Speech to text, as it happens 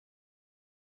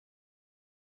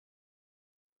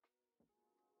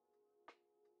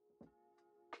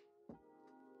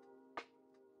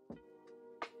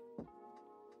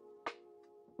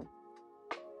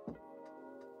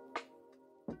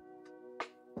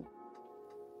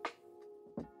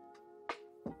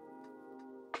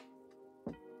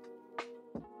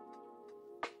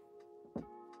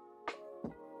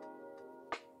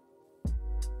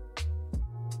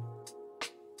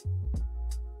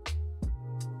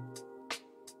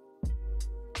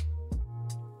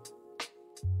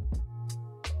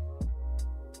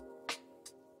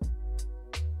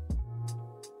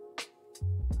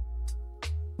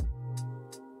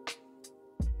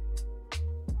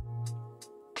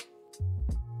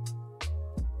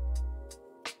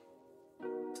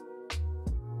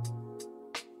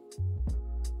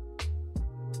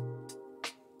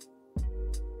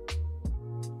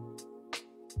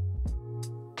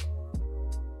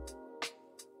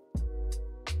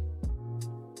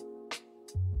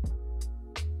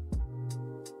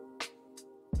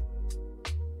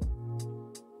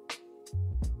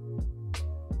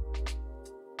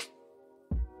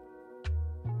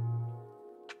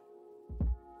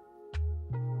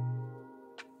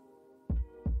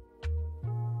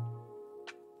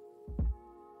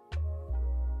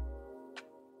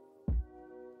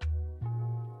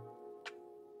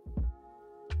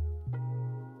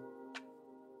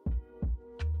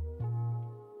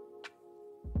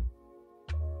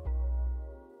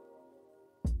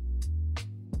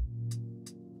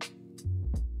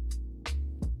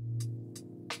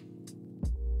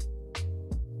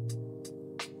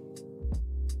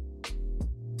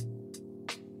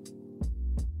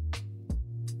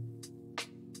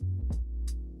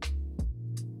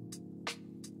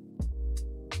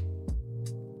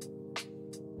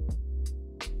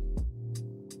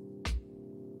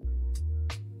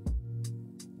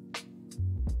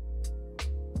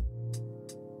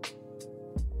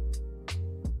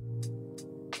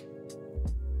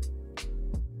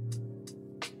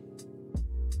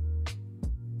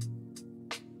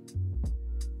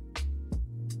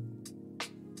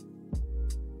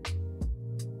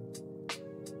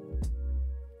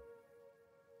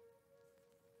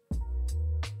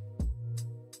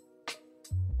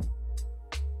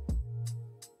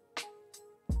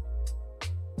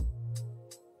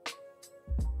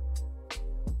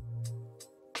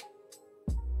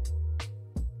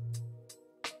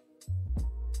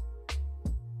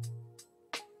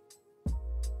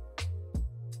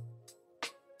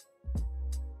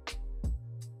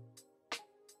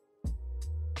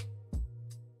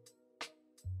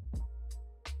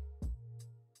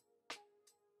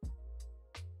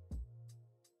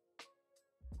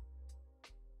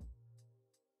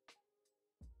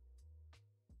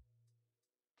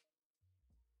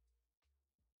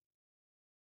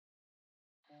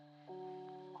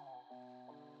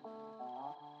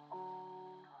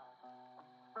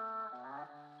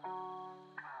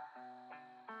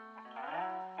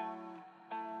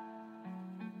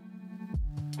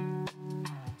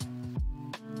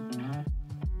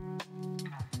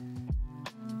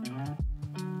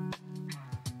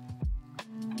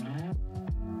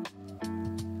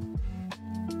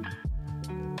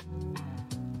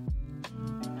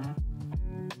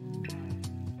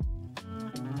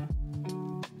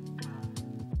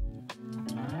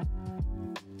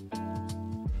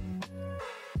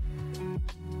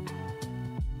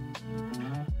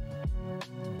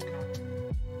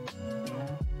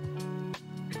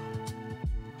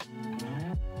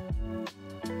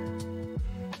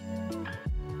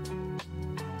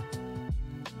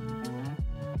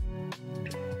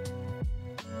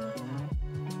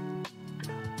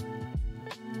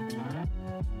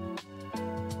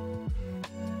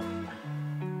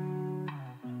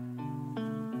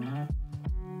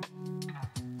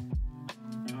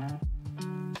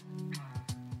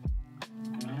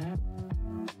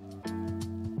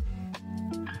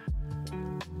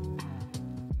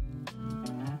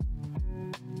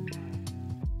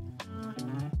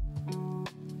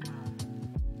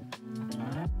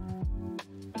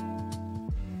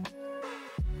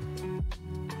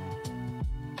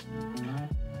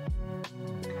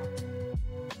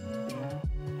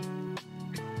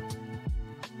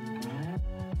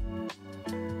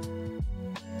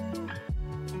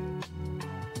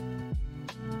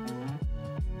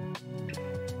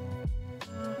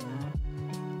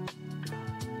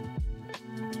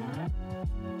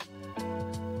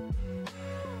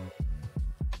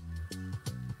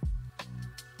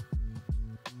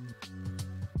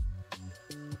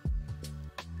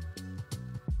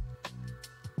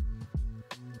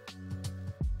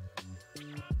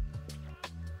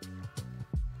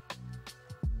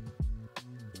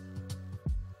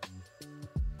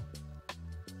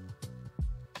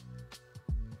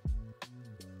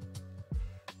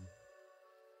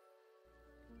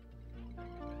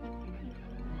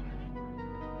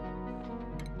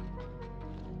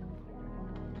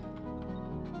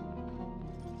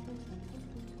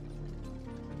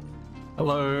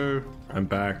Hello, I'm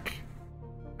back.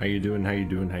 How you doing? How you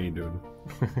doing? How you doing?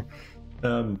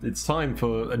 It's time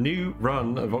for a new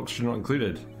run of Oxygen Not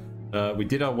Included. We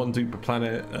did our one dupe per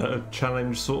planet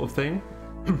challenge sort of thing,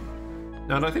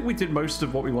 and I think we did most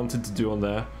of what we wanted to do on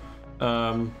there.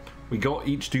 We got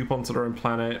each dupe onto their own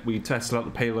planet. We tested out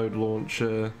the payload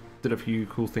launcher, did a few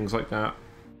cool things like that.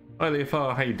 Hi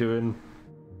Leofar, how you doing?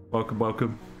 Welcome,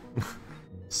 welcome.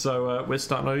 So we're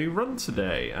starting a new run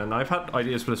today, and I've had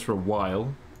ideas for this for a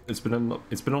while. It's been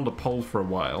on the poll for a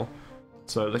while.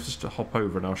 So let's just hop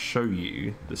over and I'll show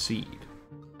you the seed.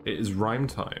 It is Rime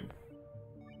Time.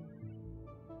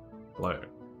 Hello.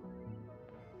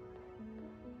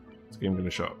 Is the game going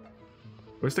to show up?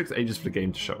 It always takes ages for the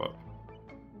game to show up.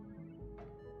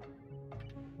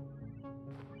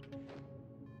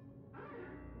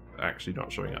 Actually not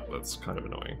showing up, that's kind of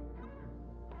annoying.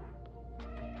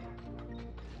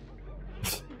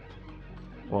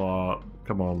 What?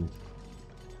 Come on.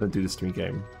 Don't do this to me,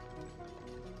 game.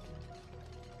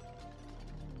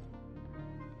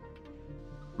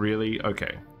 Really?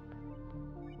 Okay.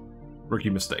 Rookie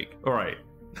mistake. Alright.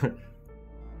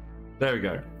 There we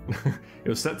go. It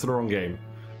was set to the wrong game.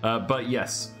 But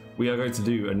yes, we are going to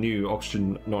do a new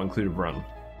Oxygen Not Included run.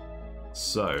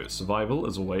 So, survival,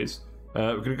 as always.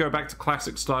 We're going to go back to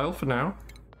classic style for now.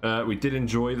 We did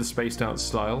enjoy the spaced out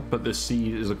style, but this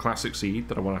seed is a classic seed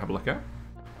that I want to have a look at.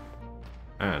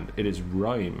 And it is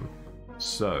Rime.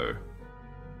 So,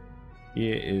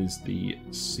 here is the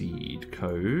seed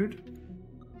code.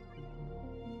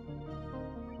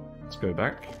 Let's go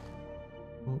back.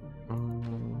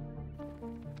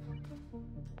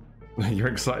 You're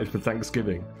excited for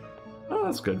Thanksgiving. Oh,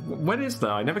 that's good. When is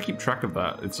that? I never keep track of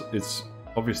that. It's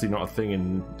obviously not a thing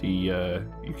in the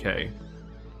UK.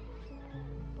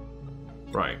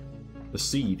 Right. The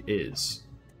seed is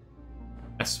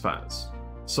SFAS.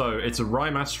 So it's a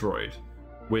Rime asteroid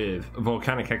with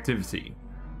volcanic activity.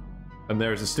 And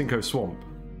there is a Stinko swamp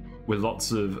with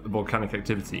lots of volcanic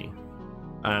activity.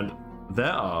 And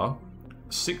there are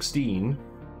 16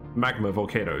 magma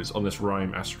volcanoes on this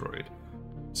Rime asteroid.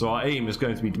 So our aim is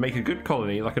going to be to make a good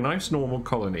colony, like a nice normal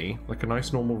colony, like a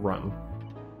nice normal run.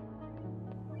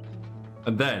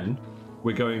 And then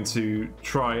we're going to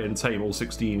try and tame all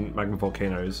 16 magma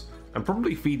volcanoes and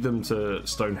probably feed them to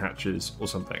stone hatches or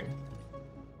something.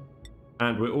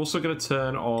 And we're also going to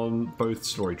turn on both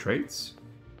story traits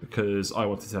because I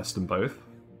want to test them both.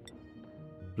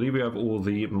 I believe we have all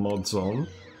the mods on.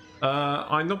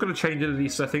 I'm not going to change any of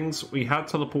these settings. We had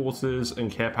teleporters and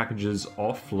care packages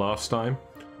off last time.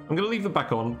 I'm going to leave them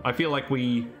back on. I feel like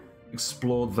we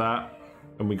explored that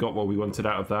and we got what we wanted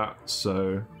out of that.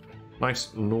 So,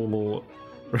 nice, normal...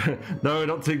 No,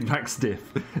 not doing max diff.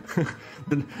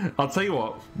 I'll tell you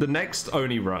what, the next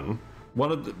Oni run, one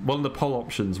of the poll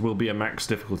options will be a max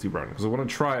difficulty run, because I want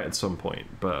to try it at some point,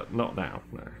 but not now,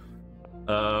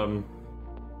 no.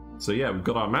 So yeah, we've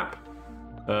got our map.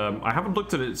 I haven't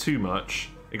looked at it too much,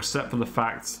 except for the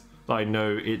fact that I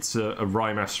know it's a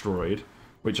Rime asteroid,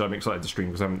 which I'm excited to stream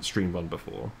because I haven't streamed one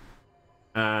before.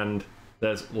 And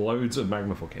there's loads of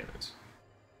magma volcanoes.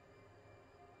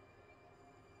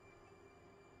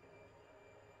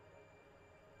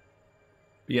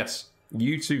 Yes,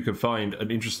 you too can find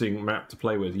an interesting map to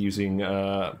play with using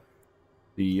the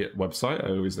website. I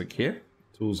always link here.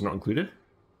 Tools not included.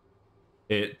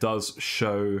 It does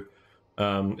show...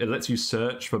 it lets you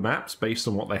search for maps based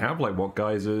on what they have, like what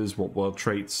geysers, what world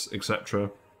traits, etc.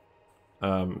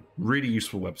 Really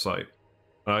useful website.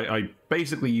 I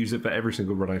basically use it for every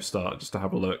single run I start, just to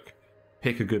have a look,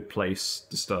 pick a good place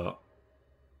to start.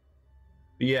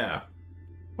 But yeah,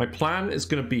 my plan is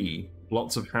going to be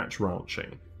lots of hatch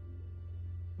ranching.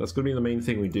 That's going to be the main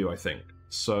thing we do, I think.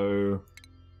 So,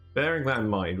 bearing that in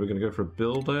mind, we're going to go for a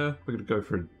builder, we're going to go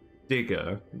for a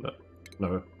digger.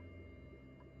 No.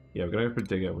 Yeah, we're going to go for a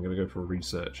digger, we're going to go for a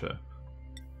researcher.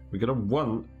 We're going to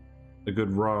want a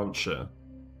good rancher.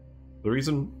 The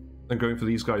reason I'm going for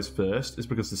these guys first is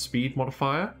because the speed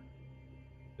modifier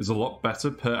is a lot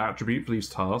better per attribute for these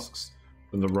tasks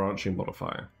than the ranching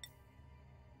modifier.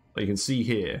 Like you can see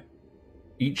here,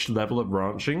 each level of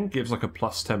ranching gives like a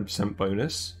plus 10%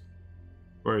 bonus,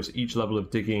 whereas each level of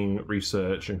digging,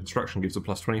 research, and construction gives a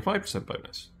plus 25%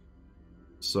 bonus.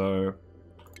 So,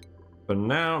 for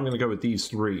now, I'm going to go with these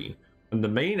three. And the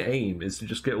main aim is to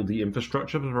just get all the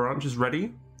infrastructure for the ranches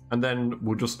ready, and then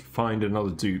we'll just find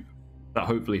another dupe that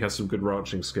hopefully has some good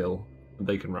ranching skill, and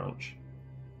they can ranch.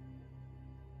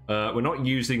 We're not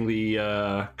using the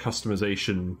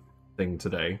customization thing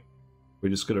today. We're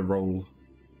just going to roll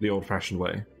the old-fashioned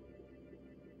way.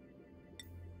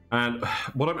 And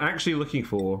what I'm actually looking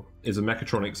for is a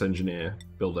mechatronics engineer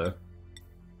builder.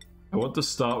 I want to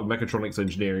start with mechatronics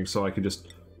engineering so I can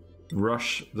just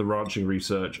rush the ranching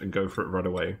research and go for it right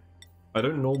away. I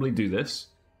don't normally do this.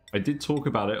 I did talk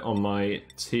about it on my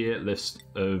tier list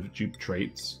of dupe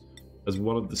traits as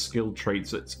one of the skill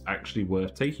traits that's actually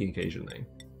worth taking occasionally.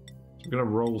 So I'm going to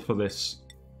roll for this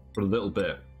for a little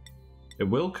bit. It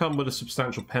will come with a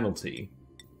substantial penalty,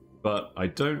 but I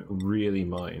don't really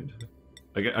mind.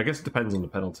 I guess it depends on the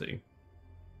penalty.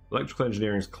 Electrical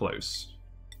engineering is close.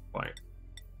 Fine.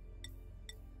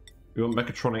 We want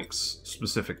mechatronics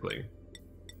specifically.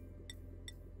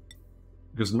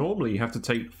 Because normally you have to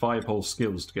take 5 whole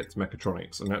skills to get to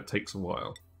mechatronics, and that takes a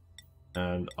while.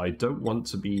 And I don't want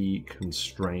to be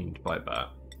constrained by that.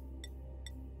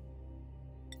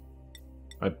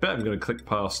 I bet I'm going to click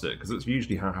past it, because it's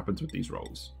usually how it happens with these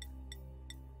rolls.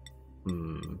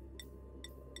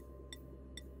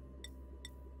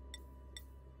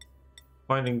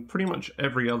 Finding pretty much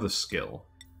every other skill.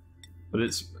 But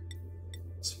it's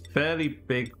fairly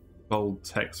big, bold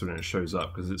text when it shows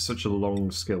up, because it's such a long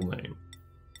skill name.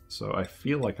 So I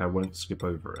feel like I won't skip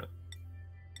over it.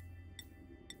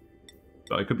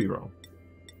 But I could be wrong.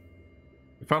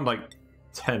 We found like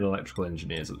 10 electrical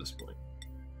engineers at this point.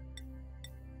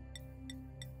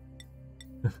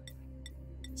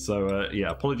 So yeah,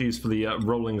 apologies for the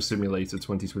Rolling Simulator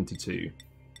 2022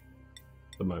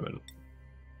 at the moment.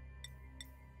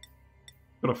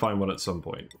 Gotta find one at some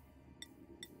point.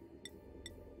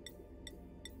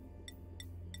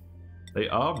 They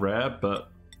are rare,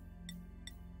 but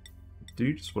I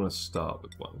do just want to start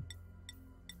with one.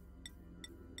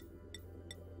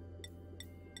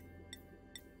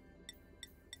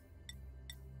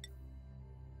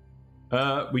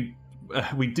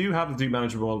 We do have the dupe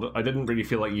management model. I didn't really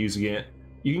feel like using it.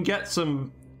 You can get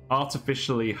some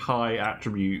artificially high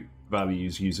attribute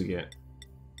values using it,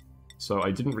 so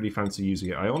I didn't really fancy using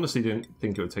it. I honestly didn't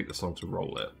think it would take this long to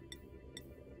roll it.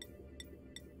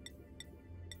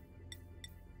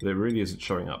 But it really isn't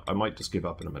showing up. I might just give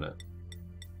up in a minute.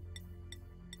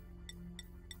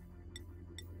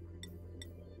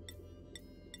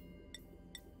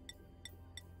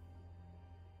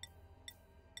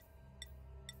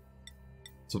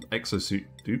 Some exosuit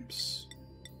dupes.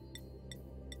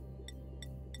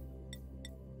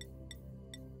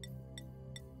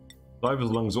 Diver's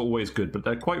lungs are always good, but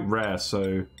they're quite rare,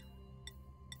 so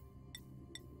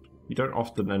you don't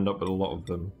often end up with a lot of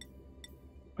them.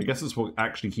 I guess that's what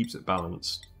actually keeps it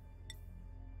balanced.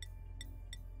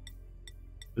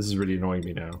 This is really annoying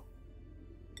me now.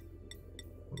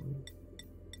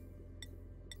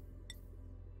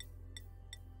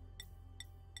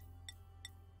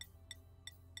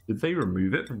 Did they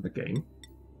remove it from the game?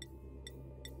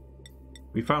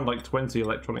 We found like 20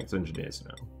 electronics engineers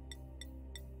now.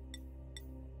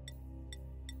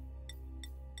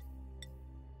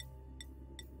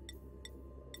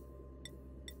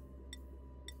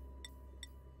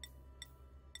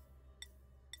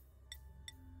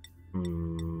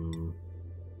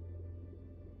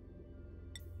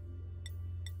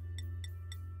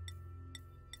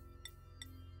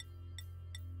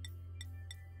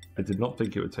 I did not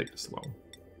think it would take this long.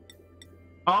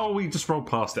 Oh, we just rolled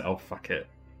past it. Oh, fuck it.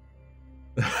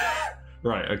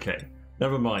 Right, okay.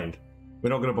 Never mind. We're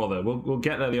not going to bother. We'll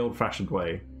get there the old-fashioned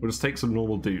way. We'll just take some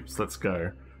normal dupes. Let's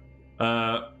go.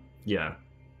 Yeah.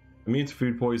 Immune to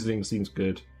food poisoning seems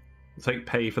good. We'll take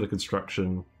pay for the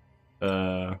construction.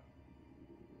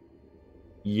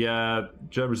 Yeah,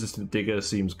 germ-resistant digger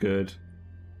seems good.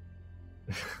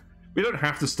 We don't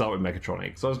have to start with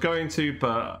mechatronics. I was going to,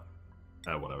 but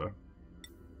whatever.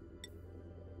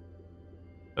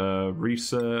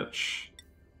 Research.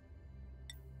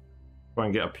 Try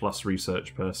and get a plus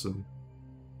research person.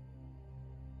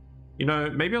 You know,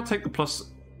 maybe I'll take the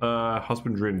plus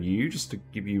husbandry and you just to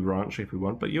give you ranching if we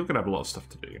want, but you're going to have a lot of stuff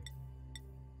to do.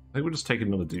 I think we'll just take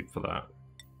another dude for that.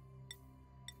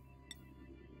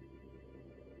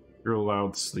 You're a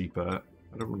loud sleeper.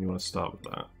 I don't really want to start with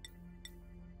that.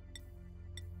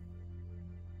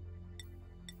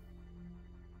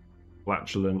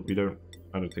 Flatulent.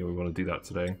 I don't think we want to do that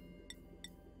today.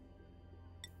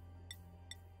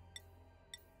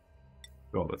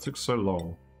 God, that took so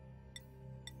long.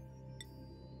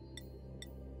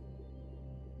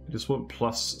 I just want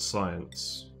plus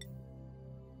science.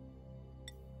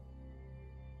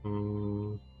 I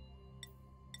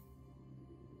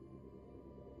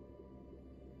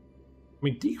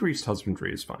mean, decreased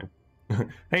husbandry is fine.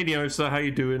 Hey Neosa, how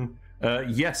you doing?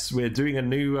 Yes, we're doing a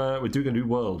new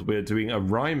world. We're doing a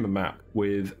Rime map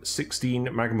with 16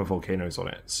 magma volcanoes on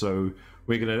it. So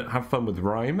we're gonna have fun with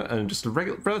Rime and just a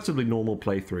relatively normal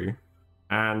playthrough,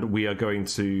 and we are going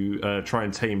to try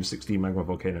and tame 16 magma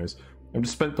volcanoes. I've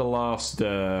just spent the last,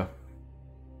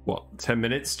 what, 10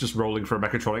 minutes just rolling for a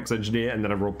mechatronics engineer, and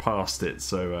then I rolled past it,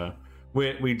 so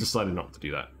we decided not to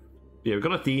do that. Yeah, we've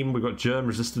got a theme, we've got germ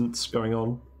resistance going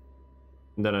on,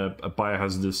 and then a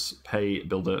biohazardous pay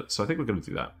builder, so I think we're going to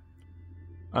do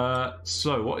that.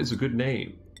 So, what is a good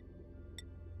name?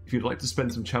 If you'd like to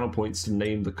spend some channel points to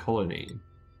name the colony,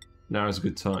 now is a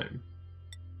good time.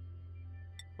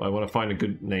 I want to find a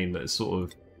good name that is sort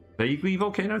of vaguely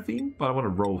volcano themed, but I want to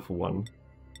roll for one.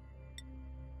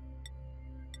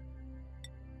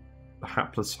 The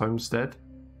Hapless Homestead.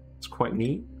 It's quite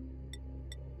neat.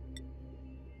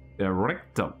 The Ironic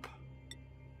Dump.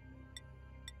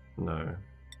 No.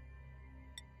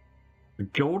 The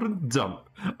Golden Dump.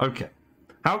 Okay.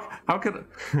 How can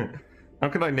how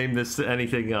can I name this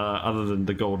anything other than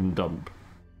the Golden Dump?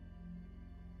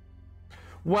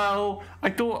 Well, I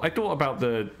thought about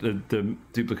the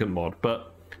duplicate mod,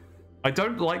 but I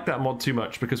don't like that mod too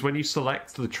much because when you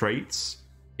select the traits,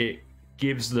 it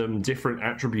gives them different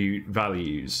attribute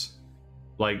values.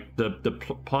 Like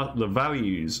the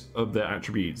values of their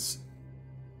attributes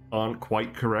aren't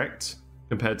quite correct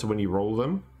compared to when you roll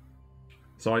them.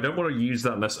 So I don't want to use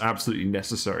that unless absolutely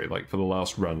necessary, like for the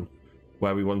last run,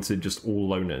 where we wanted just all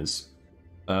loners.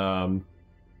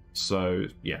 So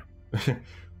yeah.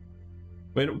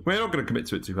 We're not going to commit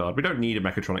to it too hard. We don't need a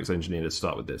mechatronics engineer to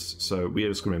start with this. So we are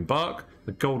just going to embark.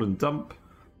 The Golden Dump.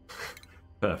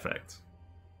 Perfect.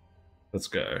 Let's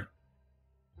go.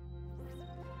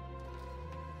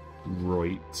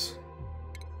 Right.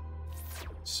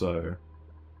 So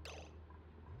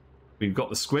we've got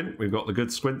the squint. We've got the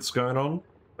good squints going on.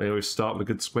 They always start with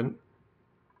a good squint.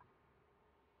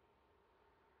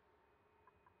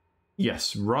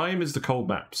 Yes, Rime is the cold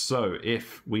map. So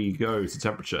if we go to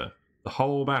temperature, the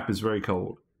whole map is very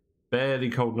cold. Barely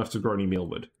cold enough to grow any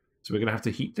mealwood. So we're going to have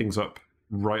to heat things up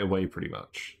right away, pretty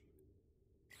much.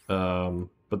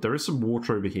 But there is some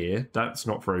water over here. That's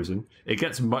not frozen. It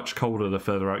gets much colder the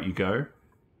further out you go.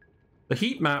 The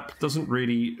heat map doesn't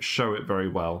really show it very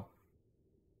well.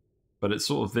 But it's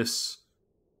sort of this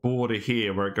border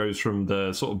here where it goes from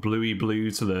the sort of bluey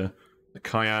blue to the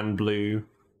cyan blue.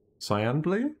 Cyan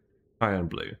blue? Cyan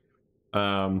blue.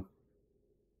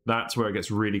 That's where it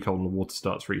gets really cold and the water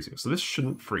starts freezing. So this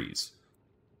shouldn't freeze.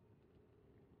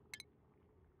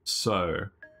 So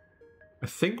I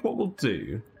think what we'll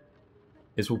do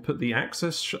is we'll put the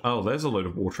access... Oh, there's a load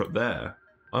of water up there.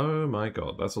 Oh my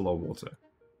god, that's a lot of water.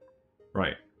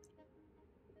 Right.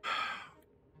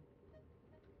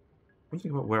 What do you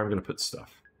think about where I'm going to put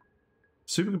stuff?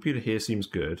 Supercomputer here seems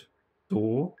good.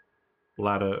 Door,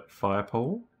 ladder, fire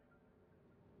pole.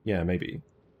 Yeah, maybe.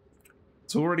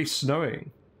 It's already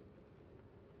snowing.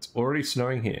 It's already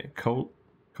snowing here. Cold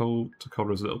to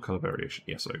colder is a little color variation.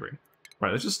 Yes, I agree.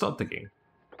 Right, let's just start digging.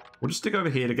 We'll just dig over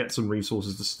here to get some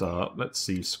resources to start. Let's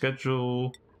see,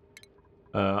 schedule.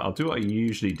 I'll do what I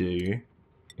usually do.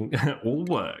 All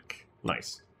work.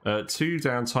 Nice. 2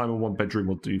 downtime and 1 bedroom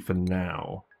will do for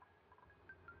now.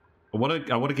 I want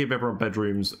to give everyone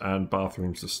bedrooms and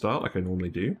bathrooms to start, like I normally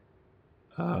do.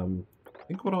 I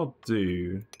think what I'll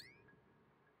do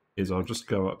is I'll just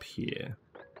go up here,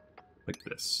 like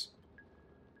this.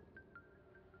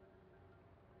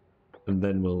 And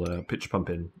then we'll pitch pump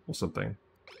in, or something.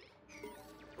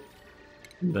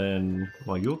 And then,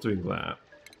 while you're doing that,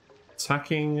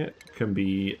 attacking can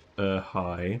be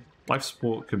high, life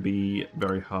support can be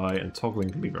very high, and toggling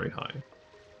can be very high.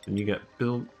 And you get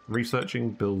researching,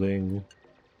 building,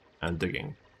 and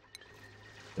digging.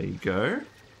 There you go.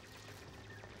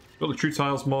 Got the True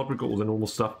Tiles mod, we've got all the normal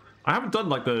stuff. I haven't done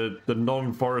like the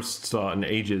non-forest start in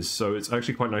ages, so it's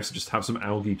actually quite nice to just have some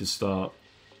algae to start.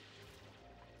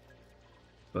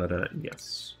 But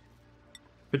yes.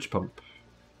 Pitch pump.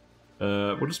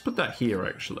 We'll just put that here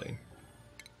actually.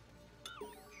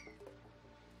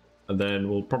 And then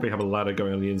we'll probably have a ladder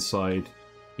going on the inside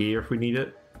here if we need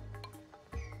it.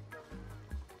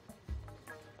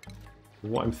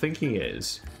 What I'm thinking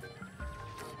is,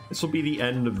 this will be the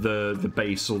end of the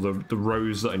base or the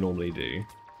rows that I normally do.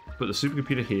 Put the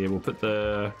supercomputer here, we'll put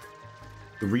the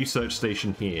research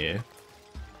station here.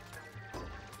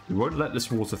 We won't let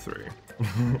this water through.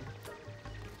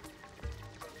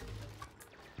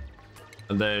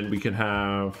 And then we can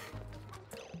have...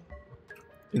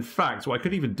 In fact, what I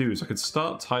could even do is I could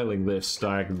start tiling this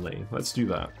diagonally. Let's do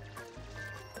that.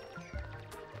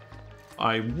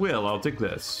 I'll dig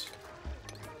this.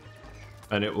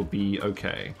 And it will be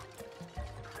okay.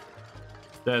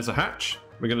 There's a hatch.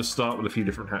 We're going to start with a few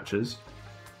different hatches.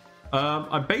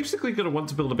 I'm basically going to want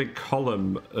to build a big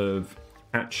column of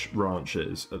hatch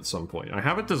ranches at some point. I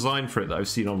have a design for it that I've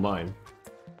seen online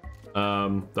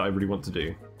that I really want to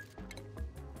do.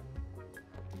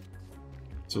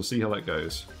 So we'll see how that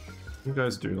goes. You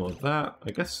guys are doing all of that.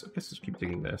 I guess just keep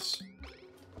digging this.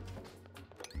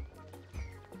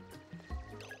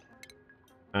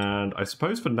 And I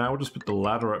suppose for now we'll just put the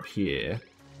ladder up here.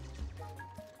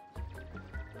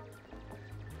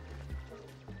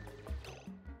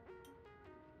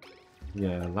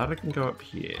 Yeah, ladder can go up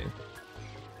here.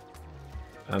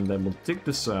 And then we'll dig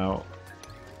this out.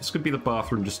 This could be the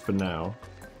bathroom just for now.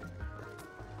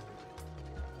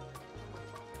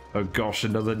 Oh gosh,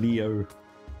 another Neo.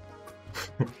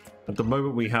 At the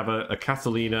moment we have a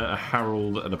Catalina, a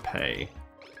Harold, and a Pei.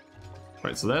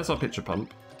 Right, so there's our pitcher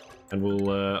pump. And we'll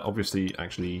obviously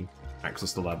actually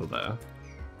access the ladder there.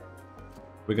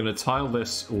 We're going to tile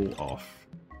this all off.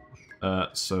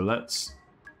 So let's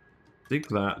dig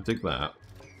that, and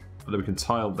then we can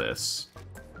tile this.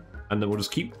 And then we'll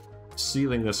just keep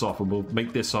sealing this off, and we'll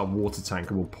make this our water tank,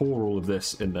 and we'll pour all of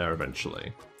this in there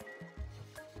eventually.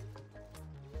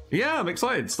 Yeah, I'm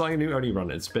excited. Starting a new Oni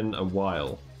run. It's been a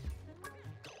while.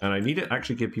 And I need to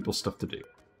actually give people stuff to do.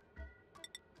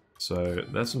 So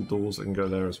there's some doors that can go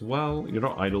there as well. You're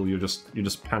not idle, you're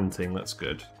just panting. That's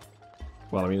good.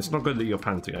 Well, I mean, it's not good that you're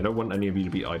panting. I don't want any of you to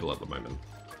be idle at the moment.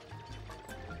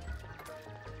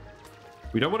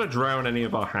 We don't want to drown any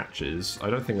of our hatches. I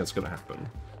don't think that's going to happen.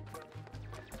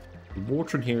 The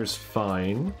water in here is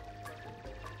fine.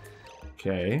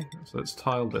 Okay, so let's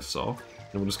tile this off.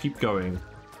 And we'll just keep going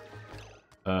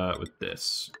with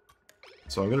this.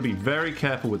 So I'm going to be very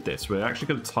careful with this. We're actually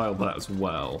going to tile that as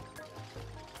well.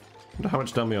 I wonder how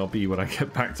much dummy I'll be when I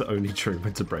get back to only during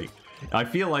winter break. I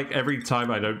feel like every time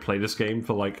I don't play this game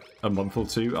for like a month or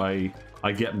two,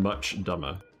 I get much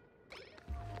dumber.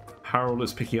 Harold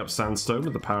is picking up sandstone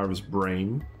with the power of his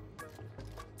brain.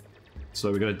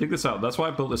 So we're going to dig this out. That's why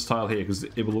I built this tile here, because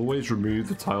it will always remove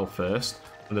the tile first,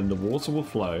 and then the water will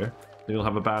flow, and you'll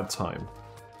have a bad time.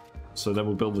 So then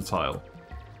we'll build the tile.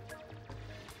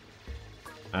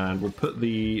 And we'll put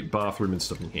the bathroom and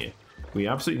stuff in here. We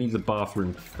absolutely need the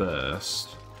bathroom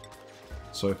first.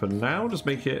 So for now, just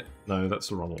make it... No, that's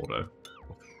the wrong order.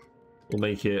 We'll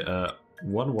make it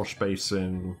one wash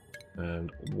basin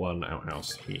and one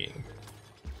outhouse here.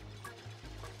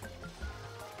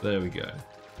 There we go.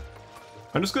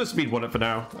 I'm just going to speed one it for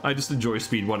now. I just enjoy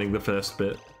speed one-ing the first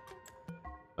bit.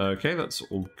 Okay, that's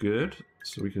all good.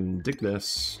 So we can dig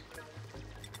this.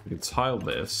 We can tile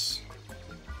this.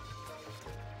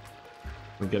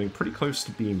 We're getting pretty close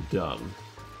to being done.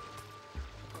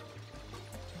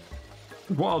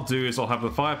 What I'll do is I'll have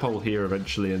a fire pole here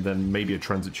eventually, and then maybe a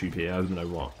transit tube here. I don't know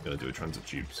what I'm going to do with transit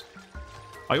tubes.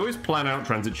 I always plan out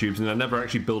transit tubes, and I never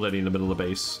actually build any in the middle of the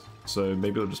base. So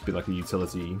maybe it'll just be like a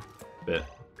utility bit.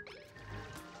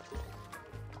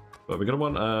 But we're going to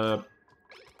want a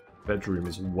bedroom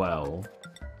as well.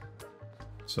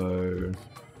 So...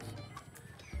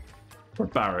 for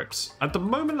barracks. At the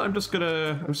moment, I'm just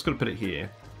gonna put it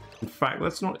here. In fact,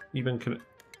 let's not even.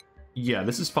 Yeah,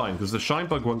 this is fine because the shine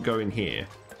bug won't go in here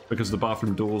because the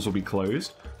bathroom doors will be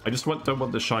closed. I just don't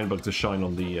want the shine bug to shine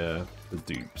on the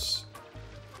dupes.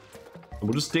 And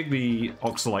we'll just dig the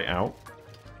oxalite out.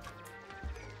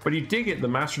 When you dig it, the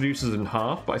mass reduces in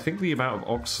half, but I think the amount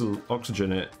of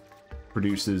oxygen it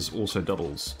produces also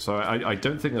doubles. So I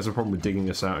don't think there's a problem with digging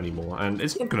this out anymore, and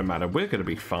it's not going to matter. We're going to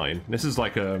be fine. This is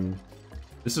like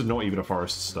this is not even a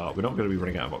forest to start. We're not going to be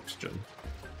running out of oxygen.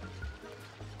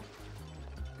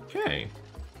 Okay.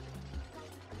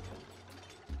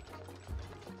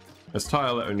 Let's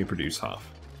tile that only produce half.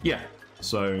 Yeah.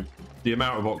 So the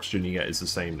amount of oxygen you get is the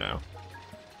same now.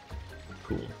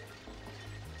 Cool.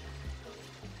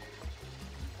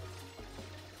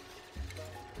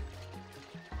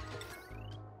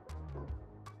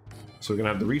 So we're going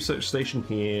to have the research station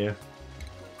here.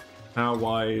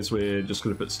 Power-wise, we're just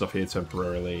going to put stuff here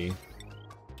temporarily.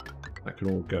 That can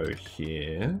all go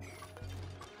here.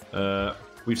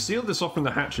 We've sealed this off in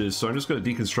the hatches, so I'm just going to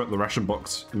deconstruct the ration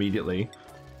box immediately.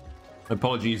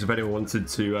 Apologies if anyone wanted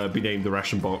to be named the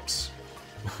ration box.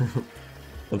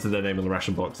 Wanted their name on the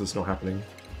ration box, that's not happening.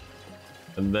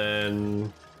 And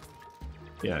then...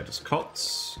 yeah, just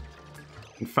cots.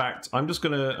 In fact, I'm just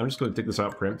gonna dig this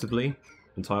out preemptively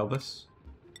and tile this.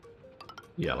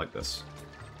 Yeah, like this.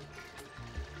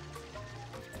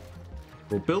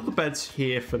 We'll build the beds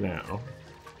here for now.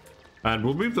 And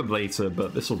we'll move them later,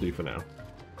 but this will do for now.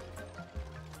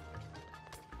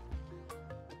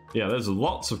 Yeah, there's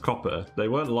lots of copper. They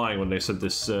weren't lying when they said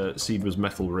this seed was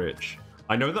metal rich.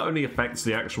 I know that only affects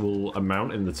the actual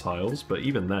amount in the tiles, but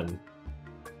even then,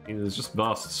 I mean, there's just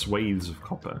vast swathes of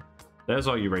copper. There's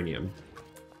our uranium.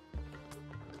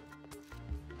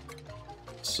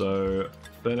 So,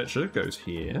 furniture goes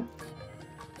here.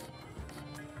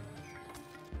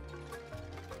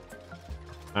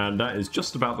 And that is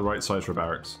just about the right size for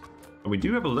barracks. And we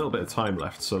do have a little bit of time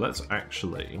left, so let's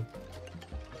actually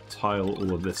tile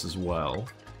all of this as well.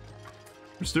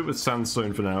 Let's do it with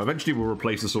sandstone for now. Eventually we'll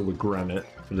replace this all with granite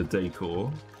for the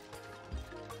decor.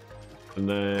 And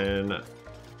then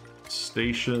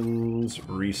stations,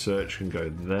 research can go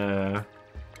there.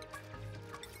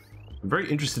 I'm very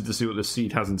interested to see what this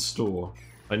seed has in store.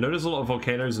 I know there's a lot of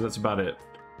volcanoes and that's about it.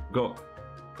 We've got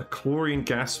a chlorine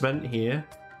gas vent here.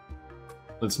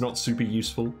 That's not super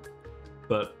useful,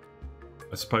 but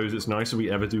I suppose it's nice if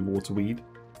we ever do waterweed.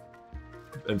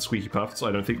 And squeaky puffs,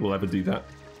 I don't think we'll ever do that.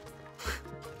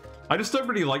 I just don't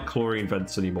really like chlorine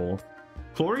vents anymore.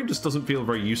 Chlorine just doesn't feel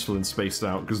very useful in Spaced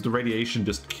Out because the radiation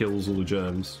just kills all the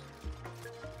germs.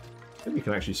 I think we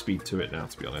can actually speed to it now,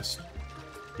 to be honest.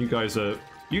 You guys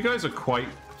are quite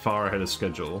far ahead of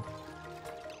schedule.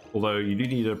 Although you do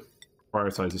need to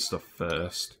prioritize this stuff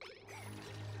first.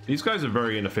 These guys are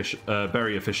very inefficient,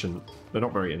 very efficient. They're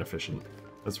not very inefficient.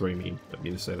 That's very mean of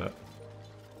me to say that.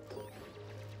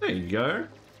 There you go.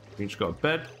 We each got a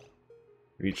bed.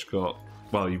 We each got,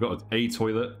 well, you've got a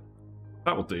toilet.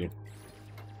 That will do.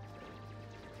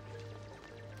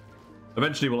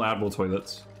 Eventually we'll add more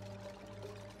toilets.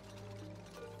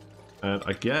 And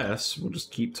I guess we'll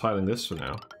just keep tiling this for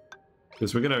now.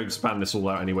 Because we're going to expand this all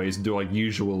out anyways and do our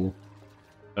usual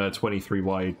 23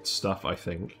 wide stuff, I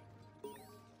think.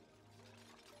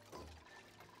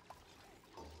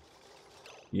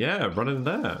 Yeah, run in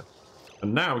there.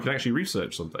 And now we can actually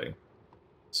research something.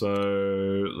 So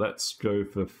let's go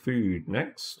for food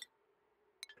next.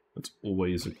 That's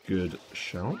always a good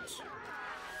shout.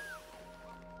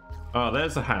 Ah,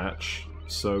 there's a hatch.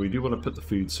 So we do want to put the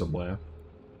food somewhere.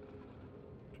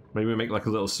 Maybe we make like a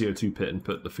little CO2 pit and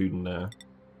put the food in there.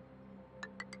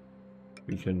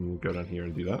 We can go down here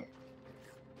and do that.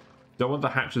 Don't want the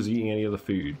hatches eating any of the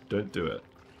food. Don't do it.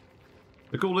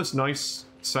 Look at all this nice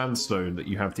sandstone that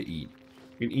you have to eat.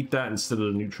 You can eat that instead of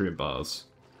the nutrient bars.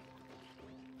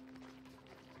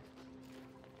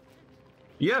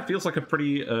 Yeah, it feels like a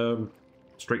pretty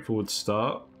straightforward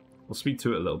start. We'll speed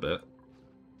to it a little bit.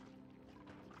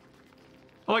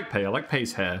 I like Pei. I like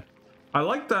Pei's hair. I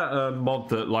like that mod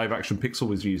that Live Action Pixel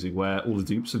was using where all the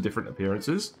dupes have different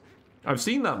appearances. I've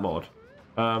seen that mod.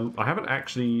 I haven't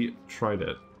actually tried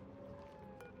it.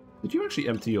 Did you actually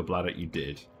empty your bladder? You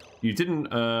did. You didn't,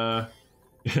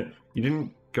 you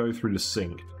didn't go through the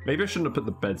sink. Maybe I shouldn't have put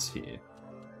the beds here.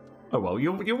 Oh well,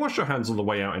 you'll wash your hands on the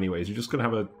way out anyways. You're just gonna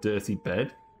have a dirty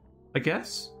bed, I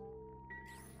guess?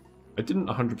 I didn't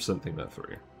 100% think that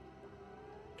through.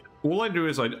 All I do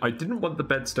is I didn't want the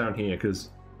beds down here because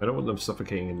I don't want them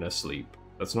suffocating in their sleep.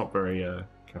 That's not very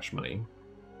cash money.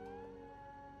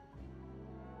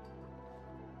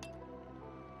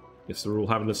 Yes, they're all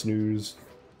having a snooze.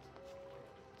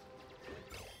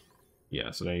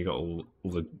 Yeah, so now you got all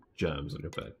the germs on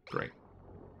your bed. Great.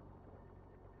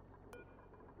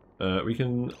 We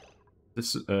can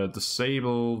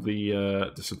disable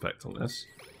the disinfect on this.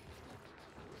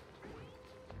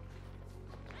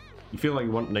 You feel like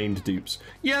you want named dupes.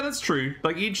 Yeah, that's true.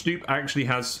 Like, each dupe actually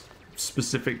has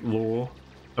specific lore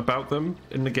about them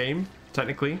in the game,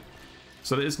 technically.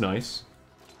 So that is nice.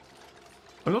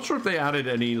 I'm not sure if they added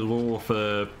any lore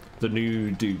for the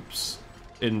new dupes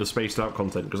in the Spaced Out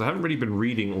content, because I haven't really been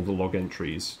reading all the log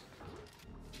entries.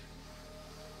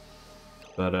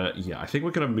 But, yeah, I think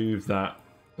we're going to move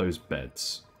those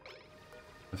beds.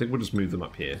 I think we'll just move them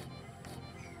up here.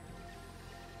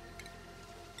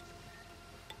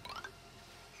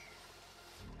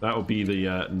 That will be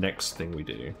the next thing we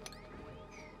do.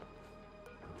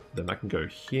 Then I can go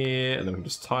here, and then we can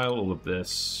just tile all of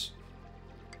this.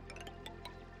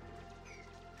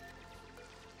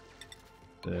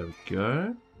 There we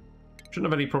go.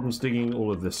 Shouldn't have any problems digging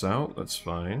all of this out. That's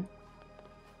fine.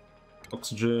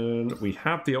 Oxygen. We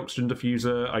have the oxygen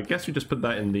diffuser. I guess we just put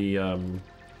that in the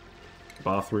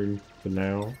bathroom for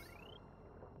now.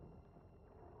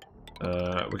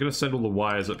 We're going to send all the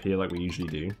wires up here like we usually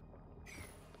do.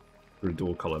 Through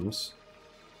door columns.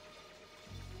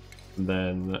 And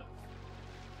then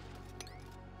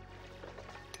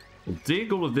we'll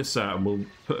dig all of this out and we'll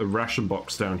put a ration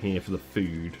box down here for the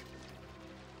food.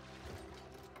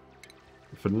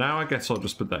 For now, I guess I'll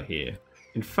just put that here.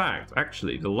 In fact,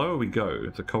 actually, the lower we go,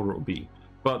 the colder it will be.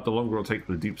 But the longer it'll take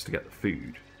for the dupes to get the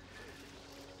food.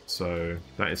 So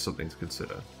that is something to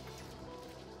consider.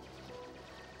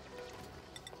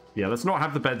 Yeah, let's not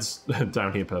have the beds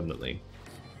down here permanently.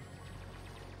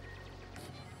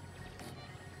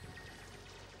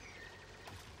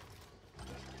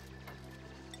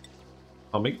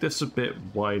 I'll make this a bit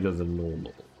wider than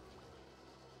normal.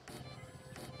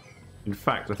 In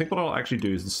fact, I think what I'll actually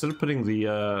do is instead of putting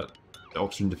the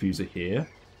oxygen diffuser here,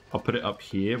 I'll put it up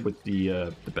here with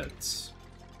the beds.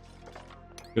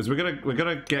 Because we're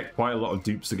gonna get quite a lot of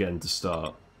dupes again to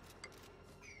start.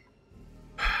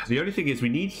 The only thing is we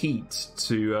need heat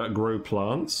to grow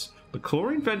plants. The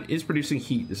chlorine vent is producing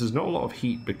heat. This is not a lot of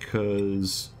heat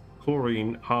because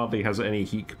chlorine hardly has any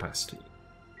heat capacity.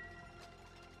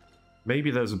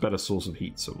 Maybe there's a better source of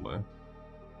heat somewhere.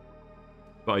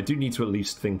 But I do need to at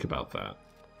least think about that.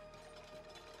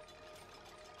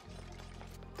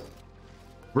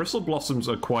 Bristle Blossoms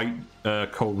are quite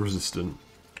cold resistant.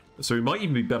 So we might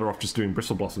even be better off just doing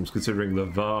Bristle Blossoms considering the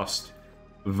vast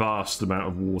amount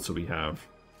of water we have.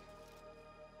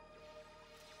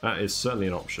 That is certainly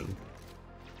an option.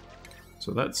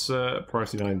 So let's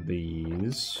priority 9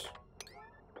 these.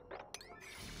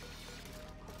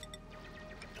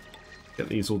 Get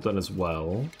these all done as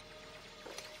well.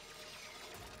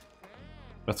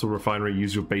 Metal refinery,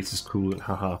 use your base as coolant,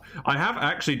 haha. I have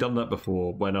actually done that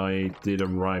before when I did a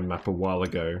Rime map a while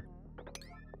ago.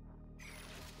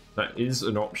 That is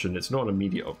an option, it's not an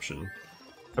immediate option.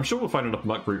 I'm sure we'll find enough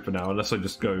muck root for now, unless I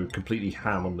just go completely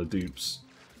ham on the dupes.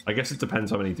 I guess it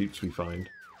depends how many dupes we find.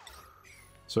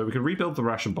 So we can rebuild the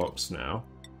ration box now.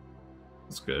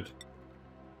 That's good.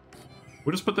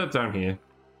 We'll just put that down here.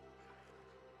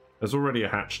 There's already a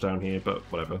hatch down here, but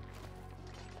whatever.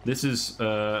 This is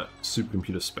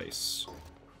supercomputer space.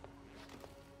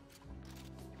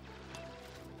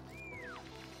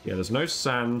 Yeah, there's no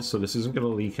sand, so this isn't going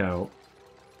to leak out.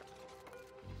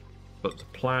 But the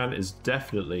plan is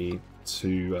definitely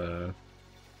to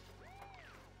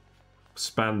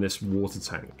expand this water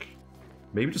tank.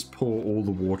 Maybe just pour all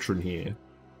the water in here.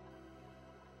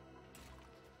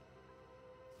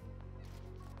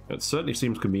 That certainly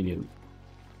seems convenient.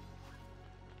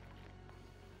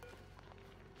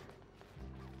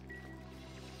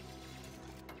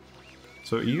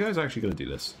 So are you guys actually going to do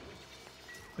this?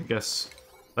 I guess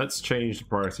let's change the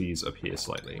priorities up here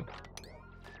slightly.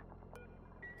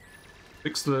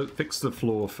 Fix the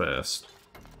floor first.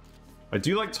 I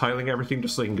do like tiling everything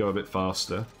just so they can go a bit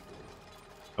faster.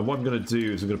 And what I'm going to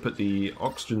do is I'm going to put the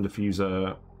oxygen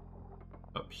diffuser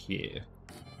up here.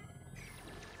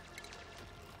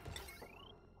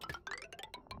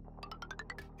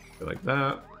 Go like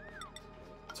that.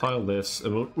 Tile this,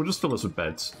 and we'll just fill this with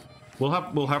beds.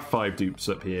 We'll have 5 dupes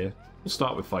up here. We'll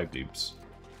start with 5 dupes.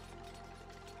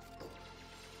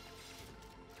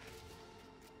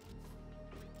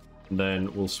 And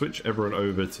then we'll switch everyone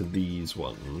over to these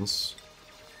ones.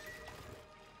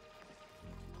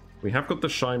 We have got the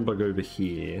shine bug over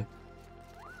here.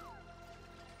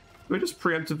 Do I just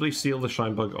preemptively seal the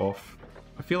shine bug off?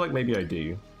 I feel like maybe I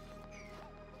do.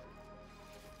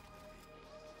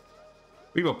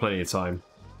 We've got plenty of time.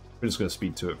 We're just going to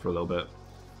speed to it for a little bit.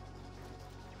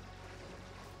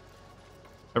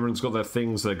 Everyone's got their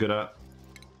things they're good at.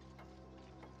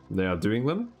 They are doing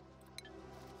them.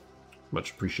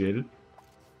 Much appreciated.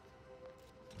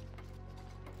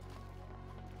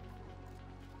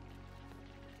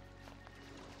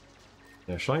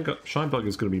 Yeah, shine bug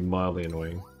is going to be mildly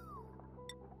annoying.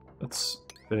 Let's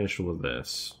finish all of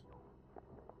this.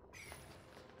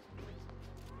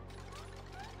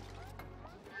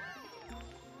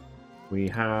 We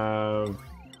have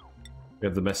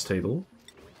the mess table.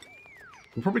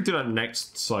 We'll probably do that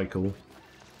next cycle.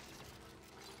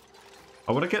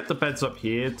 I want to get the beds up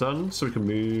here done so we can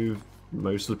move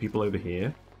most of the people over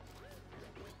here.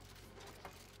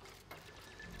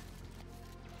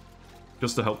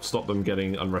 Just to help stop them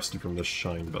getting unrested from the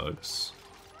shine bugs.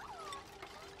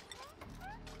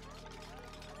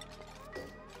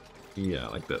 Yeah,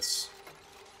 like this.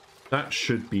 That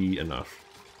should be enough.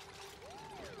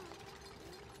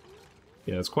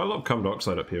 Yeah, there's quite a lot of carbon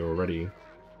dioxide up here already.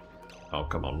 Oh,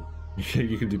 come on.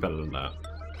 You can do better than that.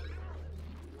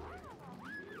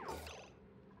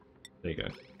 There you go.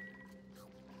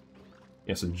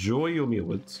 Yes, enjoy your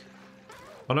mealwoods.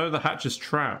 Oh no, the hatch is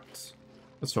trapped.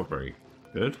 That's not very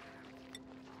good.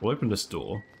 We'll open this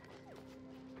door.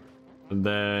 And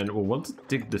then we'll want to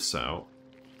dig this out.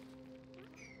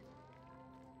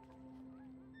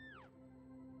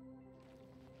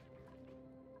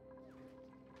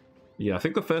 Yeah, I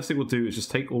think the first thing we'll do is just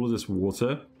take all of this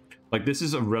water. Like, this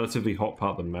is a relatively hot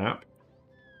part of the map.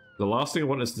 The last thing I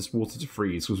want is this water to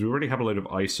freeze, because we already have a load of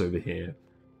ice over here.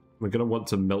 We're going to want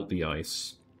to melt the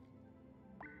ice.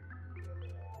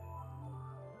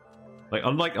 Like,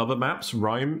 unlike other maps,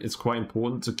 Rime, it's quite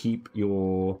important to keep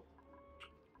your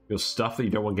stuff that you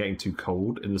don't want getting too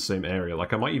cold in the same area.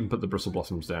 Like, I might even put the Bristle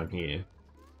Blossoms down here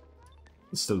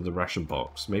instead of the ration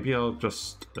box. Maybe I'll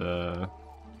just...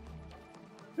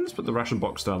 Let's put the ration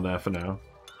box down there for now.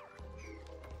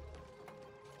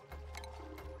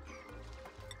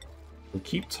 We'll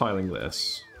keep tiling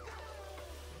this.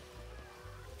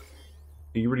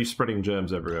 Are you really spreading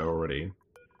germs everywhere already?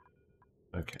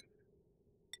 Okay.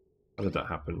 How did that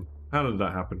happen? How did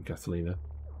that happen, Catalina?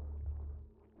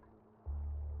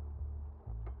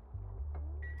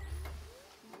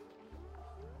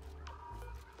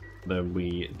 Then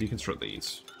we deconstruct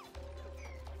these.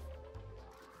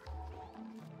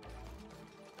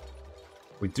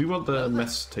 We do want the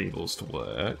mess tables to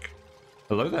work.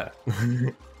 Hello there.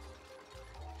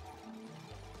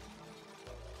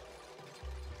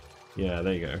 Yeah,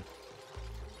 there you go.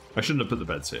 I shouldn't have put the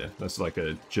beds here. That's like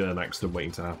a germ accident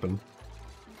waiting to happen.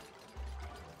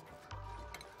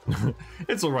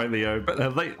 It's all right, Leo,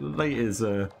 but late is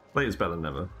better than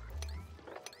never.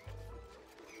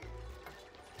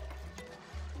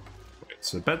 Right,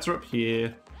 so beds are up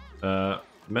here.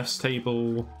 Mess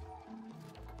table.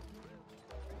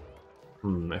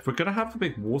 If we're gonna have a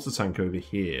big water tank over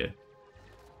here,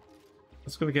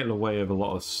 that's gonna get in the way of a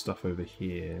lot of stuff over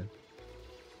here.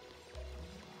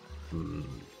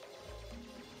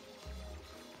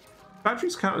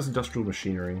 Batteries count as industrial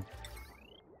machinery.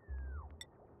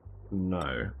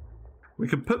 No. We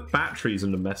could put batteries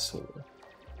in the mess hall.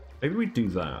 Maybe we do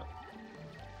that.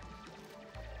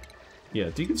 Yeah,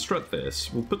 deconstruct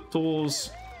this. We'll put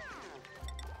doors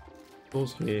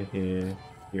here, here,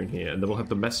 here, and here, and then we'll have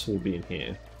the mess hall be in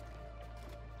here.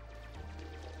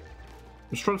 I'm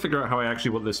just trying to figure out how I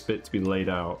actually want this bit to be laid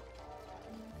out.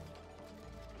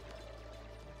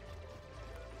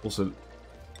 Also,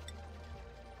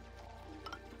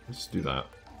 let's do that.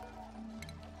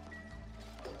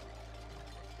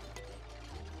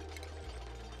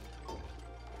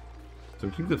 So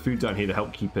we keep the food down here to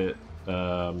help keep it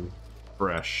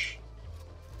fresh.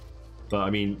 But I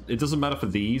mean, it doesn't matter for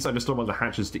these. I just don't want the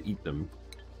hatches to eat them,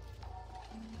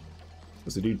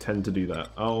 because they do tend to do that.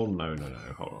 Oh no, no,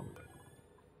 no! Hold on.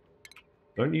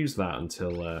 Don't use that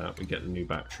until we get the new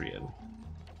battery in.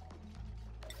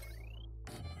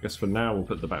 I guess for now we'll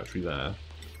put the battery there.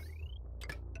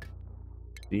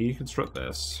 Deconstruct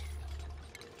this.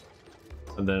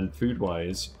 And then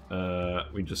food-wise,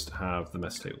 we just have the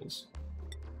mess tables.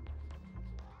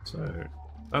 So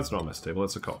that's not a mess table,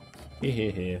 that's a cot.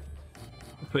 Here.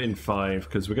 We'll put in 5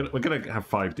 because we're gonna have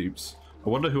 5 dupes. I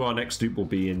wonder who our next dupe will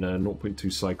be in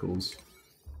 0.2 cycles.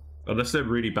 Unless they're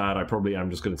really bad, I probably am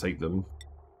just gonna take them.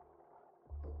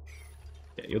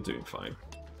 Yeah, you're doing fine.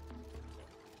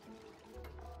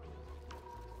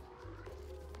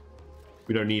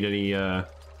 We don't need any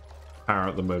power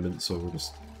at the moment, so we'll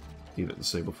just leave it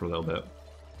disabled for a little bit.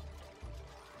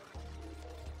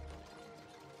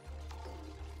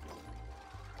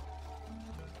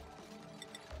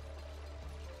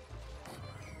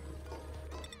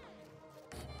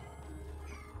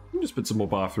 We'll just put some more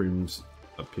bathrooms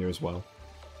up here as well,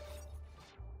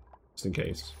 just in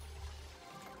case.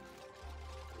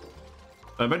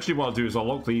 Eventually what I'll do is I'll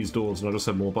lock these doors and I'll just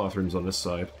have more bathrooms on this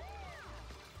side.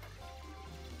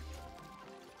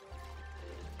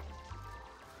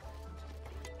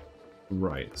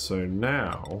 Right, so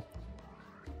now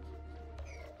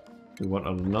we want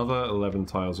another 11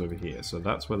 tiles over here, so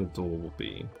that's where the door will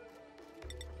be.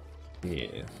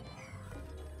 Here.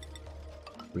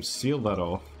 We seal that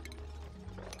off.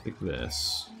 Take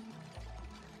this.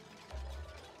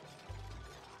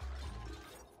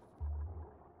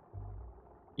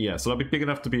 Yeah, so that'll be big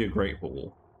enough to be a great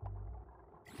hall.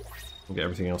 We'll get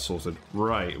everything else sorted.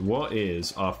 Right, what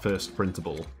is our first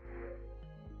printable?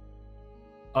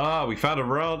 Ah, we found a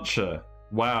rancher.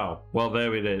 Wow. Well,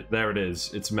 there it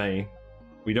is. It's May.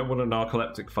 We don't want a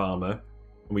narcoleptic farmer.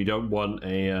 We don't want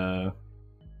a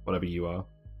whatever you are. I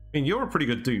mean, you're a pretty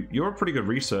good dude. You're a pretty good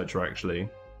researcher, actually.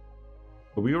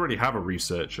 But we already have a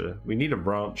researcher. We need a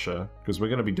rancher because we're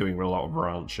going to be doing a lot of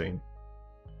ranching.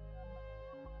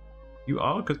 You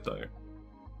are good though.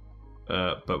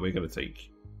 But we're going to take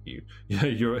you. Yeah,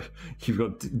 you've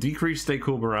got decreased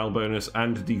stakeholder morale bonus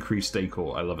and decreased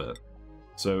stakeholder. I love it.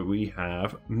 So we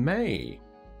have May.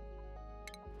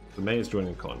 So May is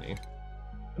joining the colony.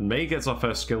 And May gets our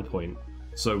first skill point.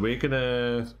 So we're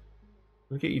gonna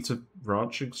get you to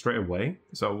ranching straight away.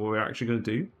 Is that what we're actually gonna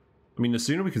do? I mean, the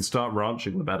sooner we can start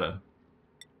ranching, the better.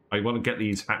 I want to get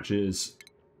these hatches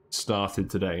started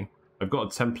today. I've got a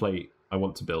template I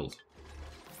want to build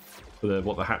for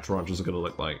what the hatch ranches are gonna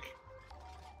look like.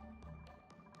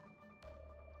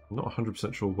 I'm not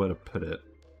 100% sure where to put it.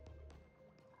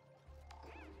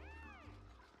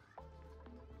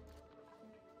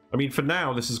 I mean, for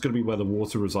now, this is going to be where the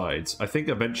water resides. I think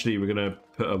eventually we're going to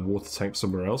put a water tank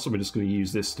somewhere else, and we're just going to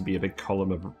use this to be a big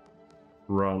column of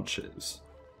branches.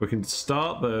 We can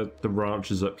start the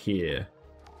branches up here.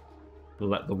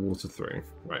 Let the water through.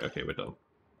 Right, okay, we're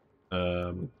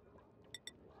done.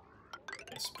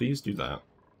 Yes, please do that.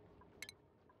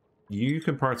 You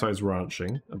can prioritize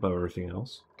ranching above everything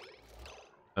else.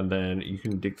 And then you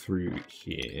can dig through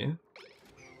here.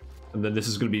 And then this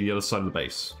is going to be the other side of the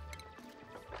base.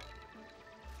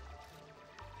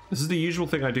 This is the usual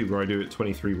thing I do, where I do it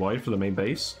 23 wide for the main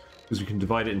base. Because you can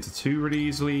divide it into 2 really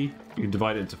easily, you can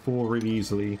divide it into 4 really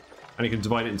easily, and you can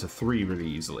divide it into 3 really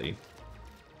easily.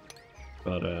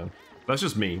 But that's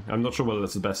just me. I'm not sure whether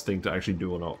that's the best thing to actually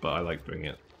do or not, but I like doing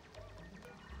it.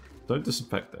 Don't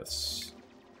disinfect this.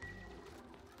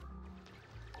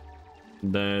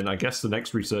 And then I guess the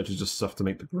next research is just stuff to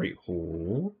make the Great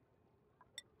Hall.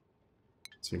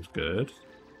 Seems good.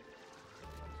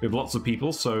 We have lots of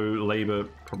people, so labor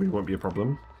probably won't be a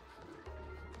problem.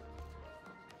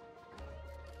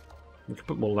 We could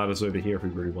put more ladders over here if we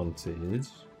really wanted.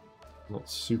 Not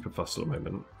super fussed at the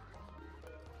moment.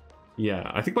 Yeah,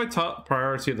 I think my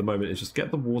priority at the moment is just get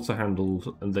the water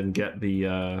handled and then get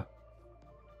the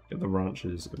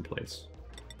ranches in place.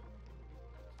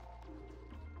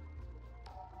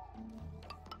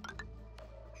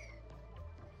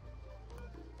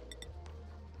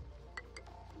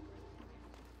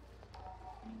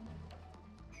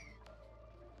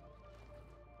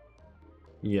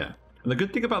 Yeah. And the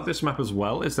good thing about this map as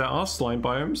well is there are slime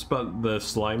biomes, but the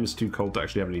slime is too cold to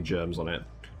actually have any germs on it.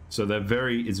 So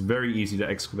it's very easy to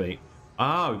excavate.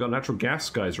 Ah, we've got Natural Gas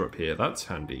Geyser up here. That's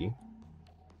handy.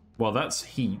 Well, that's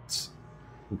heat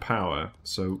and power,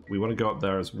 so we want to go up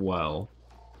there as well.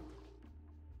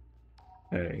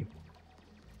 Okay.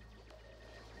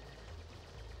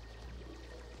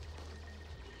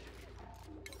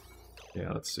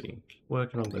 Yeah, let's see. Keep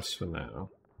working on this for now.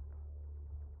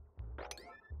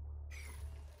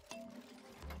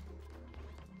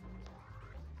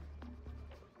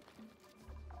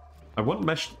 I want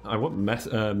mesh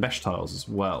tiles as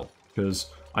well, because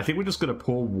I think we're just going to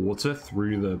pour water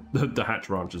through the hatch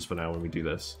branches for now when we do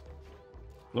this.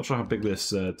 Not sure how big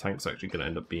this tank's actually going to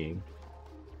end up being.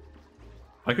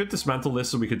 I could dismantle this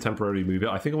so we could temporarily move it.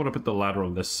 I think I want to put the ladder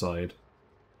on this side.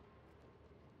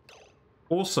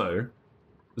 Also,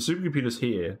 the supercomputer's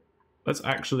here. Let's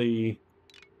actually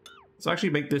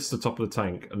make this the top of the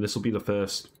tank, and this will be the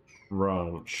first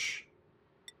ranch.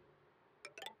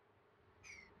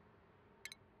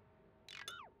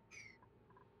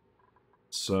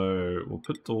 So we'll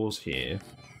put doors here.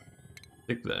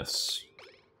 Take this.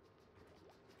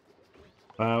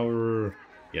 Power.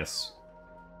 Yes.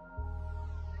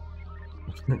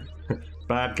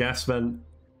 Bad gas vent.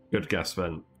 Good gas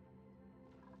vent.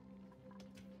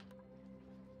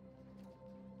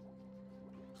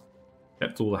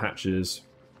 Kept all the hatches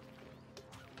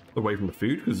away from the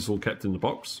food because it's all kept in the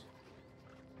box.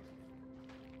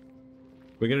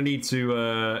 We're going to need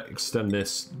to extend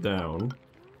this down.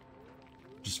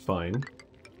 Which is fine.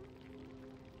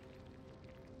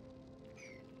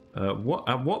 At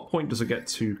what point does it get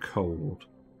too cold?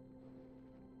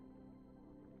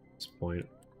 At this point.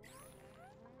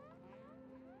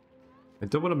 I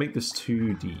don't want to make this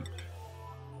too deep.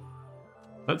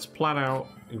 Let's plan out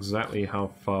exactly how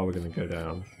far we're going to go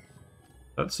down.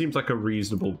 That seems like a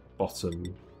reasonable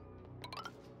bottom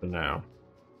for now.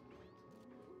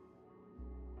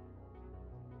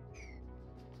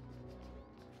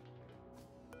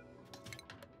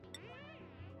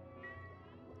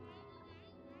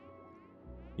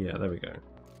 Yeah, there we go.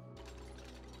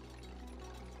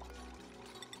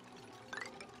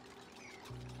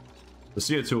 The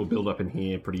CO2 will build up in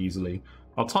here pretty easily.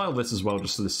 I'll tile this as well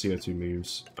just so the CO2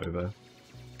 moves over.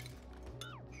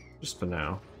 Just for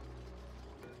now.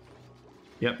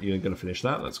 Yep, you're going to finish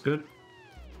that. That's good.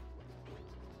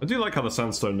 I do like how the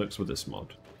sandstone looks with this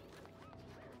mod.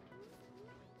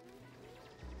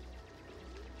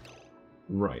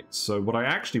 Right, so what I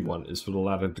actually want is for the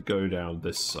ladder to go down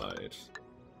this side.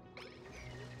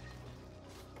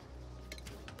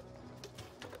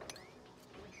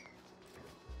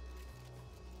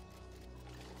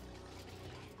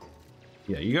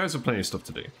 Yeah, you guys have plenty of stuff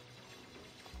to do.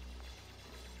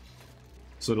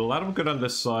 So the ladder will go down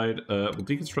this side. We'll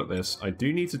deconstruct this. I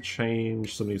do need to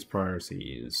change some of these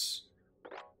priorities.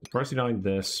 Priority 9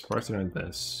 this, priority 9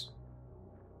 this.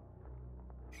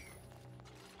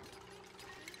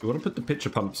 We want to put the pitcher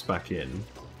pumps back in.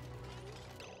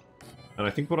 And I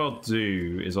think what I'll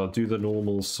do is I'll do the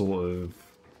normal sort of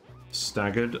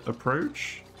staggered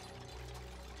approach.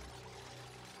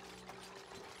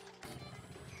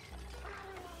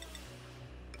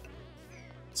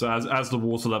 So as the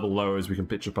water level lowers, we can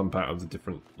pitcher pump out of the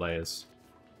different layers.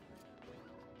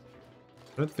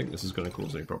 I don't think this is going to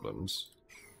cause any problems.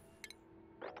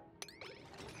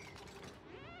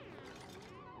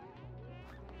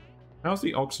 How's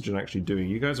the oxygen actually doing?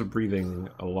 You guys are breathing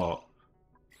a lot.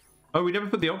 Oh, we never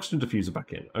put the oxygen diffuser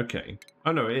back in. Okay.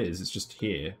 Oh no, it is. It's just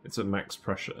here. It's at max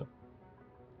pressure.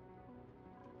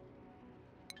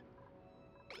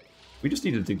 We just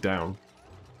need to dig down.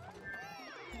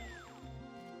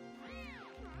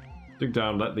 Dig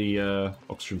down, let the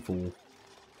oxygen fall.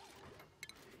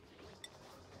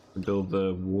 And build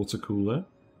the water cooler.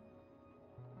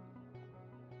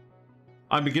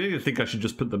 I'm beginning to think I should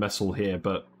just put the mess hall here,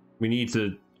 but we need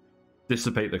to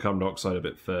dissipate the carbon dioxide a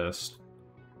bit first.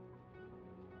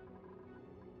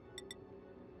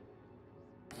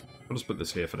 I'll just put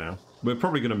this here for now. We're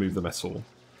probably going to move the mess hall.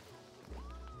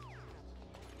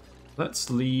 Let's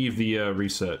leave the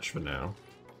research for now.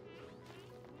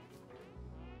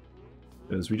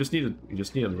 Because we just need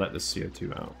to let this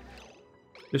CO2 out.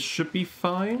 This should be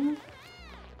fine.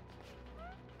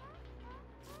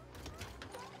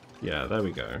 Yeah, there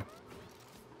we go.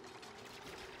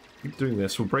 Keep doing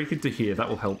this. We'll break into here. That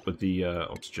will help with the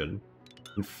oxygen.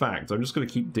 In fact, I'm just going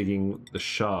to keep digging the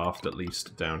shaft, at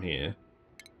least, down here.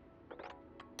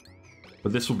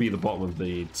 But this will be the bottom of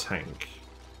the tank.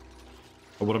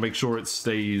 I want to make sure it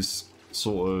stays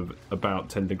sort of about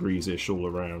 10 degrees-ish all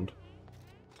around.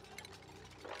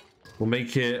 We'll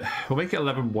make it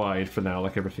 11 wide for now,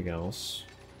 like everything else.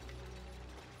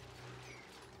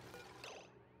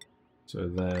 So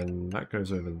then that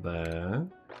goes over there.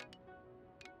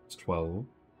 It's 12.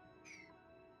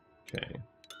 Okay.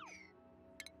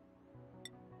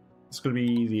 It's going to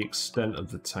be the extent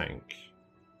of the tank.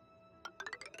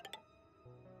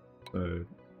 So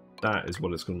that is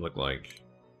what it's going to look like.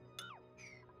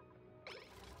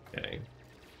 Okay.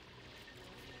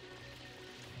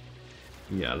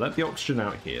 Yeah, let the oxygen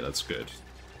out here, that's good.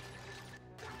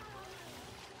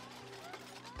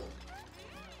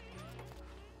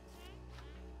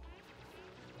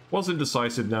 Was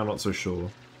indecisive, now not so sure.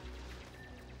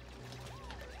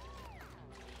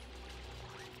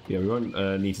 Yeah, we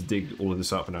won't need to dig all of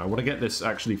this up for now. I want to get this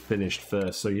actually finished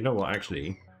first, so you know what,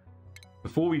 actually,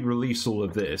 before we release all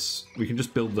of this, we can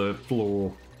just build the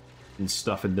floor and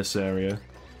stuff in this area.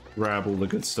 Grab all the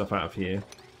good stuff out of here.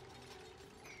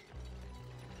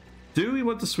 Do we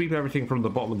want to sweep everything from the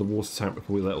bottom of the water tank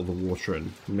before we let all the water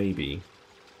in? Maybe.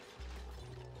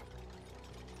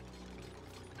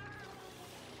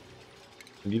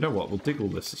 And you know what? We'll dig all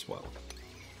this as well.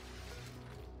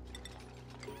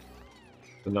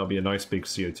 And that'll be a nice big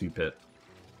CO2 pit.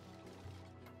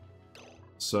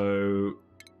 So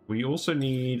we also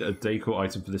need a decor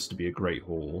item for this to be a Great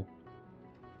Hall.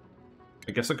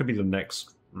 I guess that could be the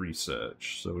next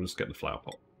research. So we'll just get the flower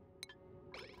pot.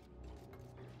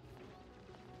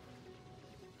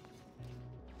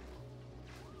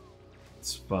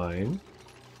 It's fine.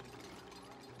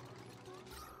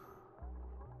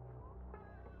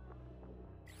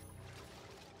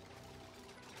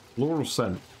 Floral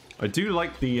scent. I do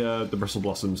like the Bristle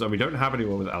Blossoms, and we don't have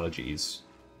anyone with allergies.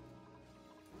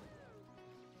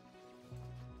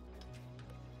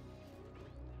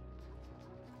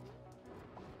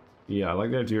 Yeah, I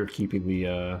like the idea of keeping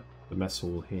the mess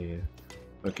hall here.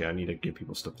 Okay, I need to give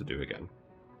people stuff to do again.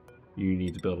 You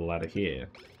need to build a ladder here.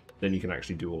 Then you can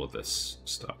actually do all of this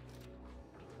stuff.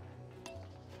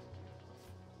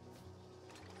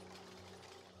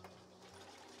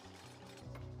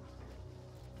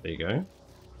 There you go.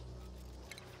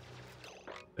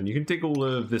 And you can dig all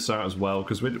of this out as well,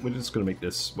 because we're just going to make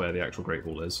this where the actual Great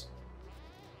Hall is.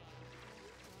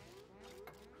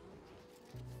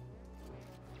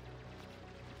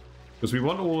 Because we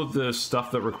want all of the stuff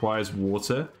that requires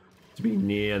water to be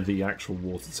near the actual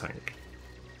water tank.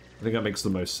 I think that makes the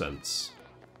most sense.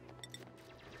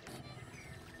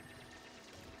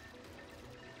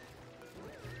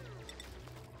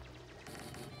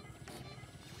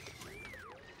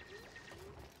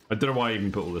 I don't know why I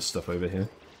even put all this stuff over here.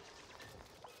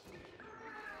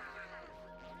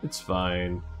 It's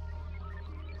fine.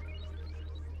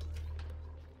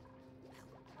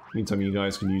 Meantime, you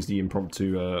guys can use the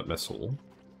impromptu mess hall.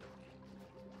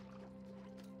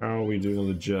 How are we doing on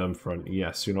the germ front?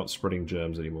 Yes, you're not spreading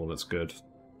germs anymore, that's good.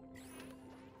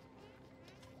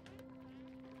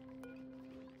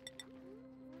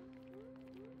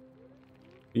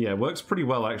 Yeah, it works pretty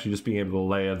well actually, just being able to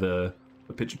layer the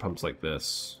pitcher pumps like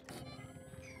this.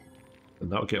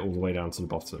 And that'll get all the way down to the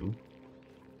bottom.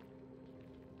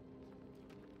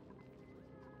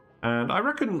 And I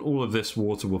reckon all of this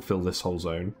water will fill this whole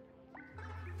zone.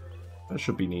 That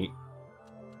should be neat.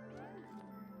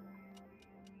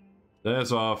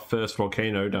 There's our first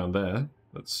volcano down there.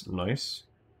 That's nice.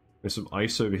 There's some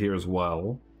ice over here as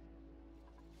well.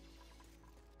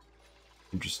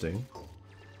 Interesting.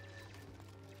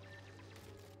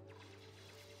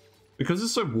 Because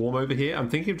it's so warm over here, I'm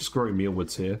thinking of just growing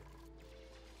mealwoods here.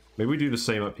 Maybe we do the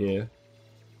same up here.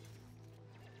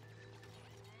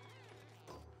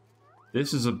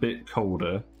 This is a bit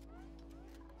colder.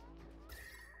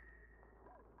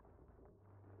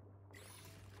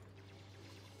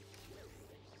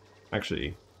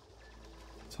 Actually,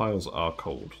 tiles are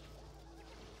cold.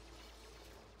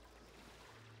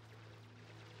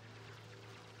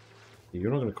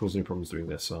 You're not going to cause any problems doing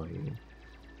this, are you?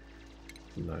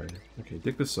 No. Okay,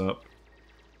 dig this up.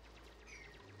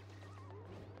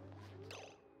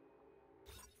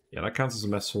 Yeah, that counts as a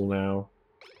mess hall now.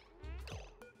 I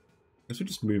guess we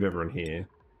just move everyone here.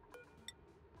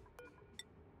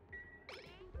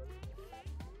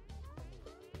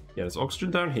 Yeah, there's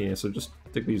oxygen down here, so just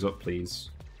dig these up,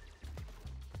 please.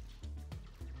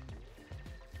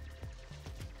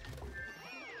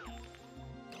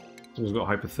 So we've got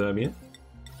hypothermia.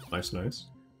 Nice, nice.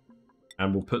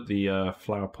 And we'll put the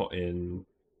flower pot in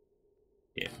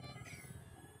here.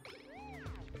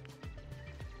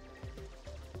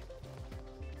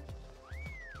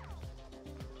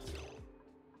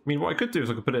 I mean, what I could do is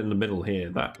I could put it in the middle here.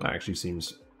 That actually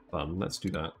seems fun. Let's do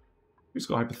that. Who's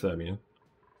got hypothermia?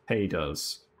 Pei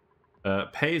does.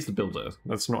 Pei is the builder.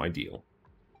 That's not ideal.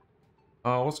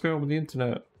 Oh, what's going on with the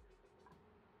internet?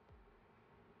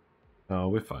 Oh,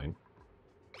 we're fine.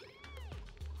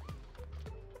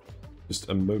 Just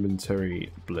a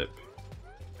momentary blip,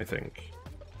 I think.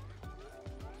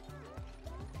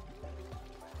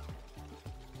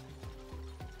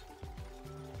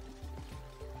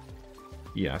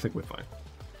 Yeah, I think we're fine.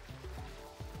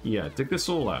 Yeah, dig this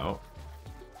all out.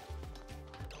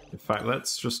 In fact,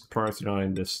 let's just priority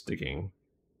 9 this digging.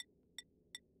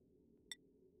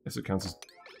 Guess it counts as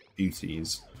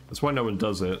duties. That's why no one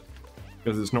does it.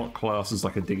 Because it's not classed as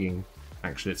like a digging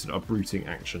action, it's an uprooting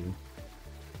action.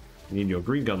 You need your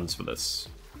green guns for this.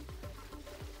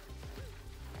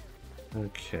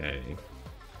 Okay.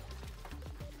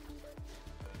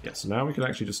 Yeah, so now we can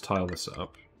actually just tile this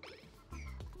up.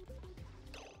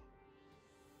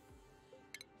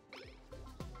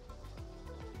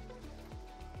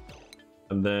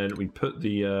 And then we put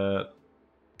the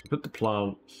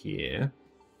plant here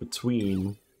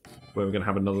between where we're going to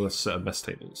have another set of mess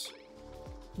tables.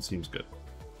 That seems good.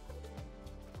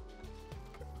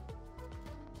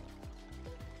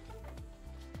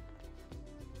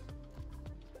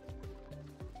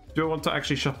 Do I want to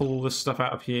actually shuffle all this stuff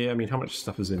out of here? I mean, how much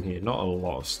stuff is in here? Not a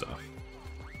lot of stuff.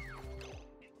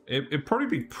 It'd probably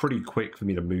be pretty quick for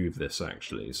me to move this,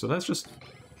 actually. So let's just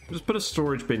put a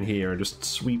storage bin here and just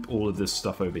sweep all of this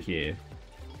stuff over here.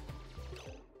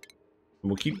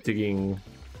 And we'll keep digging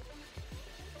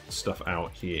stuff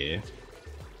out here.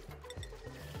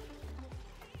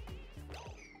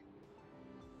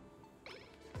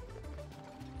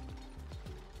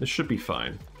 This should be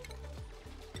fine.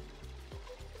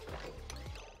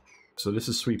 So this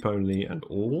is sweep only and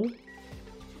all.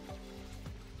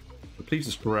 So please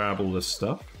just grab all this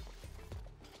stuff.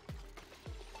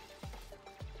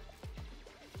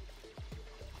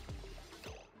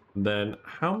 And then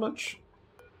how much?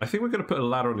 I think we're going to put a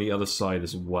ladder on the other side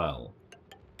as well.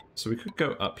 So we could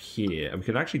go up here and we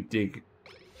could actually dig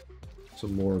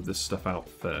some more of this stuff out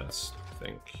first, I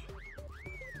think.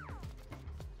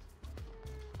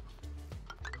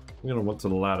 I'm going to want to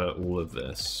ladder all of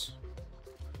this.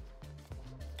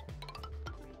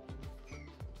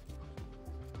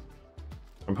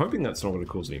 I'm hoping that's not going to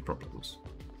cause any problems.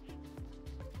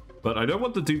 But I don't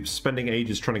want the dupes spending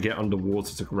ages trying to get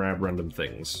underwater to grab random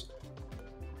things.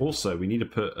 Also, we need to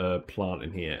put a plant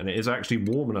in here, and it is actually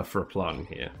warm enough for a plant in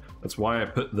here. That's why I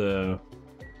put the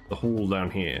hall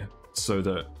down here, so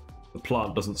that the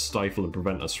plant doesn't stifle and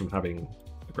prevent us from having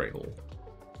a great hall.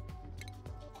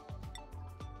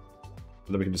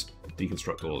 And then we can just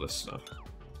deconstruct all of this stuff.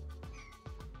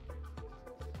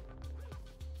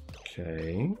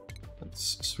 Okay,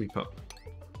 let's sweep up.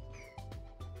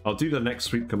 I'll do the next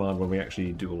sweep command when we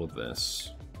actually do all of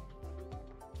this.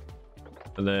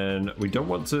 And then we don't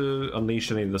want to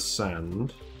unleash any of the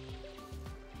sand.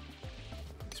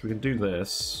 So we can do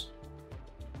this.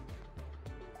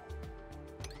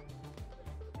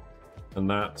 And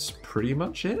that's pretty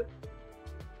much it.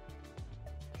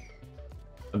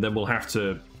 And then we'll have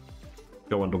to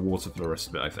go underwater for the rest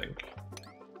of it, I think.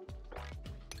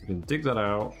 We can dig that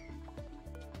out.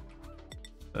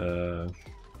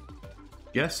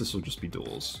 Guess this will just be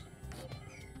doors.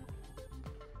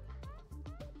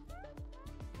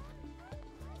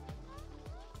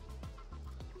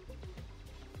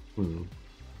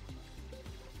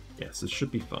 Yes, this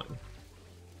should be fine.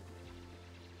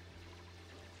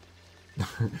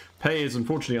 Pei is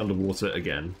unfortunately underwater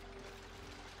again.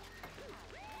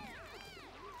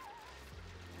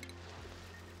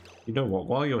 You know what?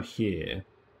 While you're here,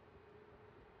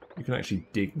 you can actually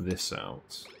dig this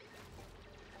out.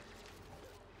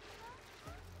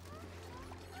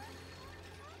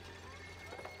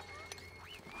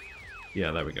 Yeah,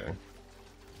 there we go.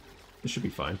 This should be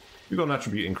fine. We've got an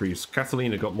attribute increase.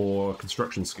 Catalina got more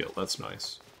construction skill. That's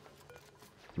nice.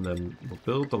 And then we'll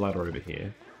build the ladder over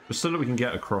here, just so that we can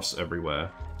get across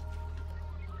everywhere.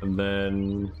 And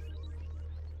then...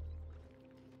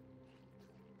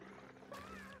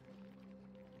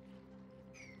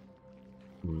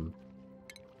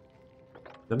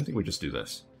 Then I think we just do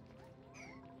this.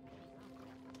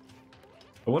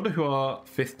 I wonder who our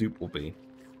 5th dupe will be.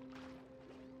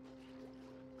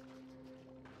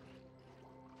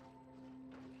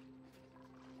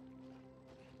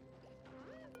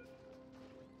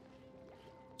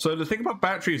 So the thing about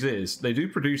batteries is, they do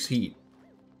produce heat.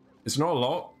 It's not a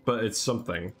lot, but it's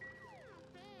something.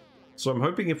 So I'm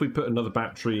hoping if we put another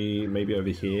battery maybe over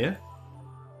here,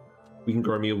 we can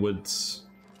grow mealwoods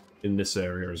in this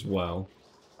area as well.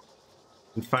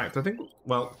 In fact, I think,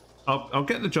 well, I'll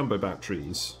get the jumbo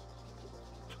batteries.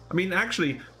 I mean,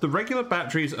 actually, the regular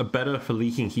batteries are better for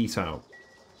leaking heat out.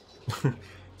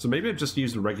 So maybe I'll just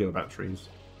use the regular batteries.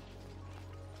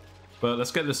 But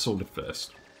let's get this sorted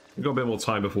first. We've got a bit more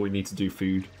time before we need to do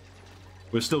food.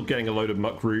 We're still getting a load of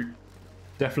muck root.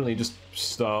 Definitely just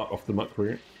start off the muck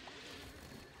root.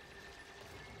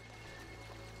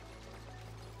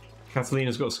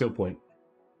 Catalina's got a skill point.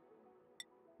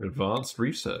 Advanced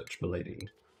research, milady.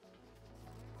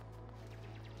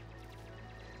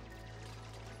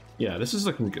 Yeah, this is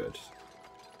looking good.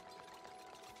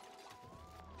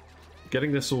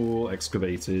 Getting this all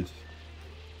excavated.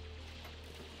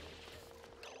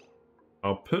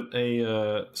 I'll put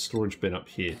a storage bin up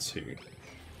here too.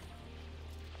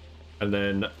 And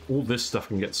then all this stuff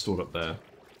can get stored up there.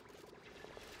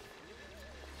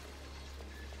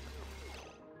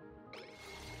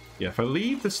 Yeah, if I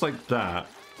leave this like that,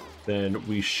 then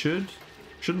we shouldn't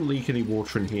leak any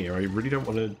water in here. I really don't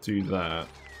want to do that.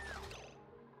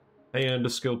 Hey, and a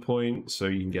skill point, so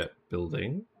you can get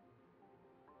building.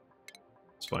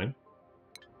 It's fine.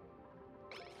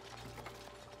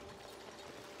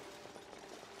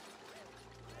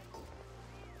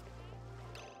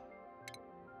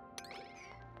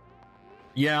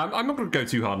 Yeah, I'm not going to go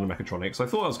too hard on the mechatronics. I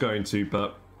thought I was going to,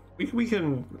 but we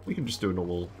can just do a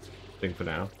normal thing for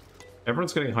now.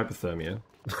 Everyone's getting hypothermia.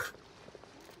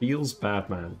 Feels bad,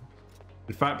 man.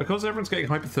 In fact, because everyone's getting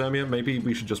hypothermia, maybe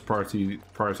we should just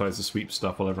prioritize the sweep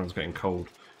stuff while everyone's getting cold.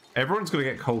 Everyone's going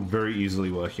to get cold very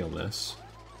easily working on this.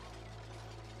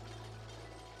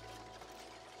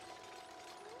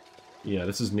 Yeah,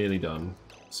 this is nearly done.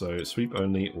 So sweep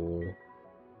only or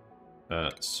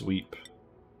sweep.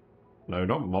 No,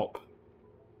 not mop.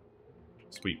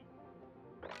 Sweep.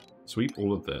 Sweep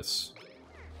all of this.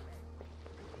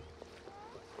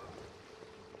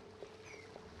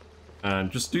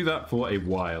 And just do that for a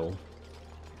while.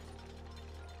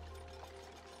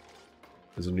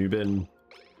 There's a new bin.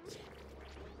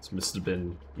 It's Mr.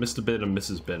 Bin. Mr. Bin and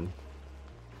Mrs. Bin.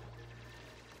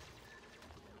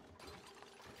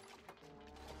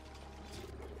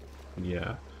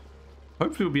 Yeah.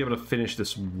 Hopefully we'll be able to finish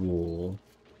this wall.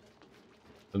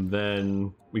 And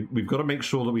then we've got to make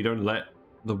sure that we don't let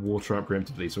the water out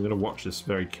preemptively. So I'm going to watch this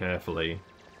very carefully.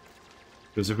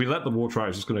 Because if we let the water out,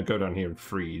 it's just going to go down here and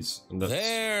freeze. And that's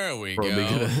there we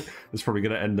go. That's probably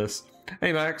going to end us.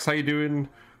 Hey Max, how you doing?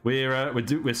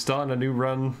 We're starting a new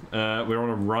run. We're on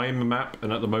a Rime map,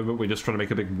 and at the moment we're just trying to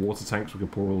make a big water tank so we can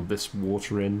pour all this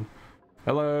water in.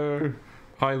 Hello,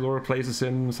 hi Laura Plays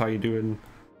Sims, how you doing?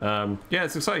 Yeah,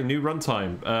 it's exciting. New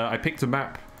runtime. I picked a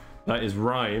map that is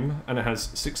Rime, and it has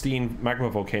 16 magma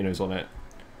volcanoes on it,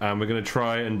 and we're going to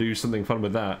try and do something fun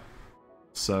with that.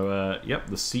 So, yep,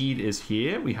 the seed is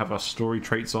here. We have our story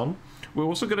traits on. We're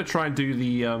also going to try and do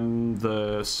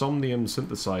the somnium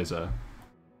synthesizer.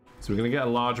 So we're going to get a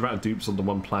large amount of dupes on the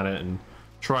one planet and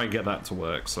try and get that to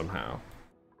work somehow.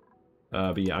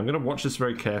 But yeah, I'm going to watch this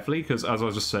very carefully because, as I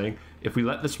was just saying, if we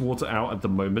let this water out at the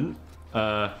moment,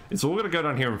 it's all going to go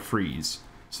down here and freeze.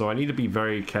 So I need to be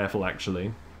very careful,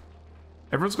 actually.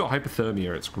 Everyone's got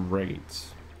hypothermia. It's great.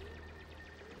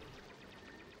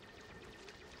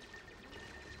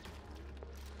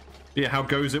 Yeah, how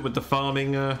goes it with the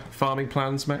farming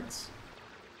plans, Max?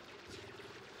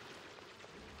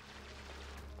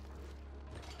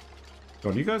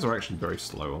 God, you guys are actually very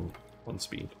slow on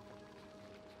speed.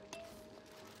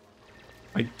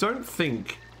 I don't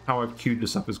think how I've queued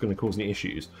this up is going to cause any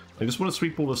issues. I just want to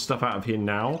sweep all the stuff out of here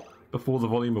now before the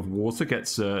volume of water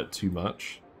gets too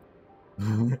much.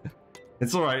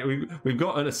 It's alright, we've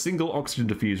got a single oxygen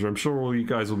diffuser. I'm sure all you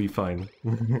guys will be fine.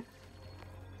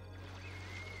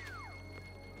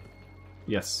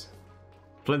 Yes.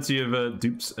 Plenty of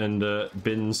dupes and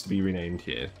bins to be renamed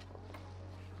here.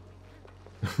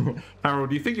 Harold,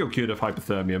 do you think you're cured of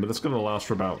hypothermia? But that's going to last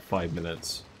for about 5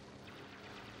 minutes.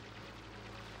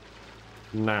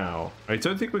 Now, I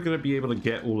don't think we're going to be able to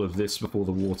get all of this before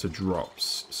the water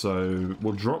drops. So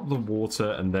we'll drop the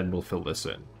water and then we'll fill this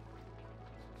in.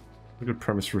 A good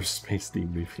premise for a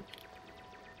space-themed movie.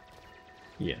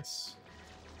 Yes.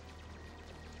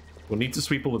 We'll need to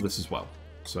sweep all of this as well.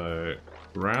 So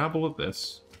grab all of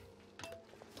this.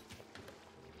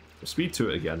 We'll speed to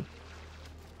it again.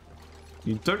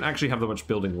 You don't actually have that much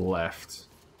building left.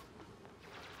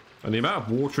 And the amount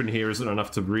of water in here isn't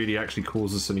enough to really actually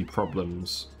cause us any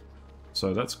problems.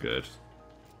 So that's good.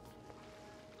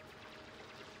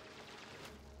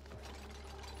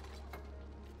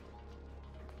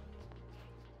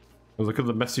 Look at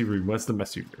the messy room. Where's the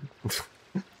messy room?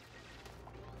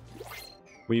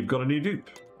 We've got a new dupe.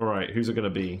 Alright, who's it going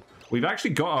to be? We've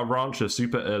actually got our rancher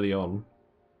super early on.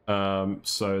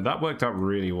 So that worked out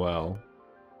really well.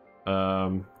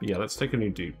 Yeah, let's take a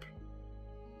new dupe.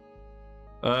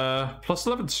 Plus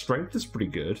 11 strength is pretty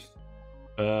good.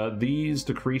 These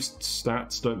decreased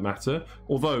stats don't matter.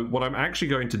 Although, what I'm actually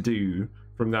going to do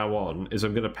from now on is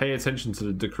I'm going to pay attention to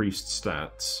the decreased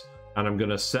stats. And I'm going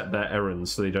to set their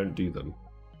errands so they don't do them.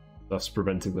 Thus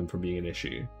preventing them from being an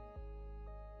issue.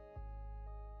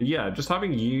 But yeah, just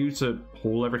having you to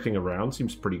haul everything around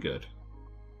seems pretty good.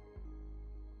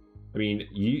 I mean,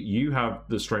 you have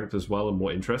the strength as well and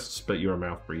more interests, but you're a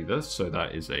mouth breather, so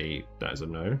that is a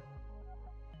no.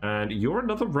 And you're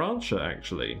another rancher,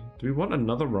 actually. Do we want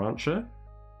another rancher?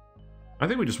 I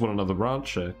think we just want another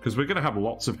rancher, because we're going to have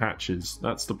lots of hatches.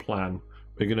 That's the plan.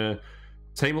 We're going to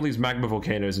tame all these magma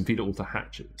volcanoes and feed it all to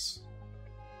hatches.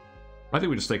 I think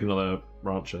we just take another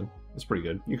rancher. That's pretty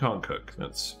good. You can't cook.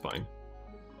 That's fine.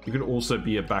 You can also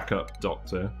be a backup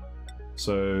doctor.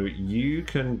 So you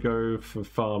can go for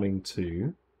farming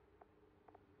too.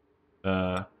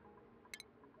 There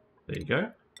you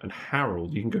go. And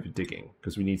Harold, you can go for digging,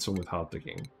 because we need someone with hard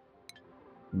digging.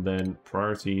 And then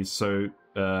priorities. So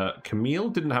Camille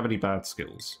didn't have any bad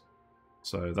skills.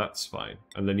 So that's fine.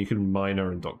 And then you can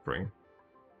miner and doctoring.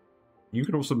 You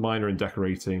can also miner in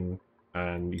decorating,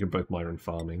 and you can both miner in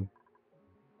farming.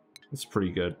 That's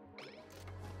pretty good.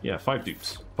 Yeah, 5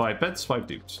 dupes. 5 beds, 5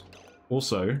 dupes.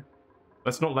 Also,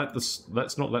 let's not let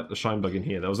the shine bug in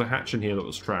here. There was a hatch in here that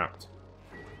was trapped.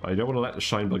 I don't want to let the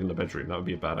shine bug in the bedroom. That would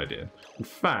be a bad idea. In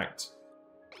fact,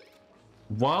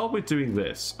 while we're doing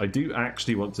this, I do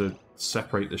actually want to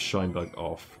separate this shine bug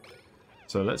off.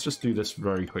 So let's just do this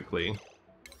very quickly.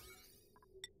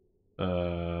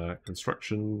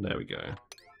 Construction. There we go.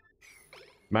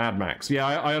 Mad Max. Yeah,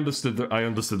 I understood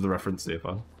the reference there.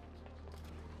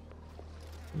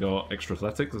 Got extra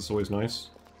athletic. That's always nice.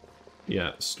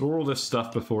 Yeah, store all this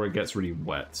stuff before it gets really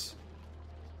wet.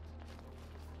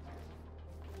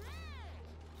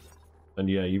 And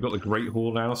yeah, you've got the Great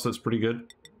Hall now, so that's pretty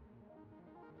good.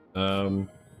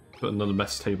 Put another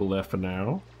mess table there for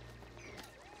now.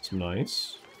 It's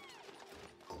nice.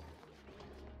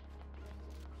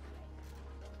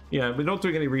 Yeah, we're not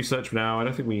doing any research for now. I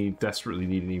don't think we desperately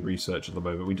need any research at the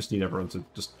moment. We just need everyone to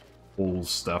just haul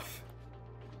stuff.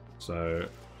 So,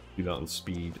 do that on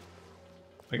speed.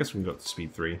 I guess we can go up to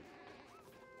speed 3.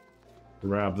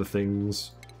 Grab the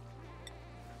things.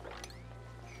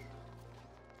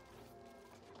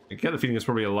 I get the feeling there's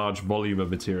probably a large volume of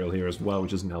material here as well,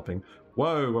 which isn't helping.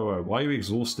 Whoa, whoa, whoa. Why are you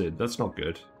exhausted? That's not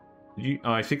good.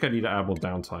 I think I need to add more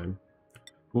downtime.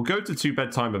 We'll go to 2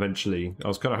 bedtime eventually. I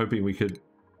was kind of hoping we could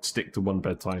stick to 1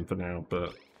 bedtime for now,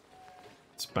 but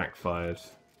it's backfired.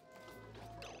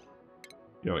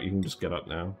 You know what, you can just get up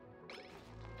now.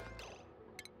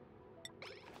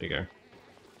 There you go.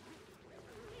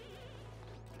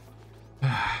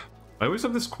 I always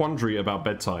have this quandary about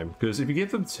bedtime, because if you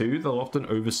give them 2, they'll often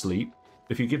oversleep.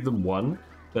 If you give them 1,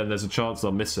 then there's a chance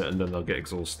they'll miss it and then they'll get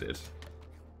exhausted.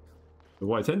 But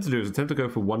what I tend to do is I tend to go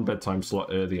for 1 bedtime slot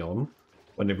early on,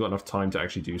 when they've got enough time to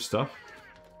actually do stuff.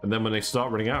 And then when they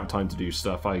start running out of time to do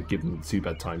stuff, I give them 2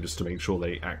 bedtime just to make sure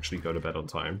they actually go to bed on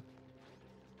time.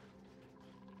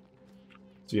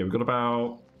 So yeah, we've got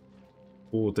about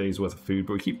 4 days worth of food,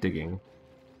 but we keep digging.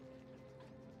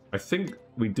 I think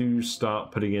we do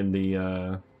start putting in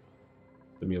the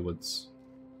Mealwoods.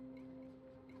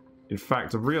 In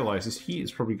fact, I've realised this heat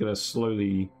is probably going to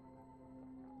slowly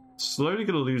going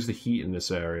to lose the heat in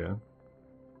this area.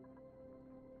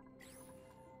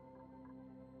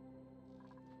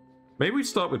 Maybe we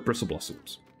start with Bristle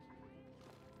Blossoms.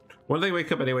 When they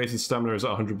wake up anyways, his stamina is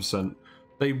at 100%.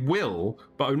 They will,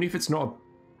 but only if it's not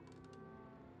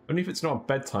a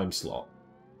bedtime slot.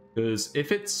 Because if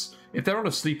they're on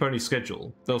a sleep-only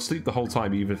schedule, they'll sleep the whole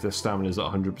time even if their stamina is at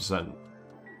 100%.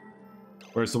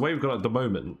 Whereas the way we've got it at the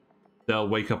moment, they'll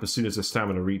wake up as soon as their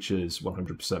stamina reaches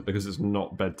 100% because it's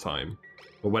not bedtime.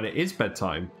 But when it is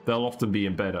bedtime, they'll often be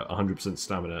in bed at 100%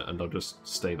 stamina and they'll just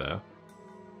stay there.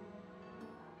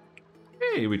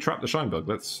 Hey, we trapped the shine bug.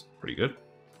 That's pretty good.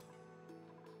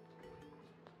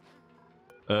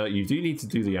 You do need to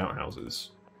do the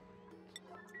outhouses.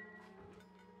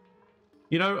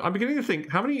 You know, I'm beginning to think,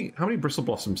 how many Bristle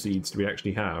Blossom seeds do we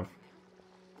actually have?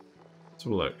 Let's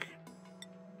have a look.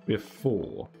 We have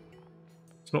 4.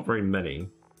 It's not very many.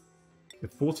 We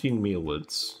have 14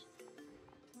 Mealwoods.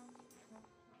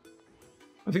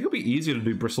 I think it'll be easier to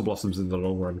do Bristle Blossoms in the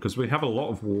long run, because we have a lot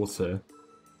of water.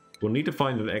 We'll need to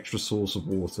find an extra source of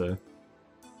water.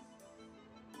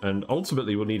 And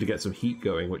ultimately, we'll need to get some heat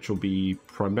going, which will be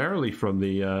primarily from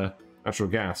the natural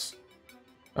gas.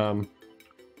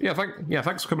 Yeah,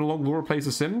 thanks for coming along. Laura Plays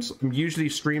The Sims. I'm usually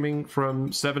streaming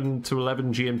from 7 to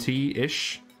 11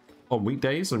 GMT-ish on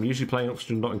weekdays. I'm usually playing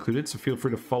Oxygen Not Included, so feel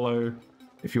free to follow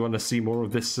if you want to see more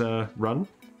of this run.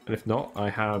 And if not,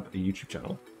 I have a YouTube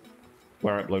channel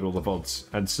where I upload all the VODs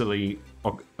and silly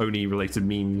Oni-related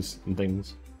memes and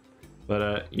things.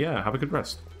 But yeah, have a good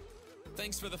rest.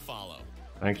 Thanks for the follow.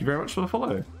 Thank you very much for the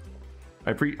follow.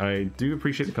 I do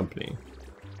appreciate the company.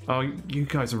 Oh, you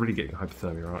guys are really getting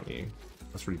hypothermia, aren't you?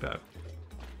 That's really bad.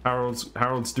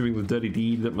 Harold's doing the dirty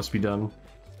deed that must be done.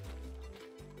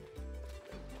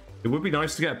 It would be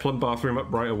nice to get a plumb bathroom up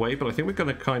right away, but I think we're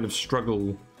going to kind of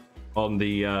struggle on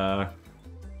the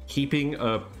keeping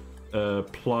a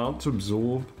plant to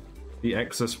absorb the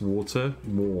excess water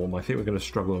warm. I think we're going to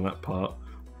struggle on that part.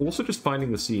 Also, just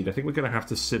finding the seed. I think we're going to have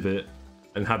to sieve it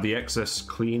and have the excess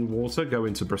clean water go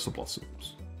into Bristle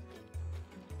Blossoms.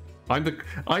 I'm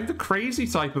the crazy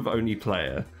type of Oni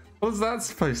player. What's that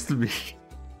supposed to be?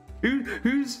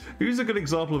 Who's a good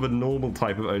example of a normal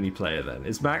type of Oni player then?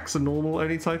 Is Max a normal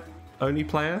Oni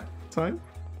player type?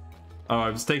 Oh, I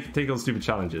was taking on stupid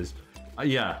challenges.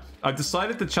 Yeah, I've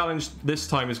decided the challenge this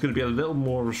time is going to be a little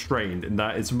more restrained in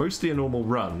that it's mostly a normal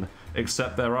run,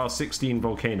 except there are 16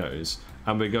 volcanoes,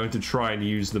 and we're going to try and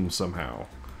use them somehow.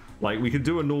 Like, we could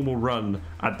do a normal run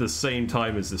at the same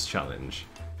time as this challenge.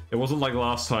 It wasn't like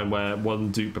last time where one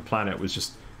dupe per planet was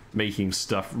just making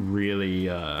stuff really,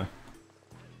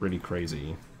 really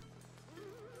crazy.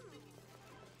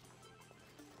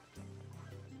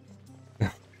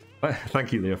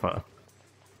 Thank you, Leofar.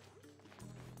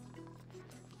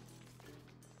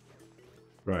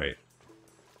 Right.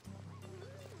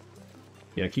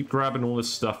 Yeah, keep grabbing all this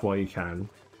stuff while you can.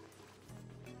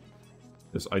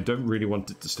 Because I don't really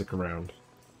want it to stick around.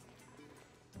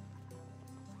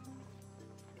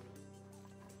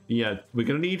 Yeah, we're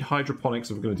going to need hydroponics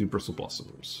if we're going to do Bristle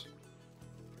Blossoms.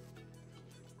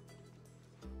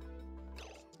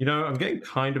 You know, I'm getting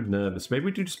kind of nervous. Maybe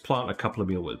we do just plant a couple of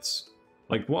Mealwoods.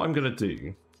 Like, what I'm going to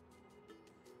do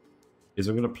is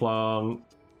I'm going to plant...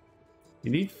 You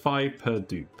need 5 per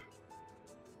dupe.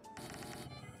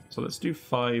 So let's do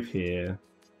 5 here.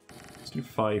 Let's do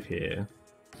 5 here.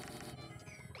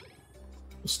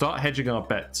 We'll start hedging our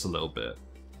bets a little bit.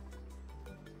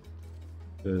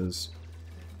 Because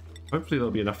hopefully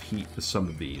there'll be enough heat for some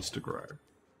of these to grow.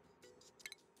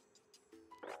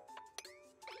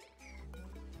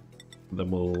 And then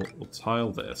we'll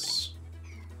tile this.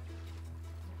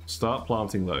 Start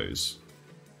planting those.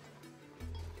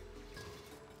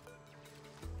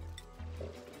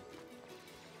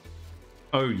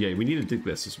 Oh yeah, we need to dig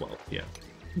this as well. Yeah,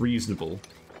 reasonable.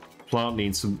 Plant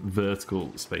needs some vertical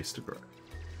space to grow.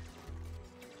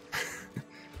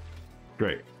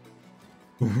 Great.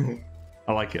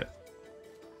 I like it.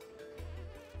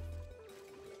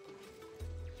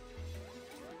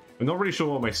 I'm not really sure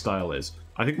what my style is.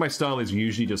 I think my style is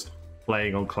usually just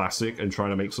playing on classic and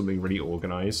trying to make something really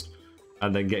organized,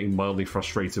 and then getting mildly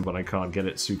frustrated when I can't get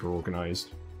it super organized.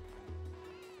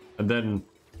 And then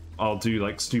I'll do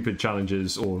like stupid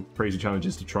challenges or crazy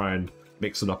challenges to try and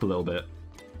mix it up a little bit.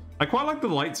 I quite like the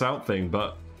lights out thing,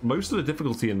 but most of the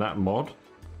difficulty in that mod,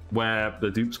 where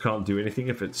the dupes can't do anything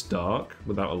if it's dark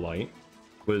without a light,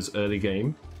 was early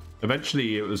game.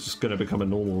 Eventually it was just going to become a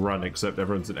normal run, except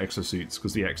everyone's in exosuits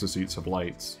because the exosuits have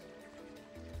lights.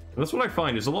 And that's what I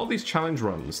find is a lot of these challenge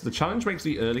runs, the challenge makes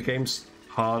the early games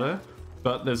harder,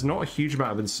 but there's not a huge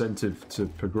amount of incentive to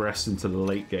progress into the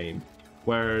late game.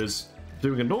 Whereas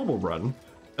doing a normal run,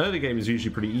 early game is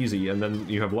usually pretty easy, and then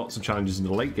you have lots of challenges in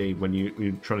the late game when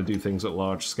you're trying to do things at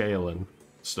large scale and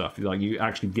stuff. Like, you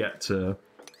actually get to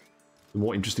the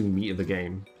more interesting meat of the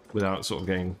game without sort of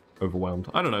getting overwhelmed.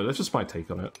 I don't know, that's just my take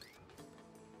on it.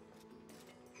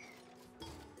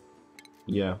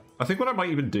 Yeah, I think what I might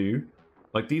even do,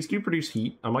 like, these do produce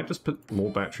heat. I might just put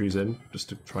more batteries in just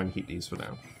to try and heat these for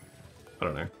now. I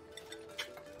don't know.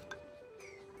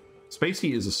 Space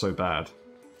heaters are so bad.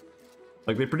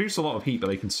 Like, they produce a lot of heat, but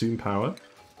they consume power.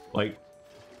 Like,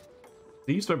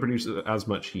 these don't produce as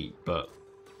much heat, but,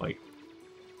 like,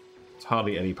 it's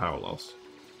hardly any power loss.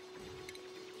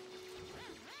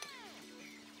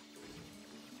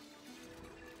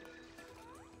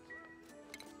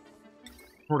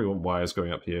 Probably want wires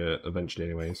going up here eventually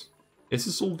anyways. Is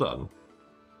this all done?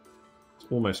 It's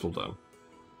almost all done.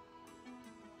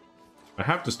 I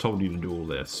have just told you to do all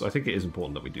this. I think it is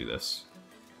important that we do this.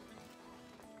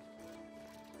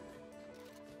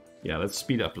 Yeah, let's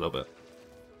speed up a little bit.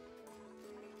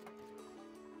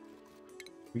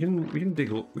 We can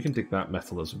dig that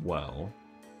metal as well.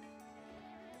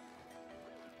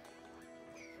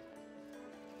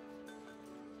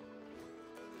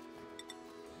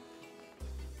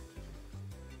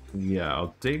 Yeah,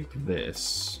 I'll dig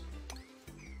this.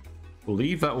 We'll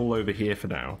leave that all over here for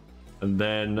now, and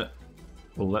then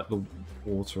we'll let the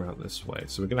water out this way.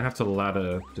 So we're gonna have to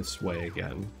ladder this way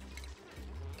again.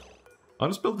 I'll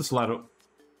just build this ladder.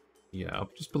 Yeah, I'll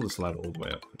just build this ladder all the way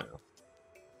up for now.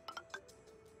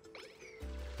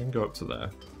 I can go up to there.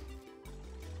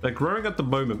 They're growing at the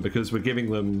moment because we're giving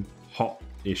them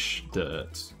hot-ish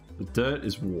dirt. The dirt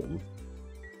is warm,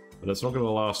 but it's not going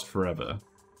to last forever.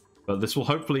 But this will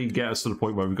hopefully get us to the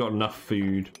point where we've got enough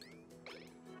food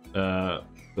for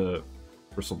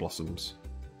Bristle Blossoms.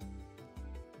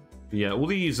 Yeah, all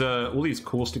these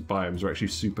caustic biomes are actually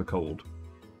super cold.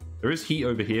 There is heat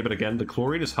over here, but again, the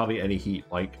chlorine is hardly any heat.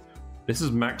 Like, this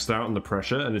is maxed out on the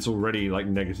pressure, and it's already like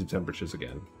negative temperatures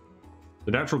again.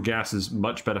 The natural gas is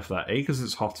much better for that. A, because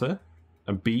it's hotter,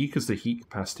 and B, because the heat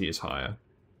capacity is higher.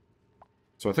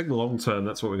 So I think long term,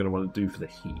 that's what we're going to want to do for the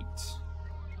heat.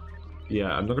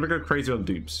 Yeah, I'm not going to go crazy on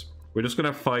dupes. We're just going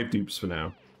to have 5 dupes for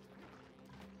now.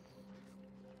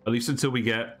 At least until we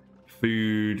get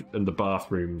food and the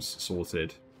bathrooms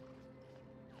sorted.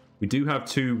 We do have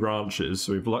 2 ranches,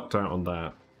 so we've lucked out on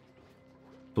that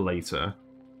for later.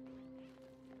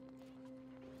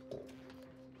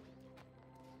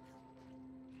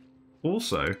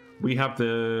 Also, we don't have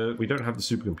the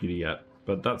supercomputer yet,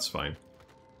 but that's fine.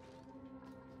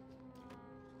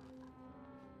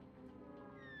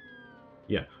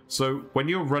 Yeah, so when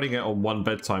you're running it on one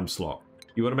bedtime slot,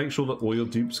 you want to make sure that all your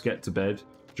dupes get to bed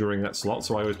during that slot,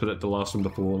 so I always put it the last one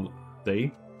before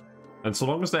day. And so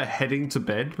long as they're heading to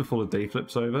bed before the day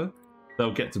flips over,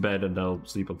 they'll get to bed and they'll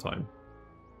sleep on time.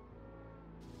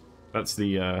 That's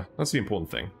the important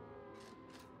thing.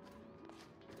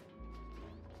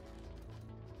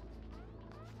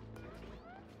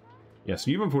 Yeah,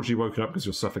 so you've unfortunately woken up because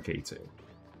you're suffocating.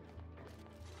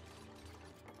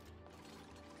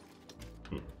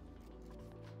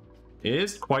 It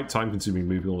is quite time-consuming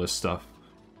moving all this stuff.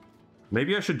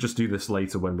 Maybe I should just do this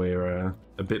later when we're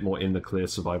a bit more in the clear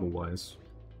survival-wise.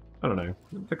 I don't know.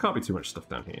 There can't be too much stuff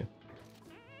down here.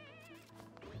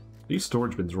 These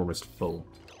storage bins are almost full.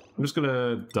 I'm just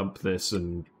gonna dump this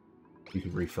and you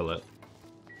can refill it.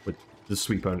 With the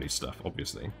sweep-only stuff,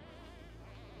 obviously.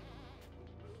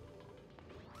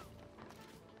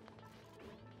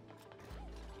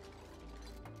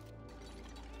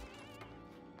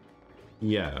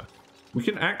 Yeah. We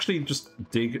can actually just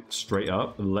dig straight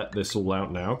up and let this all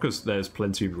out now, because there's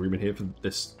plenty of room in here for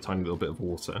this tiny little bit of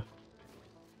water.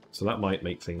 So that might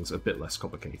make things a bit less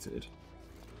complicated.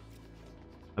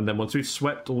 And then once we've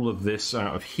swept all of this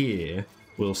out of here,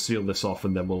 we'll seal this off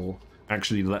and then we'll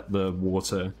actually let the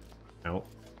water out.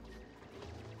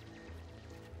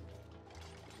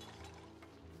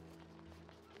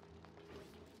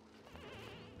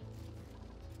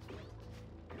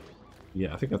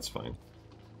 Yeah, I think that's fine.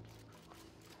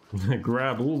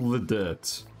 Grab all the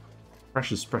dirt.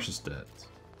 Precious, precious dirt.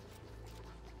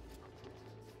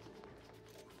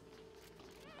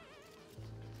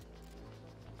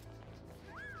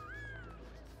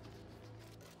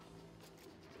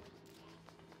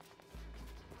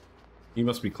 You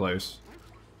must be close.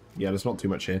 Yeah, there's not too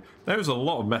much here. There's a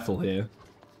lot of metal here.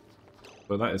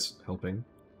 But that is helping.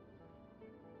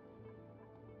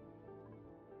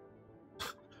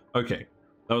 Okay.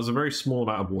 That was a very small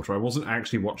amount of water. I wasn't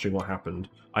actually watching what happened.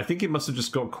 I think it must have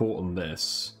just got caught on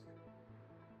this.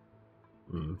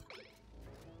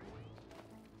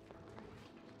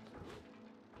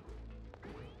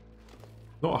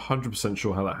 Not 100%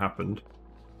 sure how that happened.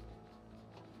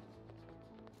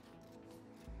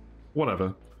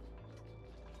 Whatever.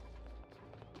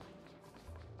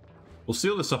 We'll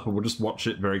seal this up and we'll just watch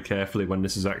it very carefully when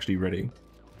this is actually ready.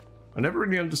 I never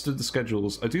really understood the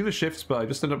schedules. I do the shifts, but I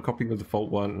just end up copying the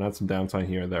default one and add some downtime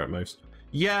here and there at most.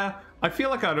 Yeah, I feel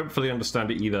like I don't fully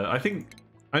understand it either. I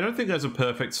don't think there's a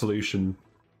perfect solution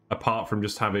apart from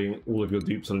just having all of your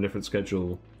dupes on a different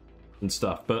schedule and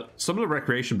stuff. But some of the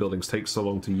recreation buildings take so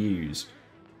long to use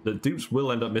that dupes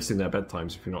will end up missing their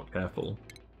bedtimes if you're not careful.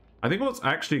 I think what's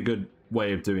actually a good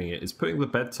way of doing it is putting the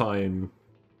bedtime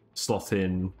slot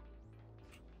in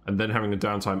and then having a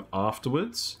downtime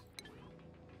afterwards.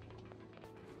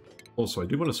 Also, I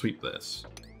do want to sweep this.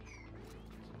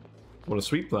 I want to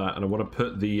sweep that, and I want to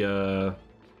put the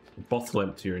bottle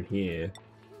emptier in here.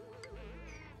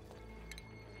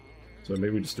 So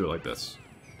maybe we just do it like this.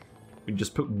 We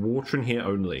just put water in here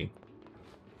only.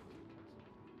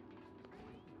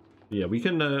 Yeah, we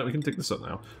can dig this up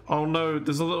now. Oh no,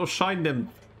 there's a little shine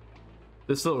nymph.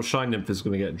 This little shine nymph is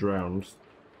going to get drowned.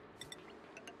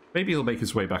 Maybe he'll make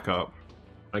his way back up.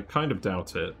 I kind of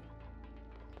doubt it.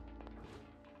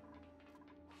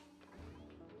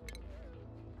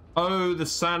 Oh, the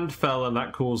sand fell and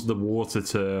that caused the water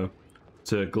to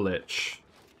glitch.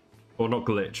 Or not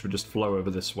glitch, but just flow over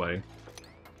this way.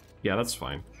 Yeah, that's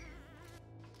fine.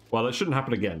 Well, it shouldn't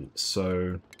happen again,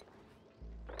 so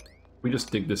we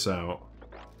just dig this out.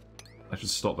 I should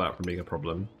stop that from being a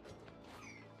problem.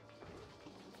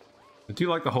 I do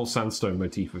like the whole sandstone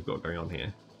motif we've got going on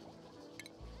here.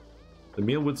 The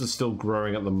mealwoods are still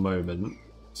growing at the moment,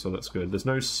 so that's good. There's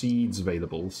no seeds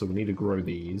available, so we need to grow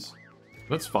these.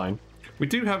 That's fine. We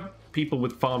do have people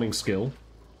with farming skill,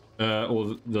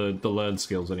 or the learned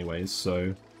skills anyways,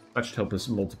 so that should help us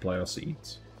multiply our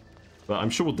seeds. But I'm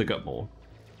sure we'll dig up more.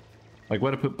 Like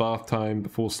where to put bath time,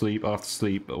 before sleep, after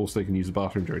sleep, but also they can use the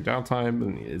bathroom during downtime,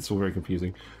 and it's all very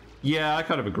confusing. Yeah, I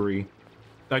kind of agree.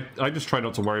 I just try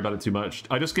not to worry about it too much.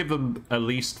 I just give them at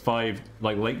least 5,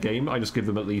 like late game, I just give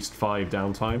them at least 5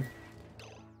 downtime.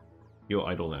 You're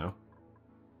idle now.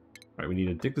 Right, we need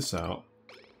to dig this out.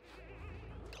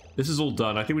 This is all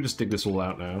done. I think we just dig this all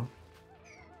out now.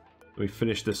 We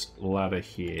finish this ladder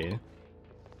here.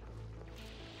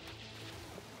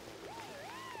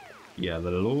 Yeah,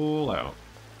 let it all out.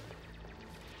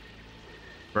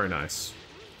 Very nice.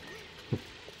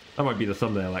 That might be the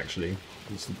thumbnail, actually.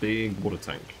 It's the big water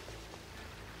tank.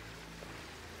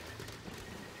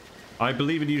 I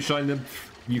believe in you, Shine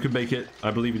Nymph. You can make it.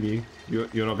 I believe in you.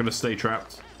 You're not going to stay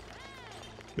trapped.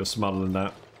 You're smarter than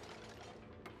that.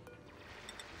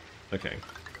 Okay.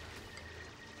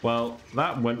 Well,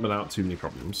 that went without too many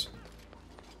problems.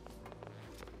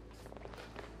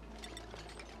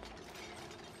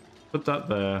 Put that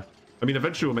there. I mean,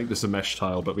 eventually we'll make this a mesh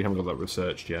tile, but we haven't got that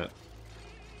researched yet.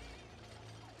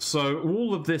 So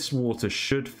all of this water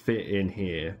should fit in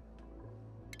here.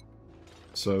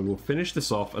 So we'll finish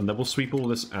this off, and then we'll sweep all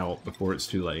this out before it's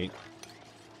too late.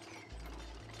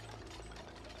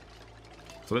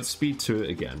 So let's speed to it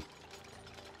again.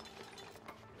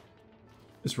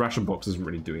 This ration box isn't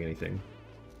really doing anything.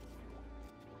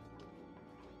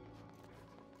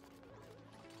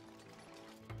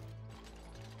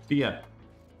 But yeah,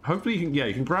 hopefully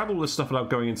you can grab all this stuff without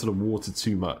going into the water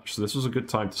too much. So this was a good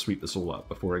time to sweep this all up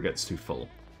before it gets too full.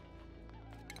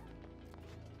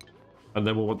 And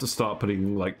then we'll want to start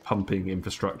putting like pumping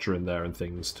infrastructure in there and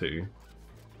things too.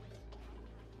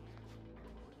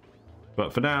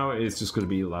 But for now, it's just going to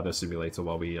be ladder simulator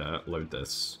while we load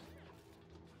this.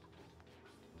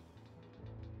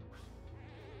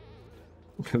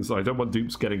 Because I don't want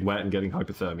dupes getting wet and getting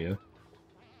hypothermia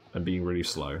and being really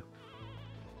slow.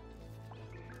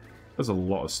 There's a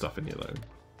lot of stuff in here, though.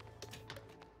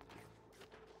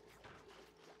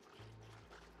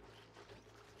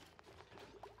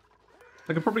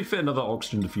 I could probably fit another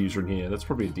oxygen diffuser in here. That's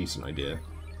probably a decent idea.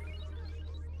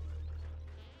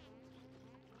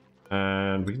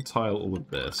 And we can tile all of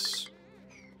this.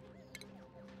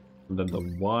 And then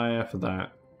the wire for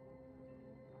that.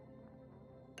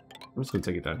 I'm just going to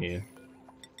take it down here.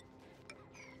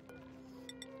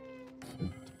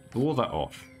 Blow that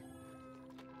off.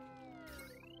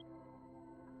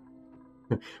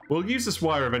 We'll use this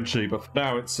wire eventually, but for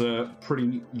now it's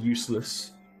pretty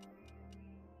useless.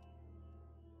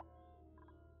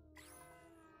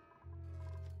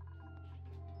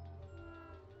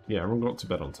 Yeah, everyone got to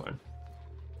bed on time.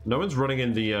 No one's running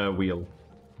in the wheel.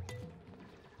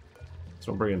 It's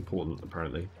not very important,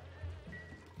 apparently.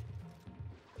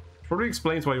 Probably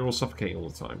explains why you're all suffocating all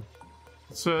the time.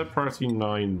 Let's priority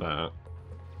 9 that.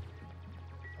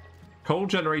 Coal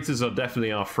generators are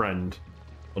definitely our friend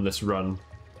on this run.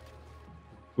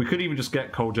 We could even just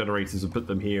get coal generators and put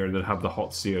them here and then have the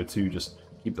hot CO2 just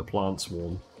keep the plants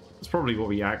warm. That's probably what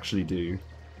we actually do.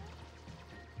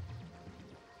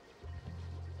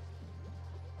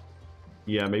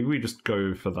 Yeah, maybe we just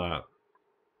go for that.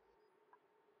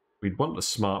 We'd want the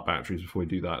smart batteries before we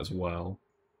do that as well.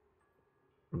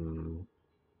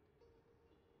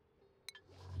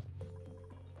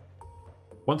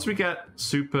 Once we get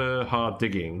super hard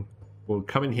digging, we'll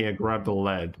come in here, grab the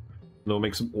lead, and we'll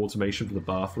make some automation for the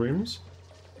bathrooms.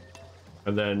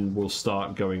 And then we'll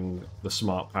start going the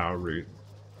smart power route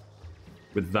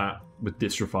with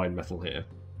this refined metal here.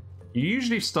 You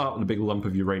usually start with a big lump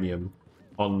of uranium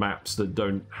on maps that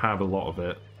don't have a lot of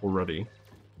it already.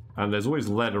 And there's always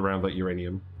lead around that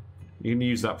uranium. You can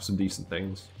use that for some decent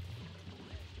things.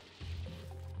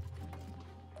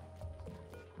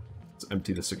 Let's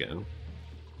empty this again.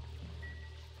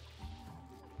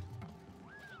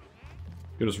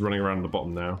 You're just running around the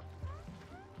bottom now.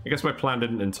 I guess my plan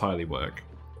didn't entirely work.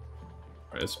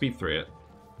 Alright, let's speed through it.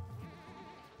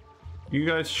 You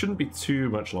guys shouldn't be too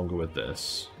much longer with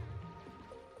this.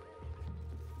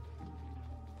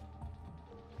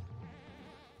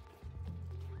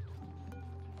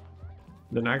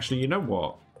 Then actually, you know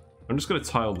what? I'm just going to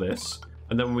tile this,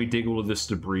 and then when we dig all of this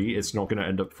debris, it's not going to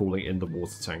end up falling in the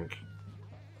water tank.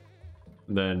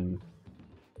 And then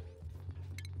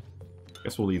I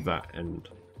guess we'll leave that end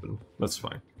open. That's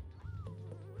fine.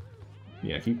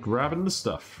 Yeah, keep grabbing the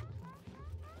stuff.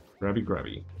 Grabby,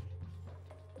 grabby.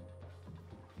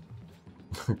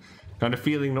 Kind of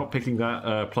feeling not picking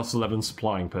that plus 11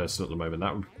 supplying person at the moment.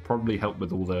 That would probably help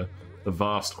with all the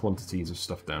vast quantities of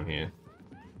stuff down here.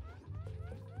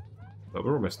 But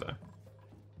we're almost there.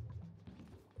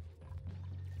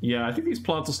 Yeah, I think these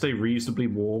plants will stay reasonably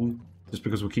warm just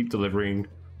because we'll keep delivering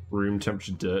room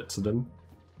temperature dirt to them.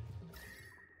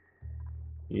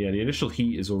 Yeah, the initial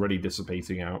heat is already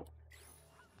dissipating out.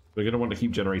 We're going to want to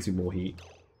keep generating more heat.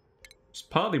 It's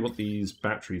partly what these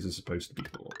batteries are supposed to be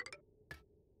for.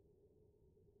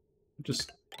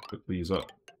 Just hook these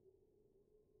up.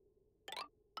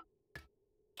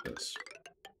 This.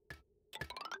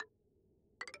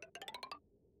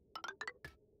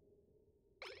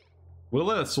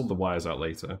 We'll sort the wires out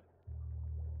later.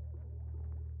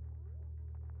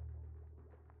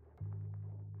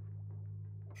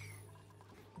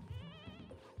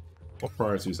 What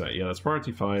priority is that? Yeah, that's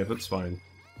priority 5, that's fine.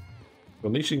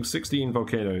 Unleashing 16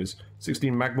 volcanoes.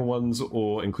 16 magma ones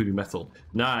or including metal?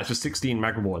 Nah, it's just 16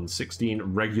 magma ones. 16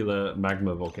 regular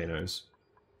magma volcanoes.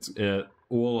 It's,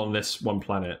 all on this one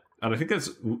planet. And I think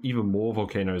there's even more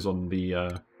volcanoes on the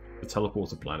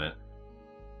teleporter planet.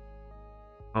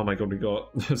 Oh my god, we got...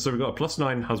 so we got a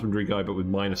 +9 husbandry guy, but with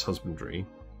minus husbandry.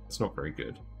 It's not very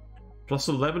good.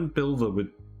 +11 builder with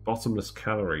bottomless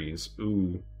calories.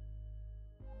 Ooh.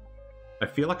 I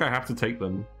feel like I have to take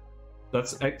them.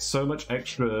 That's so much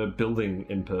extra building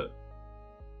input.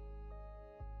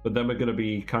 But then we're going to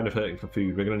be kind of hurting for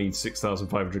food. We're going to need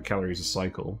 6,500 calories a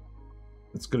cycle.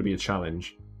 It's going to be a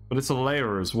challenge. But it's a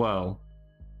layer as well.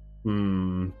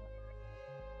 Don't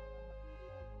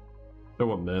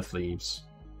want mirth leaves.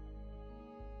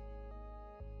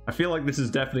 I feel like this is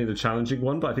definitely the challenging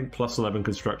one, but I think +11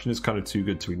 construction is kind of too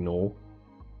good to ignore.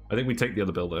 I think we take the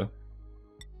other builder.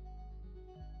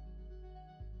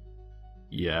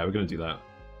 Yeah, we're going to do that.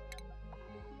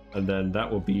 And then that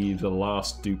will be the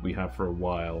last dupe we have for a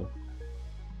while.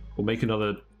 We'll make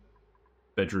another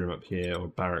bedroom up here, or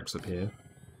barracks up here.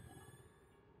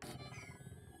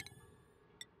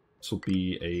 This will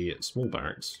be a small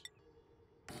barracks.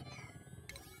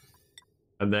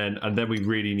 And then we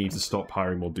really need to stop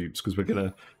hiring more dupes, because we're going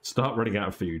to start running out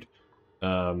of food.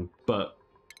 But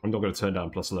I'm not going to turn down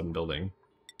 +11 building.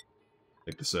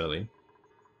 Make this early.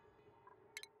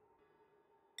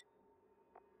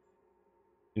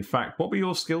 In fact, what were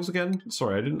your skills again?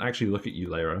 Sorry, I didn't actually look at you,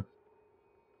 Lara.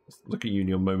 Let's look at you in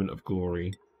your moment of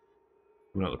glory.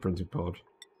 Coming out the printing pod.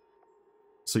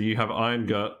 So you have Iron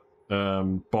Gut,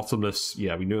 Bottomless.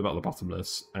 Yeah, we knew about the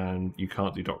Bottomless, and you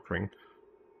can't do Doctoring.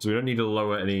 So we don't need to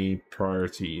lower any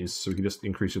priorities, so we can just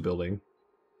increase your building.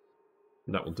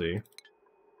 And that will do.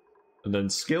 And then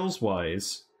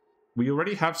skills-wise, we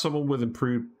already have someone with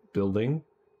improved building.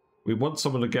 We want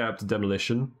someone to get up to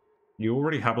demolition. You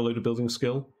already have a load of building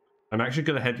skill. I'm actually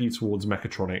going to head you towards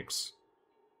mechatronics,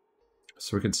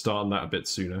 so we can start on that a bit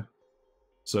sooner.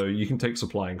 So you can take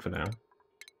supplying for now.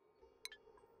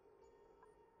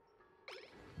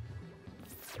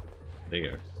 There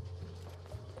you go.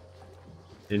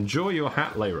 Enjoy your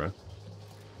hat, Lara.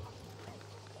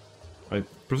 I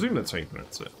presume that's how you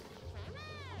pronounce it.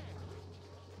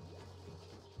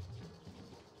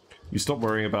 You stop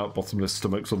worrying about bottomless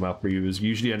stomachs or mouth breathers. You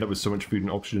usually end up with so much food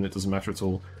and oxygen it doesn't matter at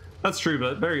all. That's true,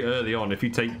 but very early on, if you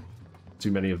take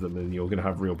too many of them, then you're going to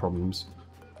have real problems.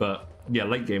 But yeah,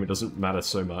 late game it doesn't matter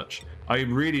so much. I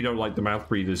really don't like the mouth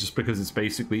breathers just because it's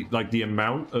basically like the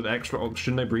amount of extra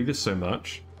oxygen they breathe is so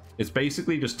much. It's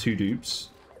basically just 2 dupes,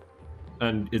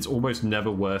 and it's almost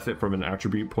never worth it from an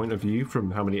attribute point of view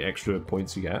from how many extra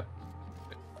points you get.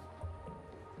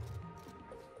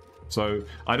 So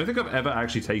I don't think I've ever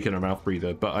actually taken a mouth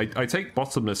breather, but I take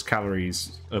bottomless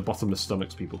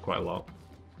stomachs people quite a lot.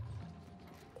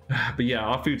 But yeah,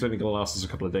 our food's only going to last us a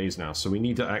couple of days now, so we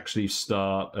need to actually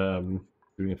start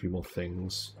doing a few more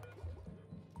things.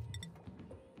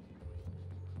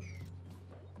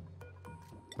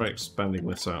 Try expanding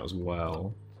this out as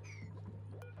well.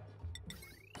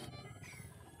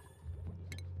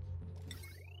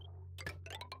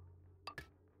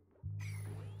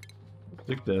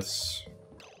 Like this.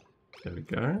 There we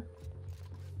go.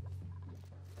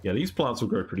 Yeah, these plants will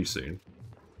grow pretty soon.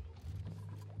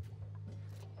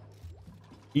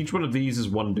 Each one of these is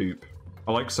 1 dupe.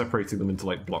 I like separating them into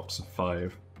like blocks of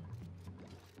 5.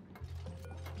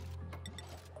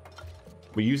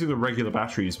 We're using the regular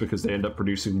batteries because they end up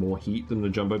producing more heat than the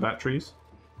jumbo batteries.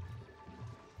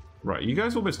 Right, you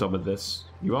guys almost done with this?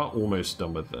 You are almost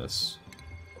done with this.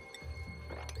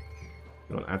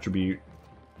 Got an attribute.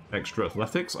 Extra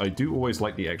athletics. I do always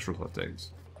like the extra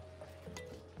athletics.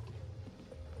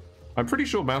 I'm pretty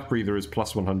sure mouth breather is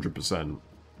plus 100%.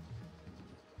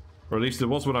 Or at least it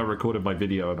was when I recorded my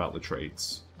video about the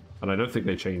traits. And I don't think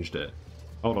they changed it.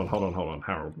 Hold on, hold on, hold on.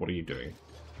 Harold, what are you doing?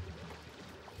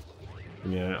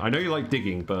 Yeah, I know you like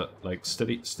digging, but like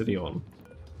steady on.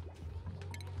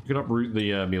 You can uproot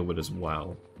the mealwood as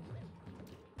well.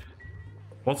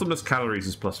 Bottomless calories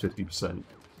is plus 50%.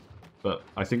 But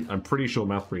I'm pretty sure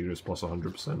mouth breather is plus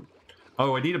 100%.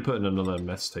 Oh, I need to put in another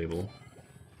mess table.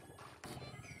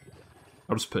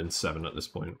 I'll just put in 7 at this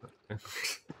point.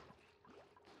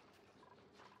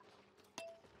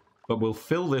 But we'll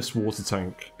fill this water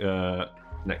tank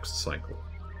next cycle.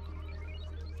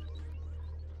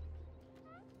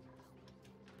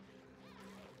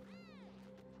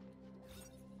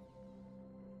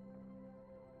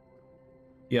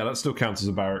 Yeah, that still counts as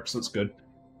a barracks. That's good.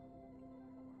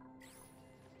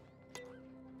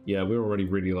 Yeah, we're already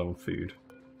really low on food.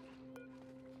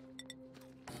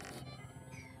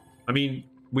 I mean,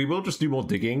 we will just do more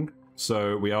digging,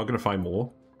 so we are going to find more.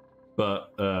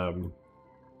 But,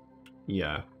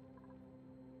 yeah.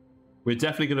 We're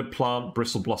definitely going to plant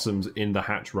Bristle Blossoms in the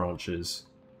hatch ranches.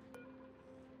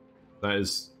 That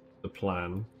is the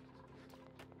plan.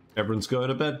 Everyone's going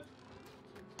to bed.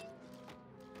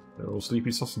 They're all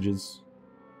sleepy sausages.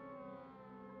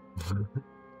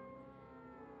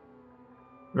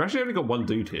 We've actually only got 1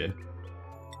 dude here.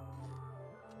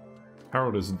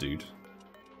 Harold is a dude.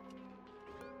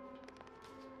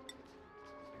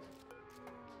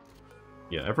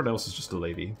 Yeah, everyone else is just a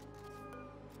lady.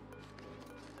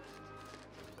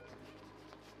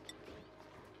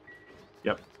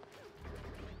 Yep.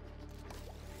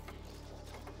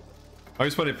 I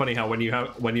always find it funny how when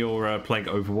you're playing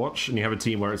Overwatch and you have a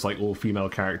team where it's like all female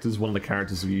characters, one of the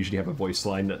characters will usually have a voice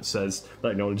line that says, that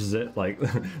acknowledges it, like,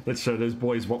 let's show those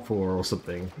boys what for or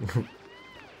something.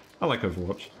 I like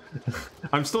Overwatch.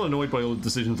 I'm still annoyed by all the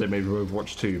decisions they made with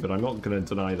Overwatch 2, but I'm not going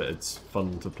to deny that it's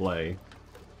fun to play.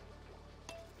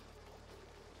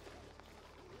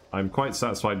 I'm quite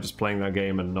satisfied just playing that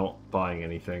game and not buying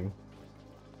anything.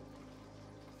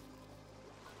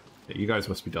 Yeah, you guys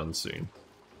must be done soon.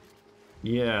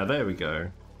 Yeah, there we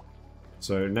go.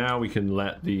 So now we can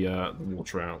let the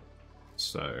water out.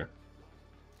 So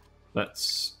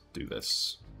let's do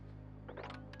this.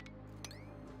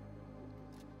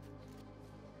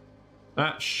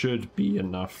 That should be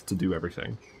enough to do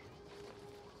everything.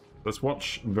 Let's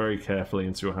watch very carefully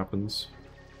and see what happens.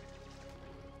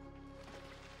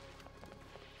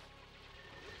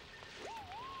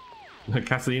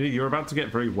 Catalina, you're about to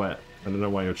get very wet. I don't know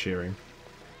why you're cheering.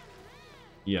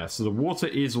 Yeah, so the water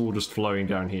is all just flowing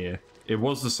down here. It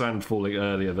was the sand falling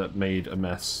earlier that made a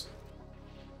mess.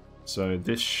 So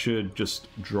this should just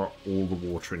drop all the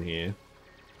water in here.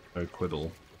 No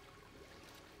quibble.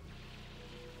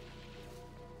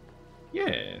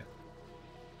 Yeah.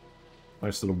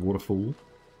 Nice little waterfall.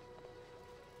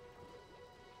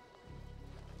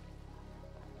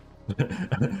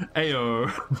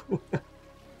 Ayo.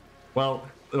 Well,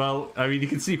 I mean, you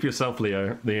can see for yourself,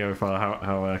 Leo,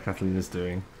 how Kathleen is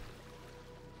doing.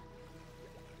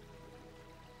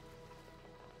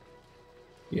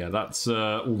 Yeah, that's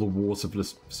all the water for the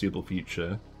foreseeable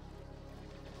future.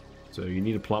 So you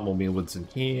need to plant more mealwoods in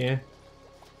here.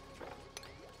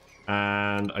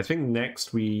 And I think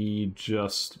next we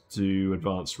just do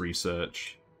advanced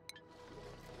research.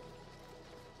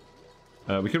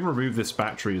 We can remove this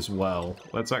battery as well.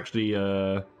 Let's actually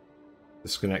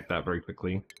disconnect that very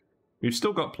quickly. We've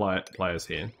still got players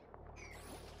here.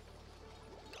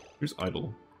 Who's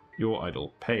idle? You're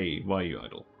idle. Pay. Why are you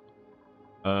idle?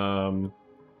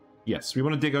 Yes, we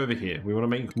want to dig over here. We want to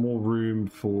make more room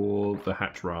for the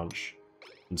hatch ranch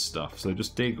and stuff. So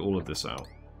just dig all of this out.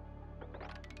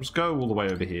 Just go all the way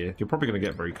over here. You're probably going to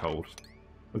get very cold.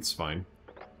 That's fine.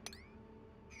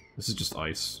 This is just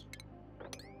ice.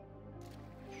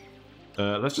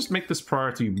 Let's just make this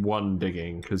priority 1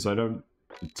 digging, because I don't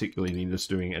particularly need this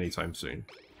doing anytime soon.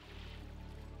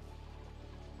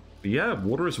 But yeah,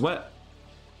 water is wet.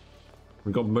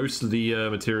 We've got most of the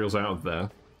materials out of there.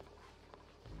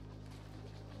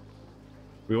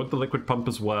 We want the liquid pump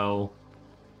as well.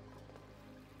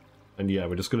 And yeah,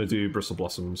 we're just going to do Bristle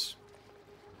Blossoms.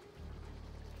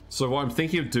 So what I'm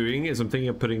thinking of doing is I'm thinking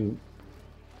of putting...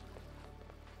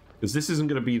 Because this isn't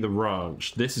going to be the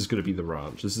ranch. This is going to be the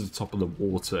ranch. This is the top of the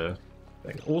water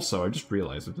thing. Also, I just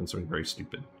realized I've done something very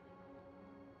stupid.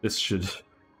 This should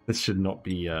not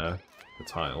be a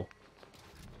tile.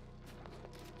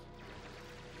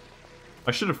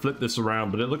 I should have flipped this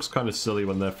around, but it looks kind of silly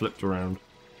when they're flipped around.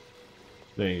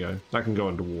 There you go. That can go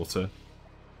underwater.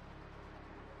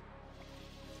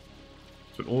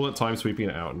 Spent all that time sweeping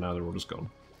it out, and now they're all just gone.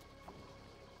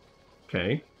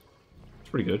 Okay. It's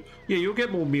pretty good. Yeah, you'll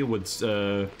get more Mealwoods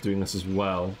doing this as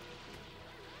well.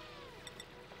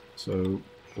 So,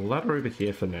 we'll ladder over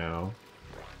here for now.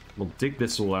 We'll dig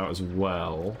this all out as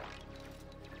well.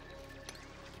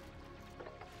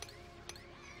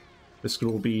 This could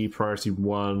all be priority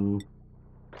 1.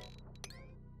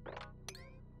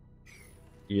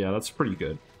 Yeah, that's pretty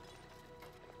good.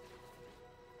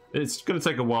 It's going to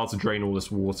take a while to drain all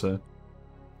this water.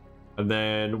 And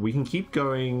then we can keep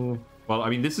going... Well, I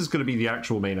mean, this is going to be the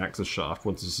actual main access shaft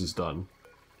once this is done.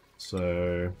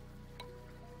 So...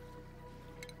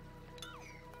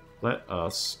 let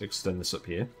us extend this up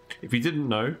here. If you didn't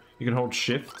know, you can hold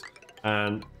shift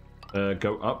and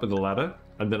go up with the ladder,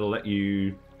 and then it'll let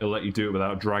you do it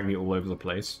without dragging it all over the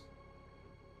place.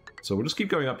 So we'll just keep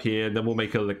going up here, and then we'll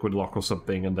make a liquid lock or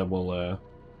something, and then we'll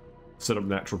set up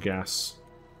natural gas.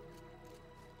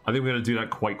 I think we're going to do that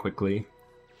quite quickly.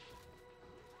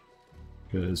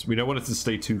 Because we don't want it to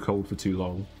stay too cold for too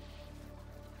long.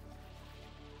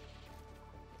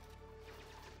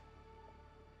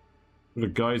 There's a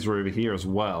geyser over here as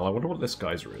well. I wonder what this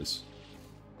geyser is.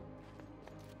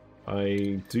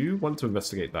 I do want to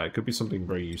investigate that. It could be something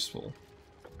very useful.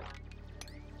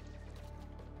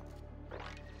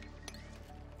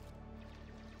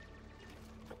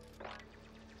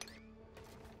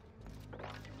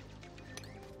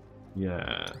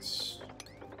 Yes.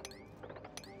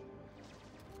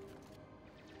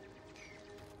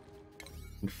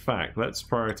 In fact, let's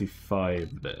priority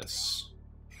 5 this.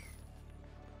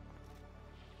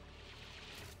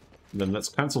 And then let's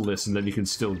cancel this, and then you can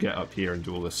still get up here and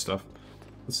do all this stuff.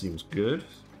 That seems good.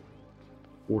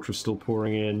 Water's still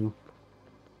pouring in.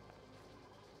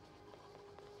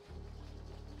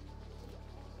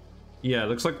 Yeah,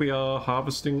 looks like we are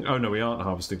harvesting... Oh no, we aren't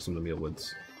harvesting some of the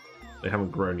Mealwoods. They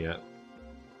haven't grown yet.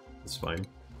 That's fine.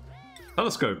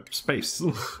 Telescope, space,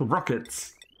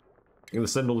 rockets. You're going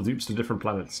to send all the dupes to different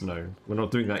planets. No, we're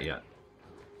not doing that yet.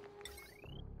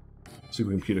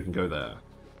 Supercomputer can go there.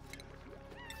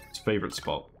 Its favorite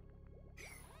spot.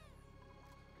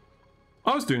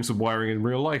 I was doing some wiring in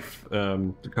real life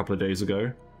a couple of days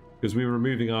ago, because we were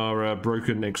removing our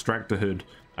broken extractor hood,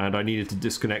 and I needed to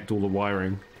disconnect all the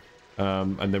wiring.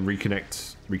 And then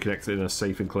reconnect it in a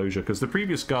safe enclosure, because the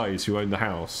previous guys who owned the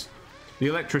house, the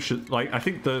electrician, like, I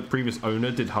think the previous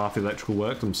owner did half the electrical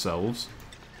work themselves,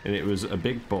 and it was a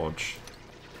big bodge.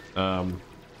 And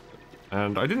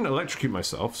I didn't electrocute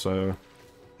myself, so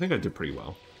I think I did pretty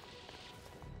well.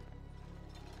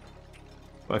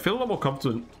 But I feel a lot more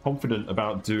confident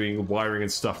about doing wiring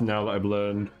and stuff now that I've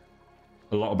learned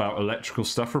a lot about electrical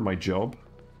stuff from my job.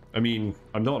 I mean,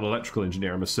 I'm not an electrical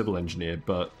engineer, I'm a civil engineer,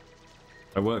 but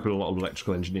I work with a lot of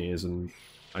electrical engineers, and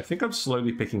I think I'm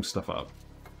slowly picking stuff up.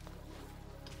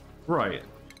 Right,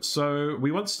 so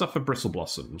we want stuff for Bristle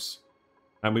Blossoms,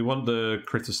 and we want the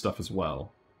critter stuff as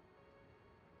well.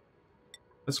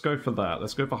 Let's go for that.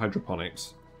 Let's go for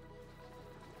hydroponics.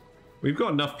 We've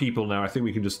got enough people now, I think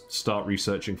we can just start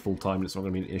researching full-time. It's not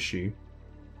going to be an issue.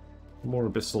 More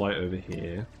abyssalite over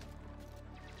here.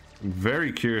 I'm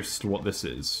very curious to what this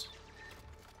is.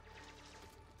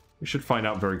 We should find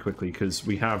out very quickly, because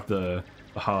we have the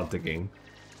hard digging.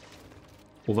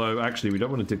 Although, actually, we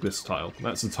don't want to dig this tile.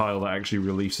 That's the tile that actually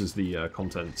releases the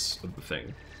contents of the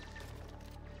thing.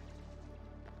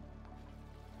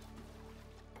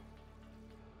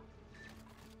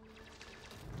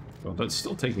 Well, that's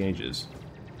still taking ages.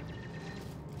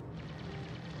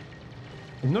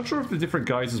 I'm not sure if the different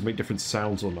geysers make different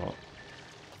sounds or not.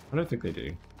 I don't think they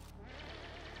do.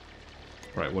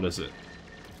 Right, what is it?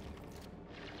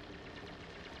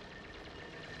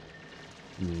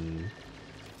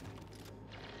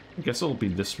 I guess it'll be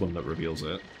this one that reveals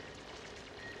it.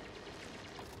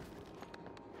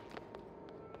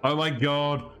 Oh my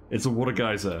god! It's a water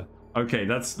geyser. Okay,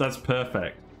 that's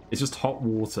perfect. It's just hot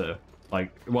water.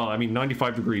 Like, well, I mean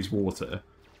 95 degrees water.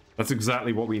 That's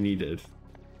exactly what we needed.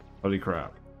 Holy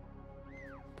crap.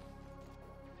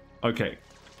 Okay.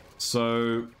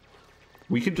 So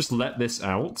we can just let this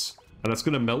out, and that's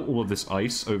gonna melt all of this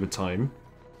ice over time.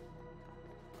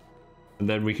 And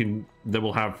then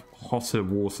we'll have hotter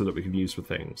water that we can use for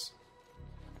things.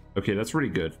 Okay, that's really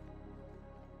good.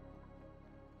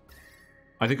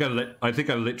 I think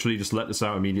I literally just let this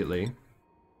out immediately.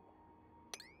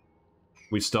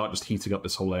 We start just heating up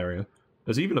this whole area.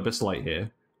 There's even a Abyssite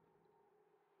here.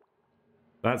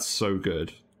 That's so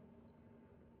good.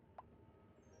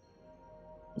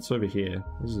 What's over here?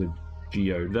 This is a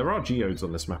geode. There are geodes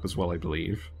on this map as well, I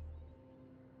believe.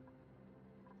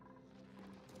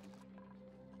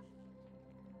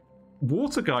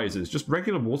 Water geysers, just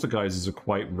regular water geysers, are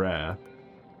quite rare.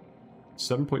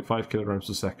 7.5 kilograms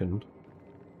per second.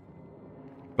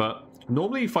 But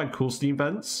normally you find cool steam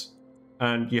vents,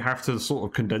 and you have to sort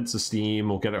of condense the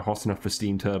steam or get it hot enough for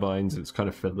steam turbines. It's kind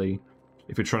of fiddly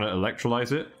if you're trying to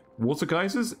electrolyze it. Water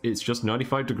geysers, it's just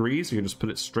 95 degrees. You can just put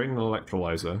it straight in an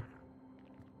electrolyzer.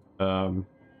 And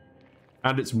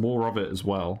it's more of it as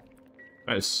well.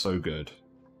 That is so good.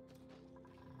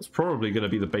 It's probably going to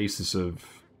be the basis of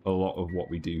a lot of what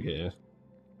we do here.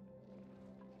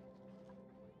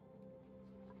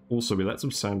 Also, we let some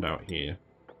sand out here.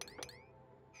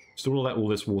 Still want to let all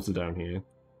this water down here.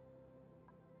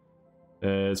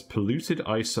 There's polluted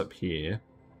ice up here.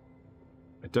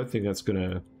 I don't think that's going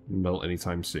to melt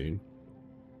anytime soon.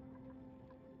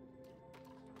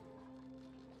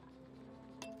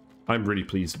 I'm really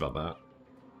pleased about that.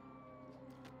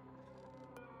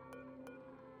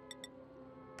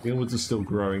 Mealwoods are still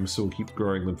growing, so we'll keep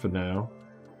growing them for now.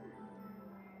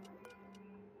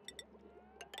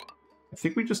 I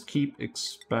think we just keep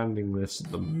expanding this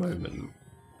at the moment.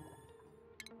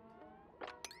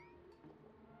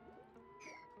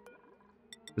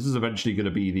 This is eventually going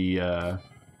to be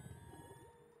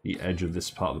the edge of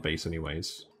this part of the base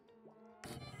anyways.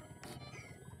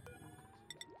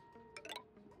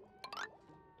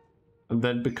 And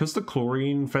then because the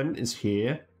chlorine vent is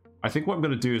here, I think what I'm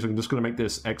going to do is I'm just going to make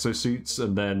this exosuits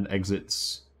and then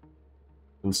exits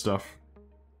and stuff.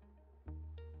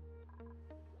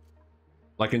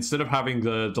 Like, instead of having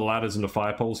the ladders and the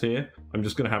fire poles here, I'm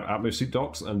just going to have atmosuit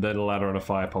docks and then a ladder and a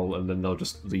fire pole, and then they'll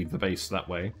just leave the base that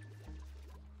way.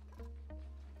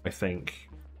 I think.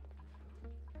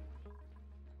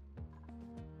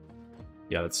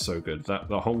 Yeah, that's so good.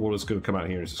 The hot water's going to come out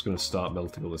here and it's just going to start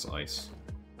melting all this ice.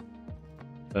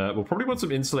 We'll probably want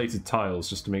some insulated tiles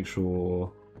just to make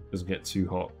sure it doesn't get too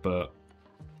hot, but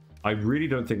I really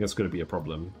don't think that's going to be a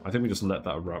problem. I think we just let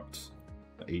that erupt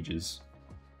for ages.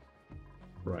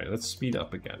 Right, let's speed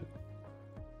up again.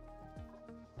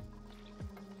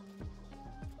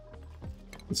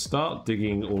 Let's start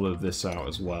digging all of this out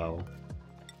as well.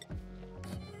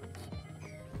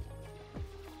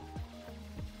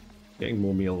 Getting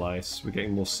more meal ice, we're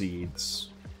getting more seeds.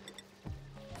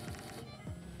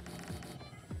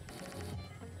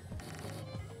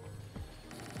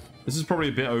 This is probably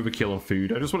a bit overkill on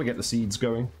food. I just want to get the seeds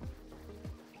going.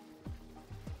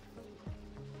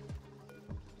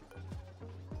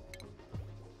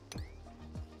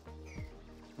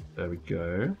 There we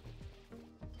go.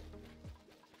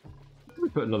 Let me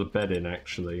put another bed in,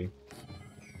 actually.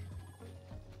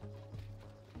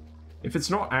 If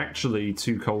it's not actually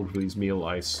too cold for these meal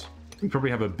ice, we probably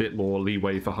have a bit more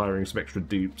leeway for hiring some extra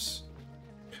dupes.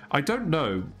 I don't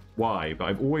know why, but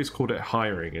I've always called it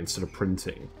hiring instead of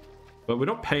printing. But we're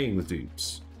not paying the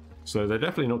dupes, so they're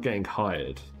definitely not getting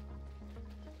hired.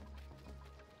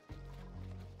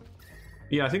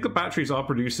 Yeah, I think the batteries are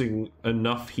producing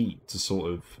enough heat to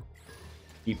sort of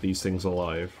keep these things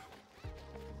alive.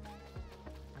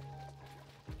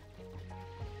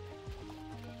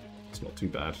 It's not too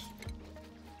bad.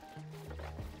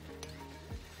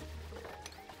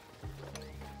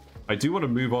 I do want to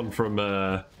move on from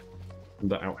the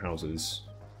outhouses.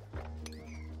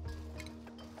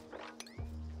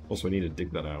 Also, I need to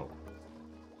dig that out.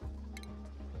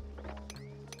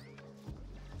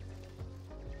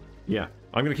 Yeah,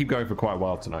 I'm going to keep going for quite a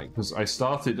while tonight, because I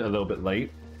started a little bit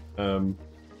late. And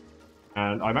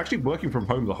I'm actually working from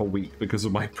home the whole week because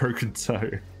of my broken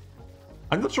toe.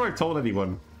 I'm not sure I've told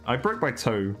anyone. I broke my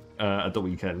toe at the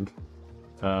weekend.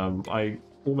 I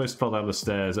almost fell down the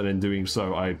stairs, and in doing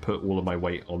so, I put all of my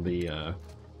weight on the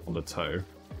toe,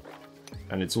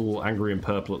 and it's all angry and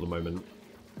purple at the moment.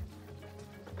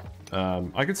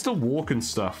 I can still walk and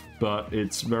stuff, but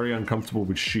it's very uncomfortable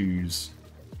with shoes.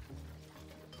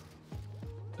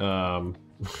 So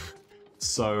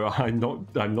I'm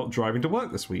not driving to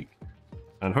work this week,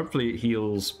 and hopefully it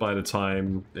heals by the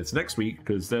time it's next week,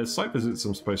 because there's site visits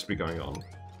I'm supposed to be going on.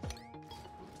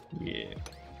 Yeah.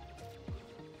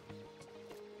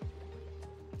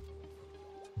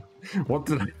 What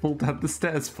did I fall down the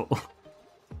stairs for?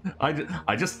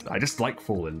 I just like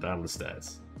falling down the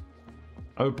stairs.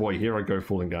 Oh boy, here I go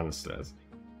falling down the stairs.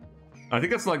 I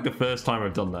think that's like the first time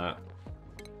I've done that.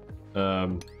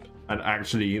 And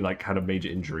actually like had a major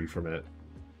injury from it.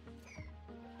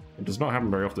 It does not happen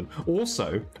very often.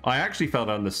 Also, I actually fell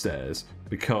down the stairs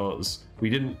because we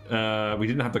didn't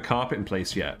have the carpet in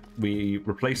place yet. We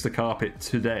replaced the carpet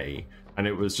today, and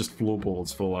it was just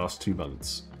floorboards for the last 2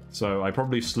 months. So I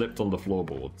probably slipped on the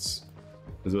floorboards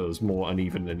because it was more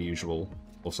uneven than usual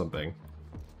or something.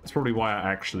 That's probably why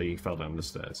I actually fell down the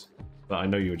stairs. But I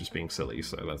know you were just being silly,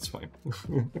 so that's fine.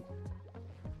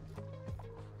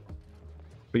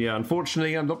 But yeah,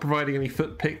 unfortunately, I'm not providing any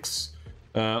foot pics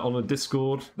on the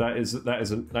Discord. That is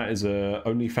a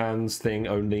OnlyFans thing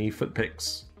only, foot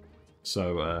pics.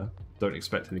 So don't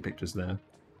expect any pictures there.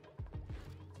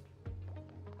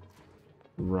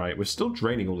 Right, we're still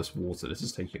draining all this water. This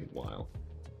is taking a while.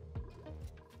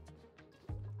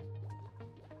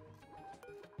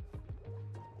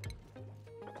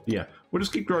 Yeah, we'll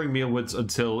just keep growing mealwoods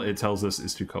until it tells us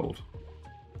it's too cold.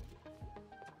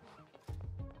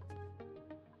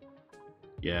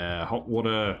 Yeah, hot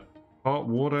water,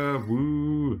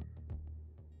 woo!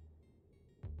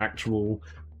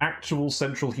 Actual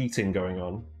central heating going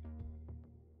on.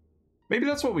 Maybe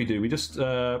that's what we do. We just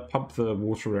pump the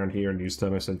water around here and use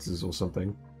thermosensors or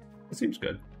something. It seems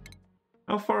good.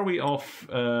 How far are we off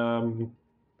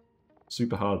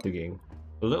super hard digging?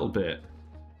 A little bit.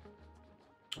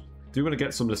 Do want to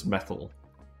get some of this metal.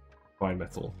 Fine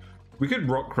metal. We could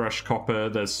rock crush copper.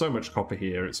 There's so much copper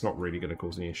here, it's not really going to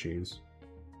cause any issues.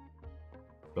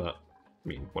 But, I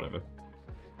mean, whatever.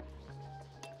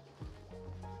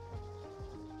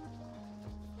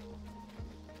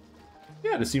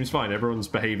 Yeah, this seems fine. Everyone's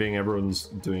behaving, everyone's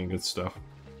doing good stuff.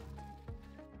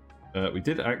 We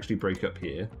did actually break up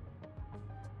here.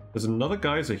 There's another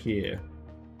geyser here.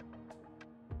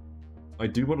 I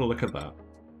do want to look at that.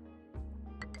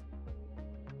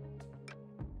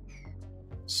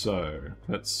 So,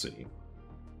 let's see.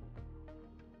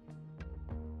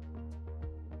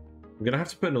 I'm going to have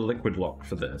to put in a liquid lock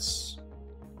for this.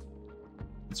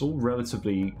 It's all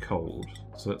relatively cold,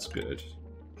 so that's good.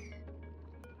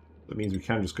 That means we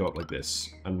can just go up like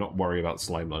this and not worry about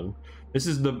slime lung. This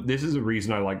is the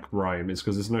reason I like Rime, is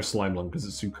because there's no slime lung because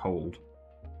it's too cold.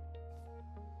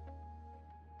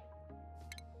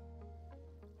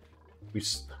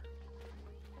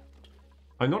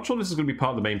 I'm not sure this is going to be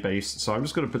part of the main base, so I'm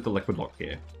just going to put the liquid lock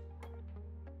here.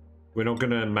 We're not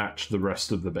going to match the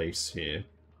rest of the base here.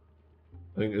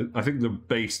 I think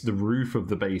the roof of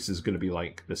the base is going to be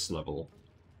like this level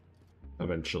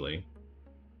eventually,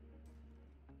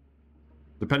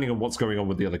 depending on what's going on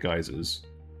with the other geysers.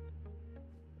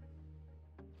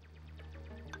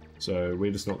 So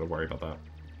we're just not going to worry about that.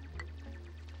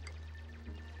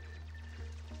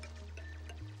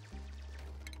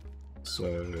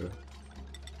 So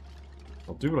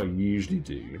I'll do what I usually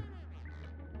do,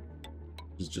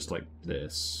 which is just like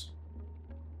this.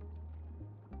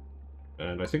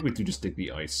 And I think we do just dig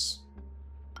the ice.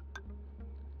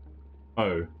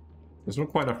 Oh, there's not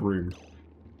quite enough room.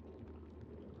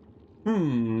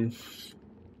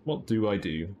 What do I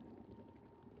do?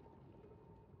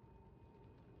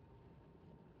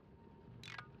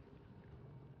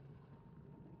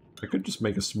 I could just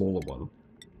make a smaller one.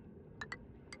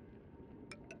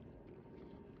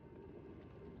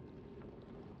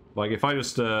 Like, if I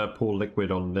just pour liquid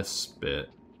on this bit,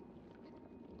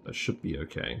 that should be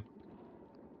okay.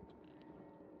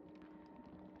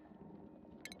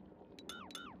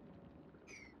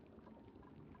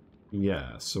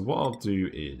 Yeah, so what I'll do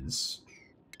is...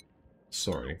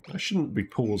 Sorry, I shouldn't be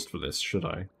paused for this, should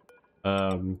I?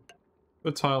 Put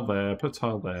a tile there, put a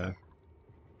tile there.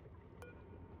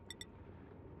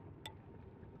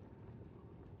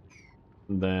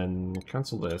 And then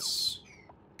cancel this.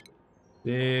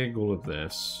 Dig all of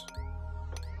this.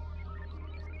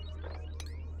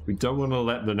 We don't want to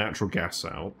let the natural gas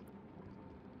out.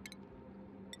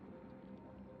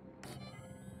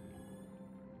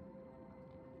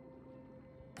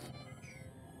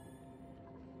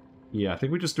 Yeah, I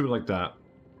think we just do it like that.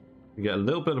 We get a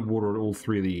little bit of water on all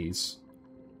three of these.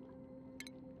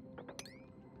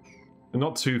 I'm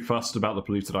not too fussed about the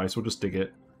polluted ice, we'll just dig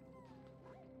it.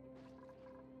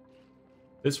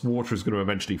 This water is going to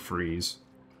eventually freeze.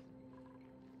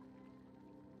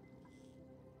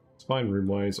 It's fine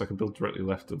room-wise, I can build directly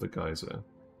left of the geyser.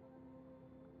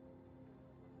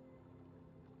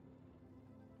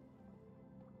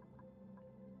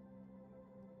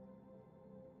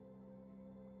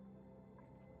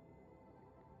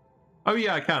 Oh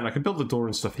yeah, I can build the door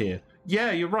and stuff here.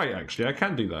 Yeah, you're right, actually, I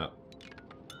can do that.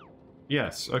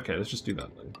 Yes, okay, let's just do that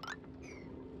then.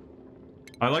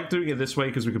 I like doing it this way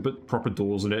because we can put proper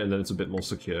doors in it and then it's a bit more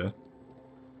secure.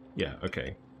 Yeah,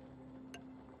 okay.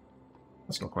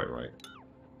 That's not quite right.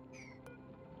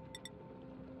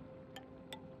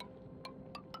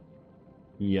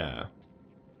 Yeah.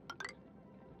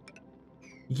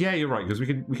 Yeah, you're right, because we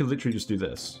can literally just do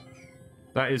this.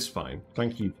 That is fine.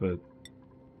 Thank you for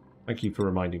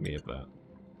reminding me of that.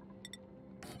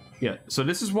 Yeah, so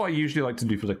this is what I usually like to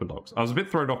do for liquid logs. I was a bit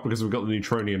thrown off because we've got the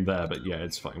neutronium there, but yeah,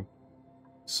 it's fine.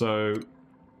 So,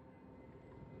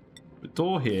 the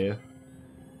door here,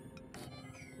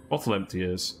 bottle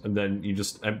emptiers, and then you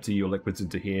just empty your liquids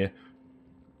into here.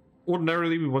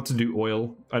 Ordinarily, we want to do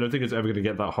oil. I don't think it's ever going to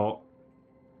get that hot.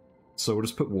 So we'll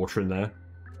just put water in there.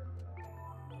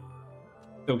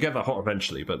 It'll get that hot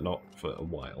eventually, but not for a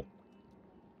while.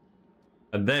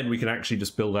 And then we can actually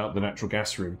just build out the natural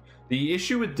gas room. The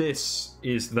issue with this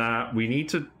is that we need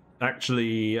to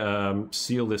actually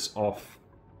seal this off.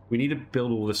 We need to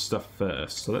build all this stuff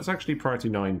first. So let's actually priority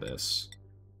 9 this.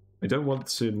 I don't want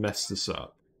to mess this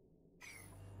up.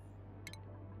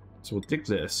 So we'll dig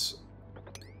this.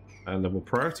 And then we'll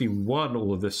priority 1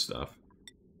 all of this stuff.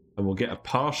 And we'll get a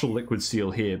partial liquid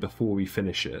seal here before we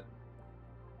finish it.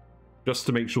 Just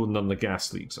to make sure none of the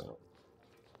gas leaks out.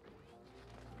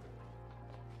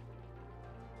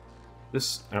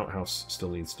 This outhouse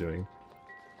still needs doing.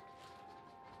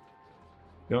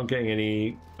 You're not getting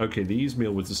any... Okay, these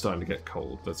mealwoods are starting to get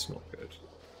cold. That's not good.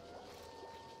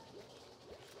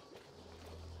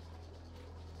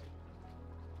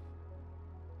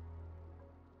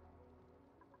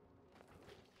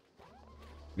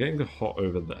 Getting hot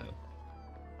over there.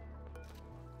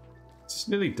 It's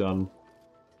nearly done.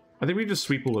 I think we just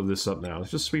sweep all of this up now.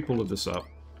 Let's just sweep all of this up.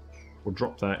 We'll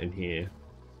drop that in here.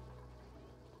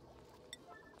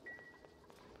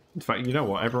 In fact, you know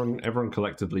what? Everyone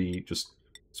collectively just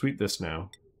sweep this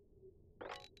now.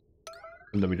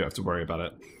 And then we don't have to worry about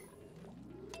it.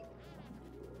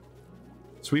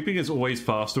 Sweeping is always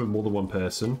faster with more than one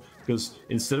person, because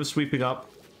instead of sweeping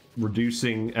up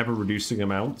ever reducing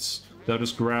amounts, they'll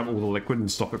just grab all the liquid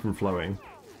and stop it from flowing.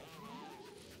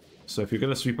 So if you're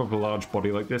going to sweep up a large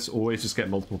body like this, always just get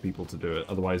multiple people to do it.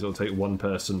 Otherwise it'll take one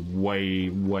person way,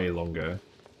 way longer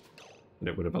than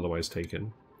it would have otherwise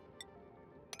taken.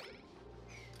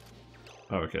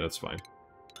 Oh, okay, that's fine.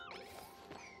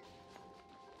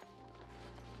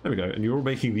 There we go, and you're all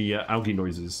making the algae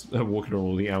noises, walking on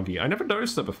all the algae. I never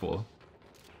noticed that before.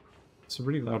 It's a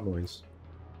really loud noise.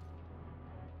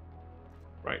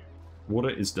 Right, water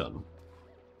is done.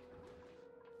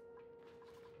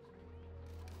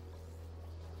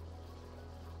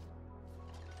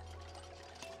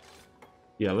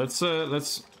 Yeah,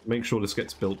 let's make sure this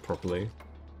gets built properly.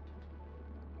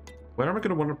 Where am I going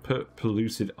to want to put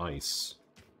polluted ice?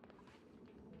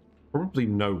 Probably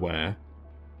nowhere.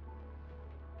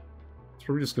 It's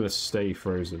probably just going to stay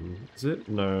frozen. Is it?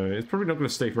 No, it's probably not going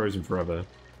to stay frozen forever.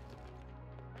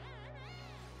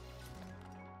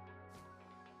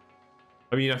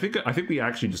 I mean, I think we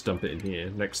actually just dump it in here,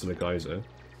 next to the geyser.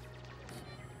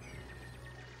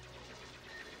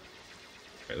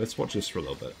 Okay, let's watch this for a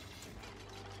little bit.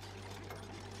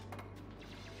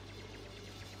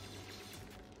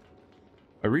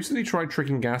 I recently tried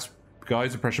tricking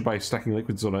geyser pressure by stacking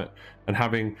liquids on it and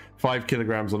having 5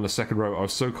 kilograms on the second row. I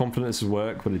was so confident this would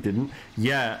work, but it didn't.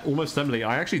 Yeah, almost Emily.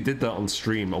 I actually did that on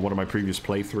stream on one of my previous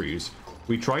playthroughs.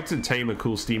 We tried to tame a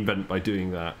cool steam vent by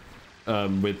doing that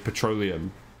with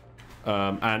petroleum.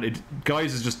 And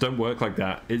geysers just don't work like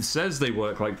that. It says they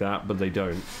work like that, but they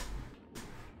don't.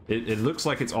 It looks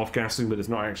like it's off-gassing, but it's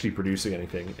not actually producing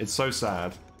anything. It's so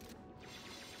sad.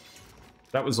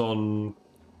 That was on...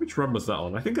 Which run was that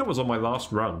on? I think that was on my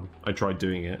last run. I tried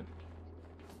doing it.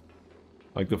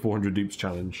 Like the 400 dupes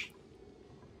challenge.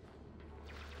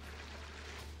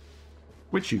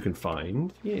 Which you can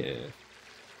find here.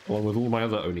 Along with all my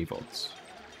other Oni VODs.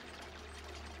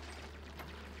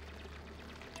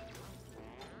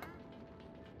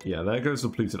 Yeah, there goes the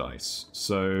polluted ice.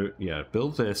 So, yeah,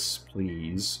 build this,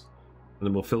 please. And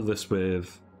then we'll fill this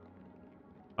with...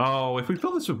 Oh, if we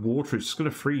fill this with water, it's just going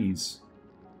to freeze.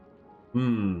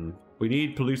 We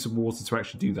need polluted water to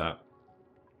actually do that.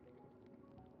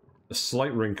 A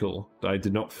slight wrinkle that I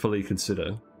did not fully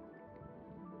consider.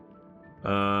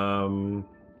 There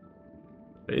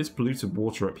is polluted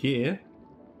water up here.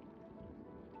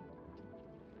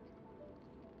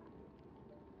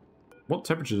 What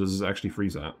temperature does this actually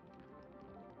freeze at?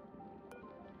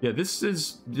 Yeah, this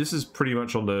is pretty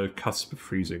much on the cusp of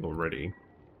freezing already.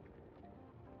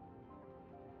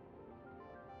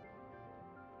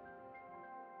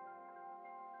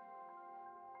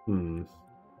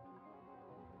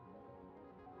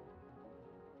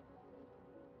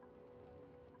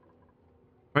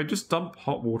 If I just dump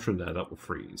hot water in there, that will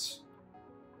freeze.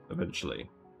 Eventually.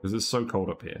 Because it's so cold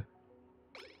up here.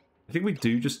 I think we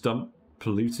do just dump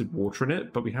polluted water in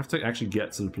it, but we have to actually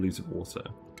get to the polluted water.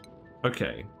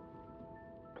 Okay.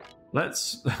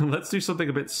 Let's do something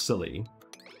a bit silly.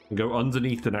 And go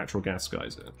underneath the natural gas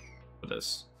geyser for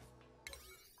this.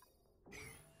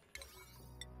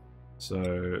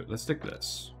 So, let's dig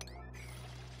this.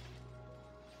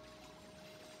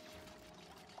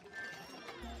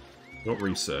 Got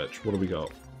research. What do we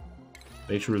got?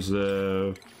 Nature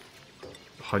Reserve.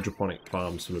 Hydroponic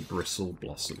farms for the Bristle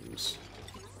Blossoms.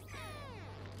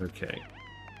 Okay.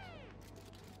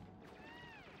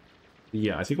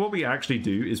 Yeah, I think what we actually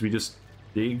do is we just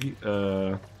dig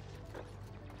up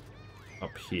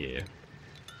here.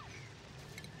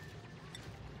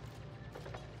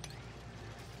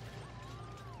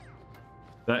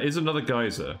 That is another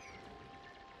geyser.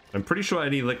 I'm pretty sure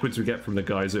any liquids we get from the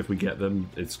geyser, if we get them,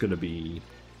 it's going to be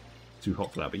too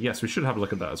hot for that. But yes, we should have a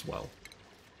look at that as well.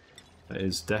 That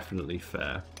is definitely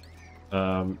fair.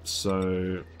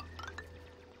 So...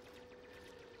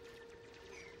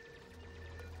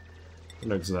 I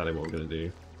know exactly what we're going to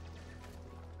do.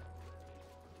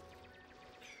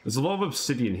 There's a lot of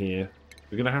obsidian here.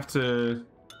 We're going to have to...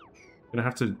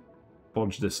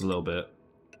 bodge this a little bit.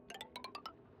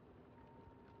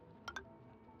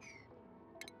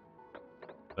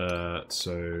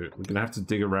 So we're going to have to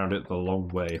dig around it the long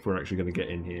way if we're actually going to get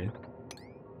in here.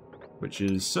 Which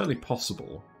is certainly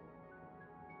possible.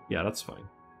 Yeah, that's fine.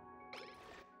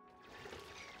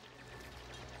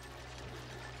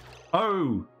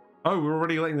 Oh! Oh, we're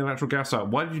already letting the natural gas out.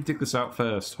 Why did you dig this out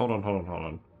first? Hold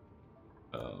on.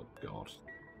 Oh, God.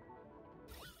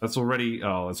 That's already...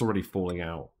 Oh, it's already falling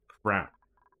out. Crap.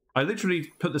 I literally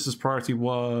put this as priority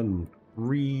 1.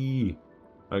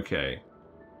 Okay.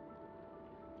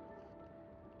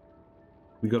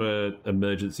 We gotta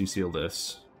emergency seal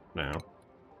this now.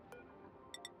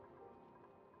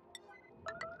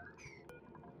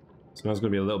 So now there's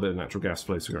gonna be a little bit of natural gas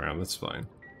floating around. That's fine.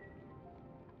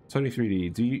 Tony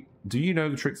 3D, do you know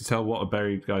the trick to tell what a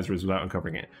buried geyser is without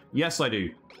uncovering it? Yes, I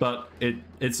do, but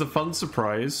it's a fun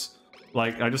surprise.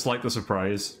 Like, I just like the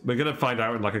surprise. We're gonna find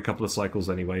out in like a couple of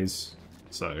cycles anyways,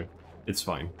 so it's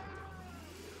fine.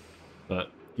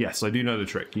 But yes, I do know the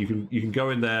trick. You can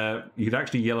go in there. You can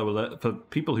actually yellow alert for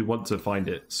people who want to find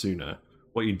it sooner.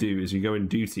 What you do is you go in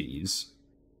duties.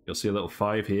 You'll see a little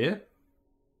 5 here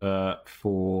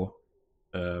for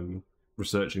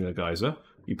researching the geyser.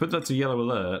 You put that to yellow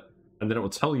alert, and then it will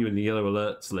tell you in the yellow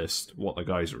alerts list what the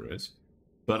geyser is.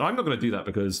 But I'm not going to do that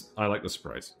because I like the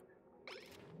surprise.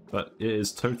 But it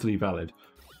is totally valid.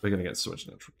 We're going to get so much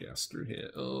natural gas through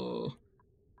here. Oh,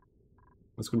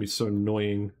 that's going to be so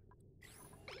annoying.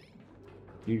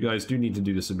 You guys do need to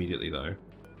do this immediately, though.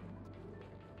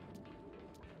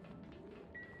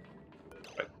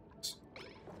 Right.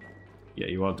 Yeah,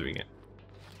 you are doing it.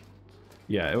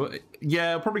 Yeah,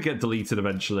 it'll probably get deleted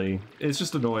eventually. It's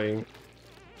just annoying.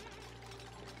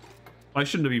 I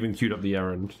shouldn't have even queued up the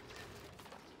errand.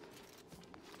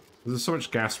 There's so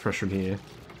much gas pressure in here.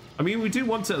 I mean, we do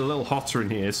want it a little hotter in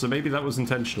here, so maybe that was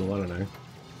intentional, I don't know.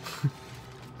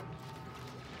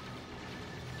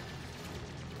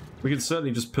 We can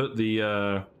certainly just put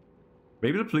the,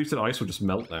 maybe the polluted ice will just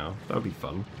melt now. That would be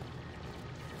fun.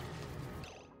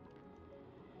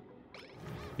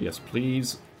 Yes,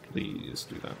 please. Please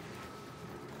do that.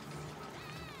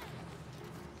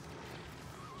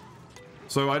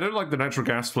 So I don't like the natural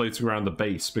gas floating around the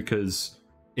base because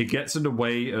it gets in the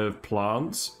way of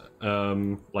plants.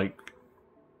 Like,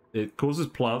 it causes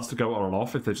plants to go on and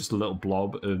off if they're just a little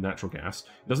blob of natural gas.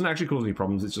 It doesn't actually cause any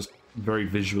problems, it's just very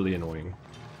visually annoying.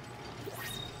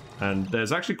 And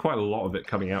there's actually quite a lot of it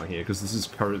coming out here because this is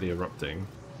currently erupting.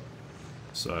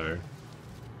 So,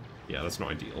 yeah, that's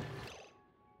not ideal.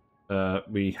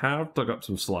 We have dug up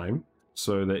some slime,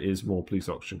 so there is more police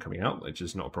oxygen coming out, which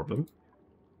is not a problem.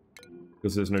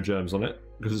 Because there's no germs on it,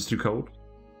 because it's too cold.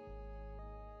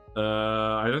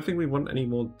 I don't think we want any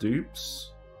more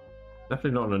dupes.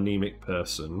 Definitely not an anemic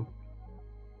person.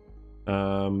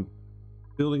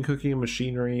 Building, cooking, and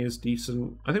machinery is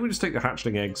decent. I think we just take the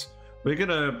hatchling eggs. We're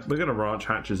gonna ranch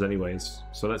hatches anyways,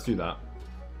 so let's do that.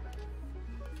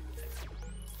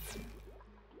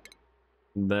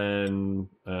 And then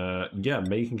yeah,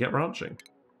 May can get ranching.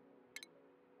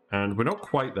 And we're not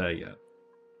quite there yet.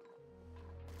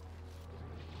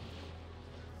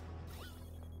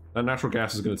 That natural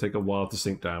gas is going to take a while to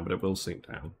sink down, but it will sink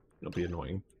down. It'll be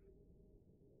annoying.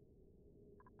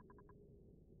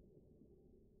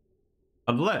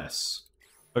 Unless...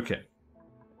 Okay.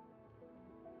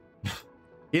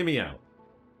 Hear me out.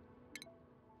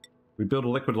 We build a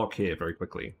liquid lock here very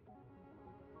quickly.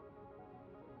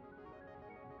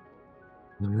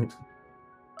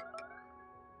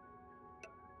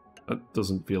 That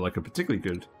doesn't feel like a particularly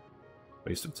good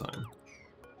waste of time.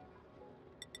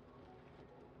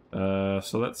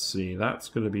 So let's see. That's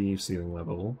going to be ceiling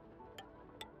level.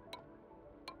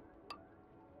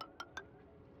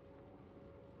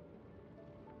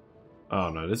 Oh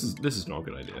no, this is not a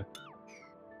good idea.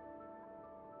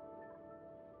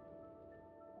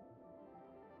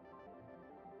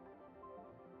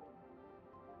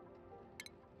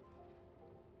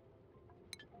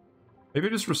 Maybe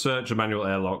just research a manual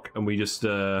airlock and we just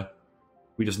let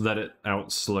it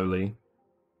out slowly.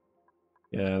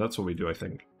 Yeah, that's what we do, I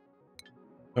think.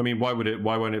 I mean, why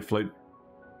won't it float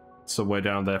somewhere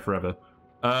down there forever?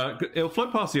 It'll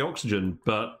float past the oxygen,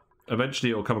 but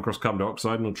eventually it'll come across carbon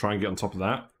dioxide and it'll try and get on top of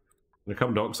that. And the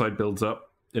carbon dioxide builds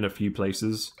up in a few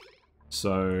places,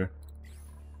 so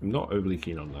I'm not overly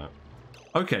keen on that.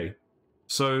 Okay,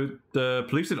 so the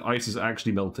polluted ice is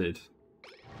actually melted,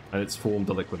 and it's formed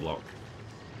a liquid lock.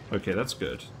 Okay, that's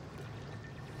good.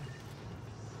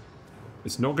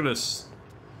 It's not gonna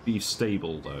be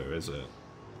stable though, is it?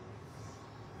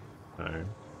 No.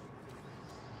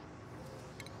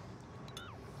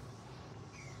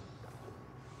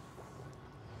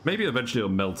 Maybe eventually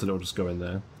it'll melt and it'll just go in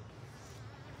there.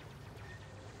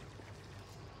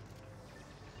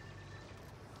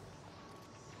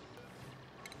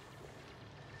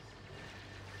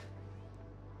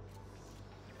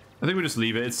 I think we just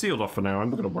leave it. It's sealed off for now.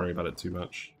 I'm not going to worry about it too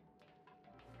much.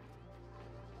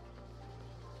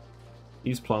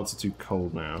 These plants are too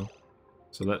cold now.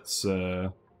 So let's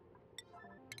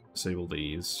disable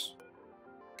these.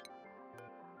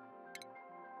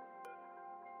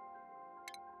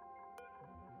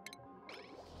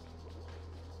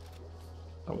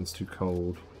 That one's too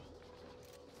cold.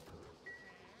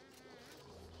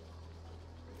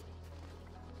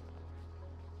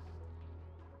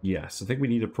 Yes, I think we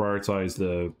need to prioritize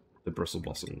the Bristle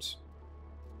Blossoms.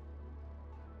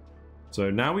 So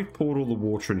now we've poured all the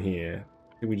water in here.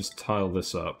 I think we just tile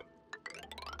this up.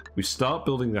 We start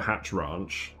building the hatch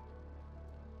ranch.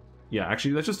 Yeah,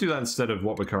 actually, let's just do that instead of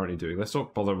what we're currently doing. Let's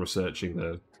not bother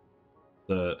researching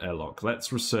the airlock.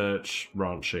 Let's research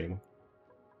ranching.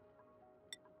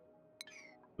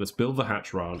 Let's build the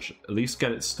hatch ranch. At least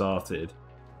get it started.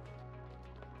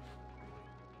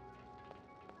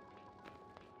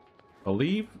 I'll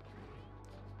leave.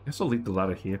 I guess I'll leave the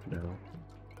ladder here for now.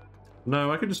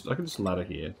 No, I can just ladder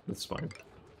here. That's fine.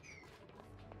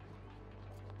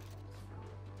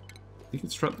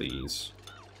 Deconstruct these.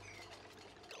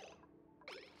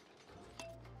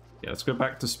 Yeah, let's go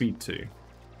back to speed 2.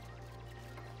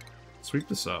 Sweep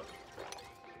this up.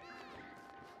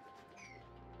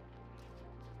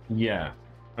 Yeah.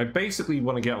 I basically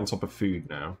want to get on top of food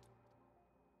now.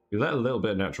 We let a little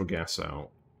bit of natural gas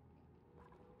out.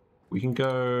 We can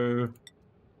go...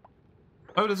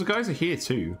 Oh, there's a geyser here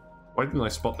too. Why didn't I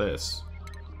spot this?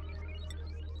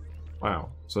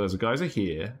 Wow. So there's a geyser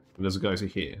here, and there's a geyser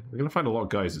here. We're going to find a lot of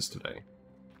geysers today.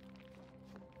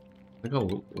 I think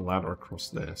I'll ladder across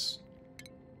this.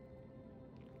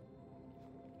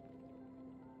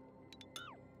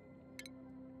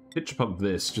 Pitch pump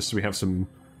this, just so we have some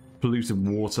polluted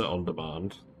water on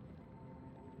demand.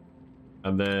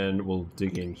 And then we'll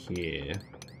dig in here.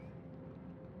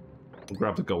 We'll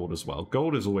grab the gold as well.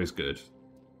 Gold is always good.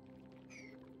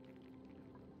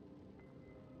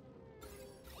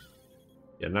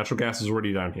 Yeah, natural gas is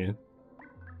already down here.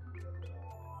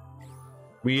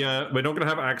 We're not going to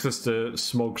have access to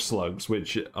smog slugs,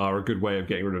 which are a good way of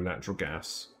getting rid of natural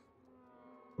gas.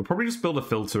 We'll probably just build a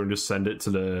filter and just send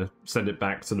it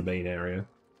back to the main area.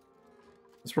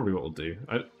 That's probably what we'll do.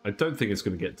 I don't think it's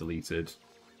going to get deleted.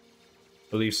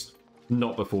 At least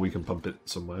not before we can pump it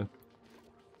somewhere.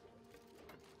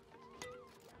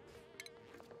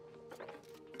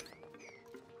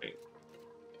 Okay.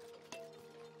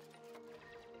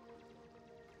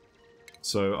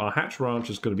 So our hatch ranch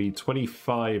is going to be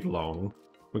 25 long.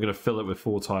 we're going to fill it with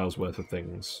 4 tiles worth of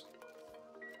things.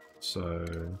 So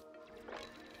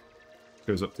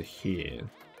goes up to here.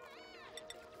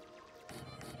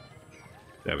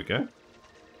 There we go.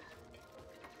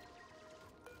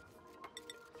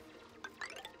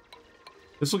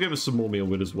 This will give us some more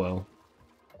mealwood as well.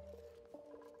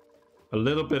 A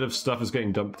little bit of stuff is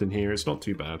getting dumped in here. It's not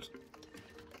too bad.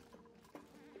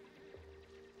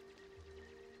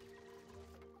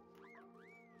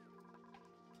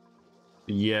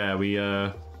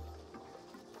 Yeah,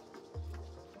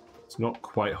 it's not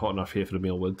quite hot enough here for the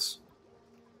mealwoods.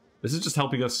 This is just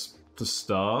helping us to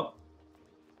start.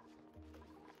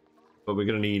 But we're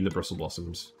going to need the Bristle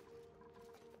Blossoms.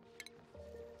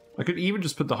 I could even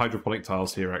just put the hydroponic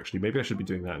tiles here, actually. Maybe I should be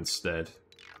doing that instead.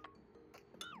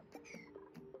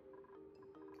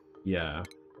 Yeah.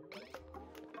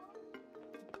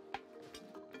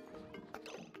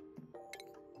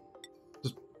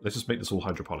 Let's just make this all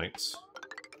hydroponics.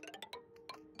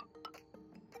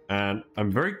 And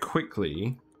I'm very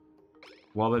quickly,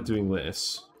 while they're doing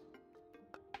this,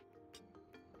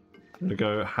 I'm going to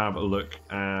go have a look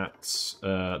at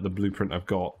the blueprint I've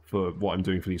got for what I'm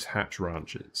doing for these hatch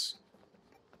ranches.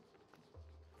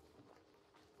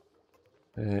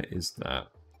 Where is that?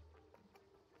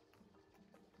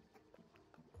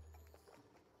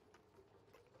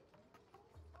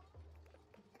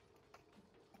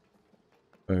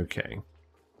 Okay.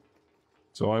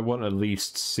 So I want at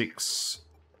least 6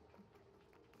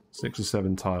 or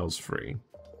 7 tiles free.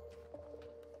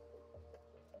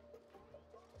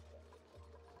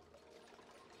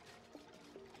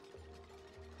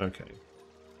 Okay.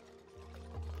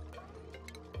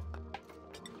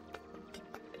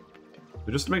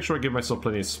 So just to make sure I give myself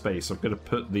plenty of space, I'm going to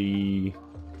put the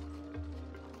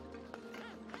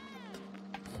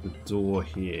door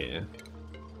here.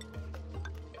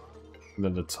 And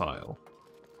then the tile.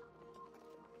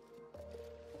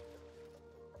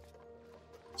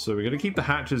 So we're going to keep the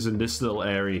hatches in this little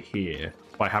area here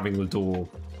by having the door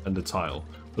and the tile.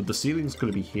 But the ceiling's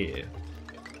going to be here.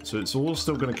 So it's all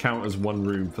still going to count as one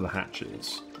room for the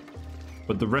hatches.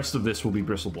 But the rest of this will be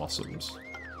Bristle Blossoms.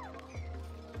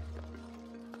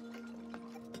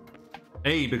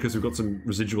 A, because we've got some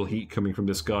residual heat coming from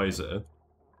this geyser.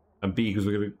 And B, because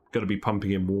we're going to be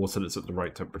pumping in water that's at the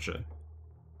right temperature.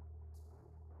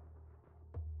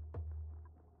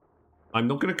 I'm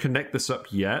not going to connect this up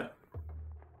yet.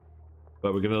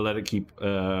 But we're going to let it keep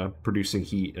producing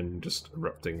heat and just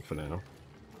erupting for now.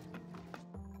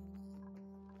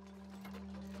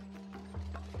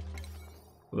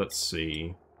 Let's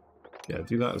see. Yeah,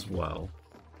 do that as well.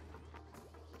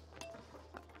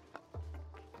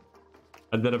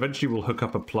 And then eventually we'll hook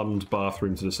up a plumbed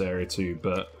bathroom to this area too,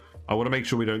 but I want to make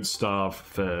sure we don't starve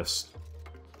first.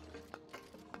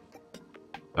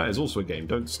 That is also a game,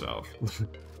 don't starve.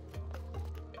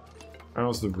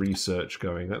 How's the research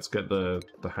going? Let's get the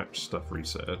hatch stuff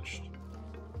researched.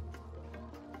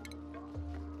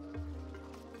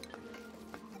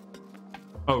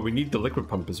 Oh, we need the liquid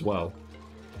pump as well.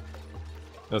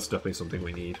 That's definitely something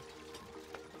we need.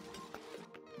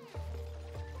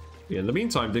 Yeah, in the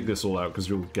meantime, dig this all out because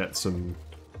you'll get some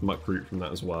muck root from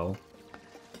that as well.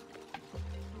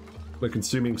 We're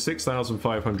consuming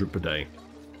 6,500 per day.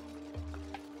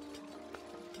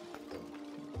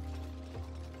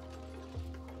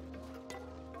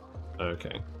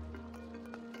 Okay.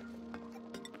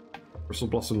 Bristle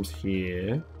Blossoms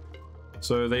here.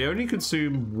 So they only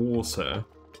consume water.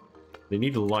 They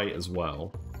need light as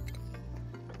well.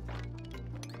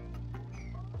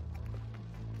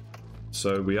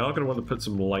 So we are going to want to put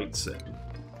some lights in.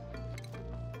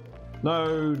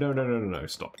 No,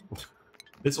 stop.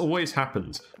 This always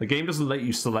happens. The game doesn't let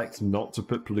you select not to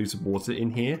put polluted water in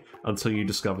here until you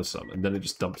discover some, and then it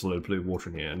just dumps a load of polluted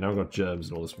water in here, and now we've got germs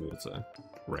in all this water.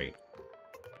 Great.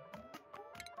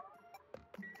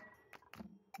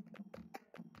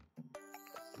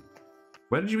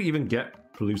 Where did you even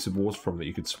get polluted water from that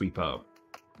you could sweep up?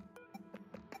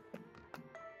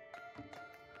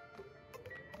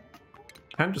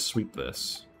 I can just sweep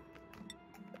this.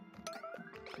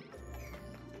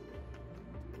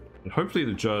 And hopefully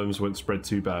the germs won't spread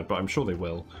too bad, but I'm sure they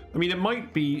will. I mean, it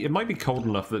might be cold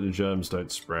enough that the germs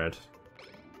don't spread.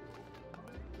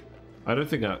 I don't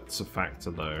think that's a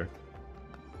factor though.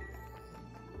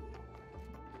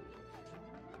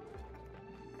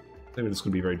 I think we're just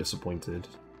going to be very disappointed.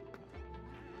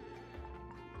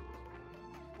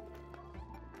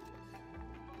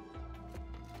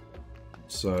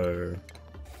 So,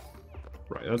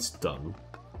 right, that's done.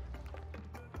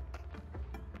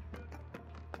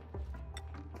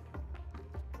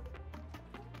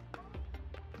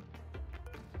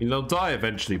 mean, they'll die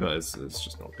eventually, but it's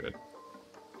just not good.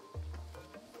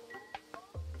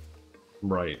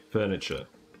 Right, furniture.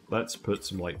 Let's put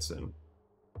some lights in.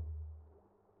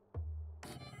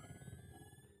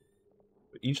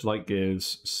 Each light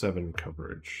gives 7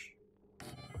 coverage.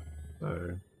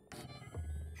 So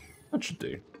that should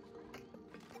do.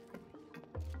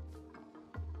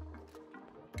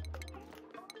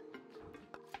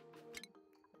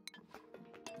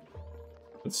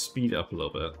 Let's speed it up a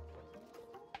little bit.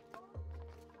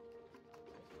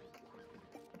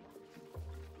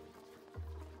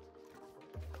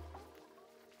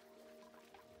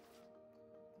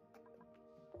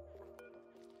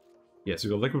 Yes,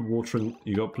 you've got liquid water and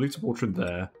you got polluted water in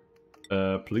there.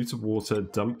 Polluted water,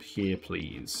 dump here,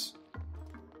 please.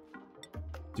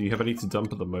 Do you have any to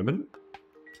dump at the moment?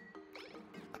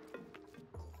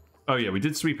 Oh yeah, we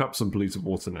did sweep up some polluted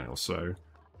water now, so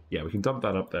yeah, we can dump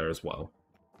that up there as well.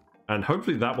 And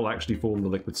hopefully that will actually form the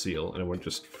liquid seal and it won't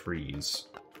just freeze.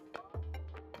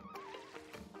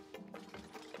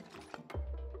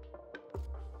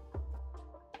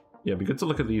 Yeah, it'd be good to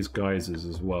look at these geysers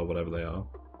as well, whatever they are.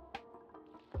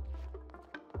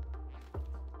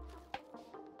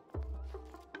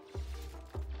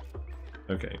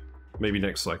 Okay, maybe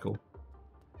next cycle.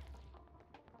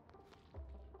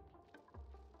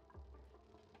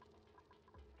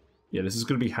 Yeah, this is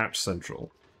going to be hatch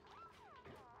central.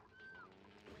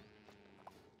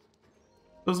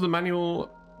 Does the manual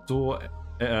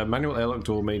airlock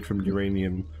door made from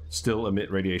uranium still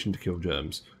emit radiation to kill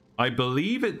germs? I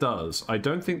believe it does. I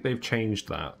don't think they've changed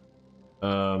that.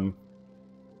 I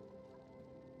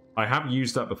have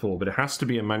used that before, but it has to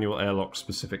be a manual airlock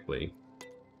specifically.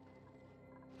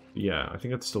 Yeah, I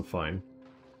think it's still fine.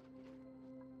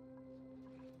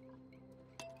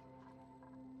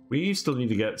 We still need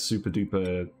to get super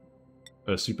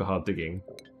hard digging.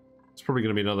 It's probably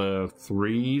going to be another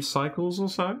 3 cycles or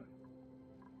so.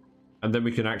 And then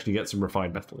we can actually get some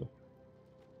refined metal.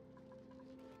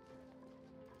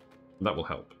 That will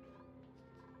help.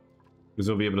 Because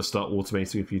we'll be able to start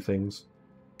automating a few things.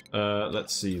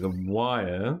 Let's see, the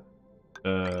wire.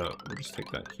 We'll just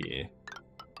take that here.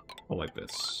 Or like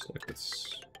this. Like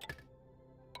this.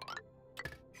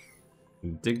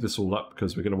 And dig this all up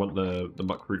because we're going to want the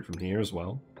muck root from here as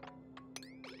well.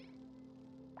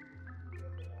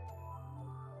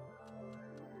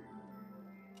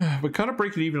 We're kind of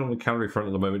breaking even on the calorie front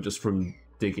at the moment just from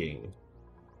digging.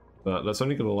 But that's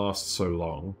only going to last so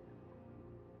long.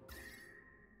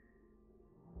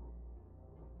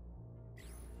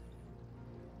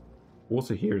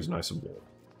 Water here is nice and warm.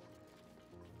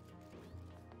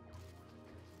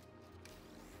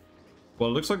 Well,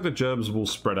 it looks like the germs will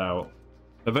spread out.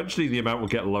 Eventually the amount will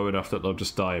get low enough that they'll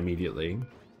just die immediately.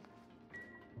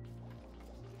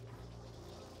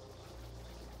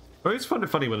 I always find it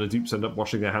funny when the dupes end up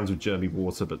washing their hands with germy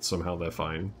water, but somehow they're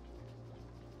fine.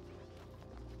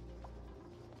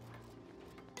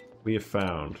 We have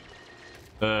found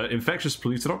infectious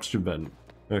polluted oxygen vent.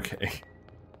 Okay.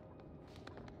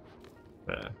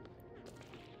 There.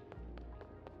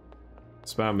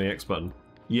 Spam the X button.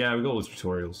 Yeah, we got all the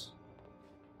tutorials.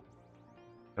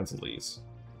 Cancel these.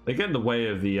 They get in the way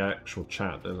of the actual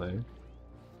chat, don't they?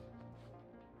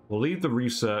 We'll leave the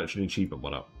research and achievement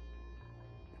one up.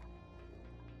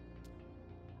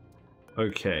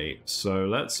 Okay, so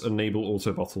let's enable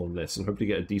auto bottle on this and hopefully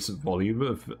get a decent volume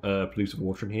of polluted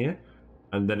water in here,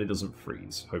 and then it doesn't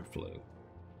freeze, hopefully.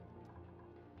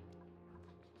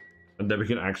 And then we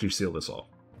can actually seal this off.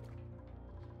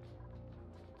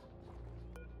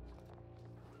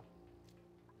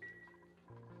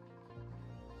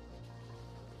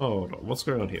 Oh, hold on, what's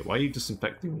going on here? Why are you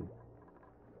disinfecting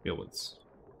Mealwoods?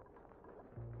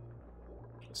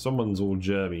 Someone's all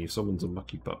germy, someone's a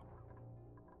mucky pup.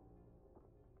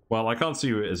 Well, I can't see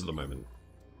who it is at the moment.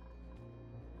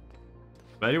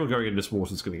 But anyone going in this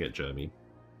water is going to get germy.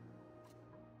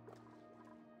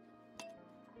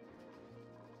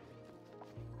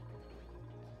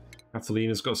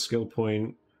 Catalina's got a skill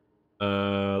point.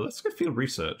 Let's get field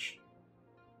research.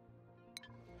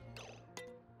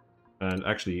 And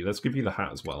actually, let's give you the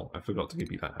hat as well. I forgot to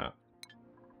give you that hat.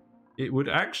 It would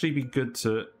actually be good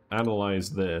to analyze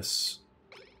this.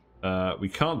 We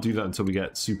can't do that until we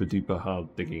get super duper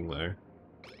hard digging though.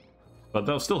 But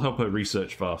that'll still help her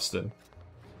research faster.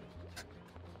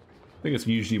 I think it's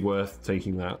usually worth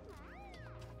taking that.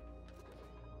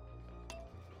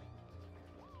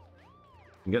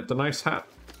 And get the nice hat.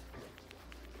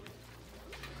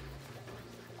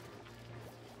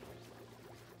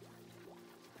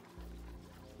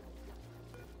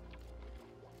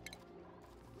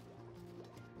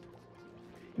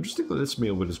 Interesting that this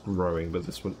Mealwood is growing, but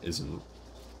this one isn't.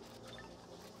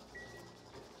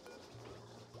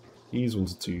 These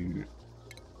ones are too...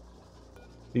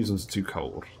 These ones are too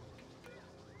cold.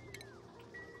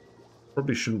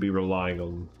 Probably shouldn't be relying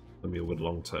on the Mealwood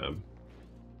long term.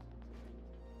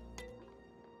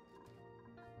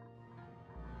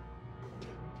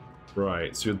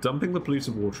 Right, so you're dumping the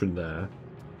polluted water in there.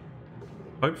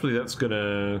 Hopefully that's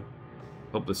gonna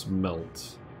help this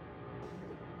melt.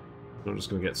 Not just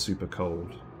gonna get super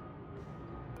cold.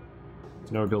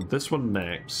 So now we build this one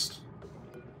next.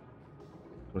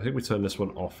 I think we turn this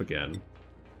one off again.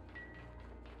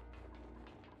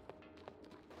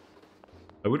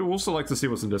 I would also like to see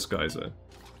what's in this geyser.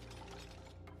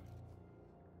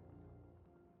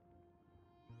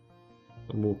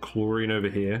 Some more chlorine over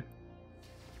here.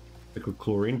 Liquid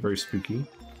chlorine, very spooky.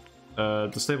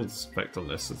 Disable this effect on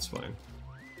this, that's fine.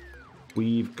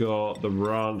 We've got the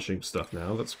ranching stuff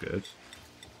now, that's good.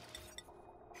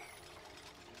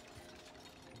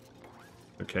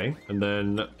 Okay, and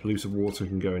then polluted water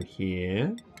can go in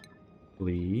here.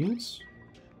 Please.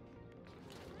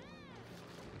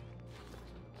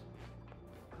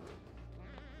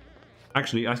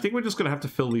 Actually, I think we're just going to have to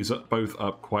fill these up, both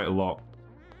up quite a lot.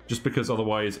 Just because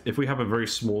otherwise, if we have a very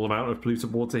small amount of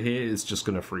polluted water here, it's just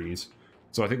going to freeze.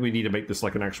 So I think we need to make this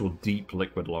like an actual deep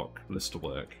liquid lock for this to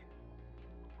work.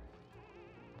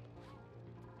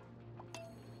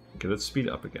 Okay, let's speed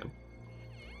it up again.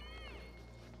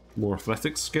 More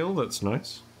athletic skill, that's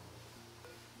nice.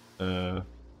 Yeah,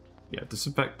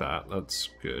 disinfect that, that's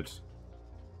good.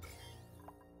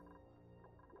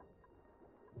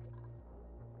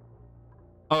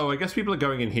 Oh, I guess people are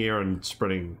going in here and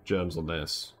spreading germs on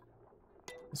this.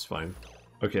 That's fine.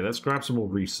 Okay, let's grab some more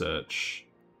research.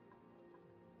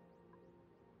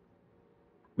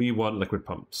 We want liquid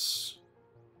pumps.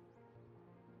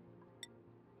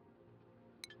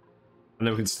 And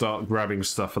then we can start grabbing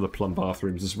stuff for the plum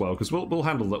bathrooms as well, because we'll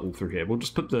handle that all through here. We'll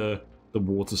just put the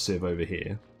water sieve over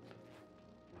here.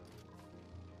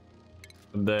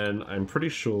 And then I'm pretty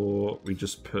sure we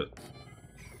just put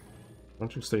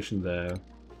launching station there.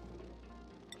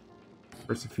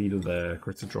 Critter feeder there,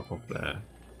 critter drop off there.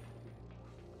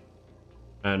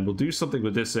 And we'll do something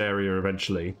with this area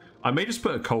eventually. I may just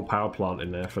put a coal power plant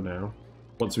in there for now,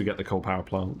 once we get the coal power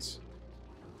plants.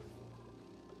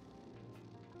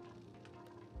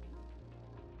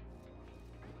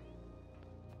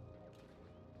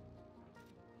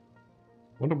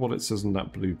 Wonder what it says in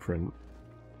that blueprint.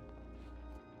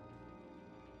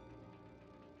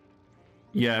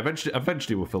 Yeah,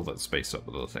 eventually we'll fill that space up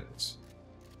with other things.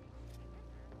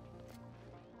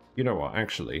 You know what,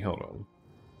 actually, hold on.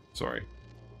 Sorry.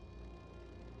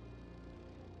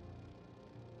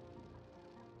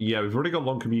 Yeah, we've already got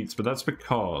long commutes, but that's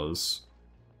because...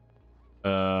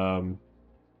 That's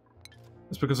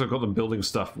because I've got them building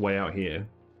stuff way out here.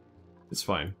 It's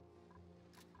fine.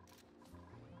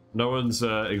 No one's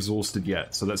exhausted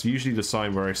yet, so that's usually the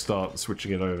sign where I start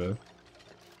switching it over.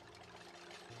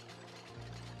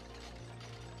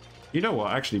 You know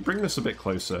what, actually, bring this a bit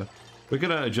closer. We're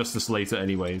going to adjust this later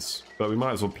anyways, but we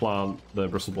might as well plant the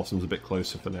Bristle Blossoms a bit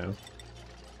closer for now.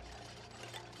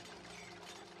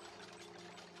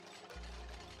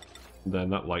 And then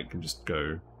that light can just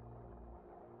go.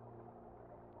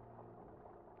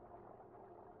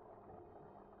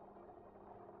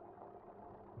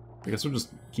 I guess we'll just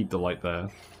keep the light there.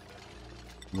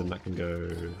 And then that can go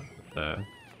there.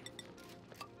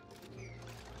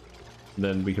 And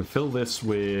then we can fill this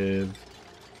with...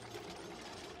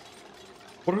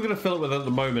 What are we going to fill it with at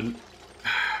the moment?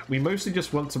 We mostly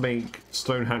just want to make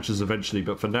stone hatches eventually,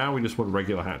 but for now we just want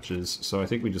regular hatches. So I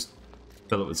think we just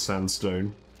fill it with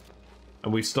sandstone.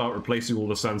 And we start replacing all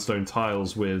the sandstone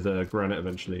tiles with granite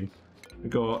eventually.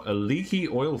 We've got a leaky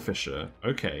oil fissure.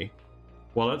 Okay.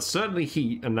 Well, that's certainly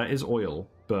heat, and that is oil,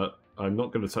 but I'm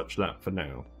not going to touch that for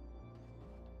now.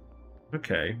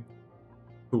 Okay.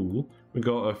 Cool. We've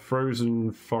got a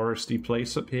frozen foresty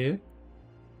place up here.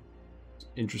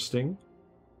 Interesting.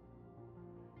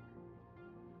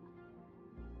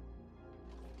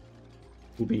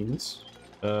 Cool beans.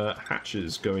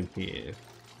 Hatches go in here.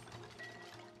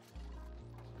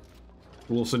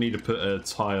 We'll also need to put a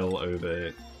tile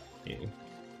over here.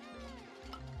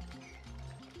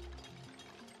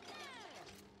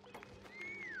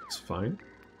 That's fine.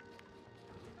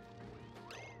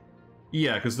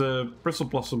 Yeah, because the Bristle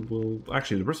Blossom will...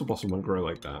 Actually, the Bristle Blossom won't grow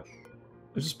like that.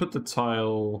 Let's just put the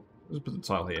tile... Let's put the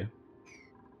tile here.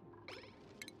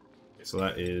 Okay, so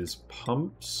that is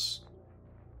pumps.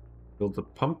 Build the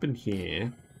pump in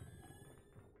here.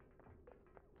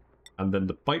 And then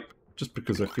the pipe, just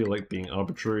because I feel like being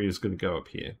arbitrary, is going to go up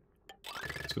here.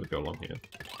 It's going to go along here.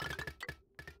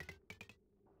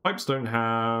 Pipes don't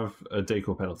have a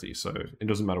decor penalty, so it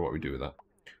doesn't matter what we do with that.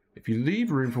 If you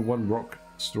leave room for one rock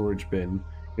storage bin,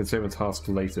 you can save a task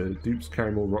for later. Dupes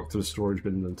carry more rock to the storage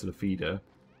bin than to the feeder.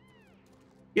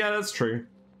 Yeah, that's true.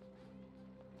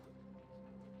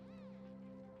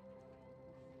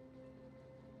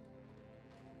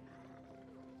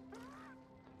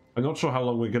 I'm not sure how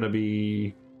long we're going to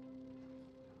be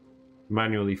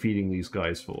manually feeding these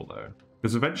guys for, though.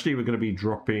 Because eventually we're going to be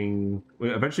dropping...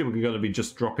 Eventually we're going to be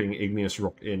just dropping igneous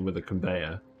rock in with a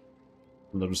conveyor.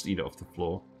 And they'll just eat it off the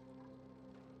floor.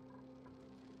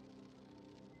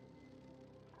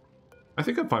 I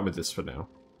think I'm fine with this for now.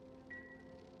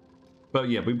 But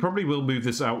yeah, we probably will move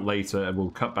this out later and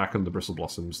we'll cut back on the Bristle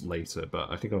Blossoms later.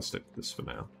 But I think I'll stick with this for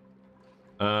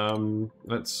now.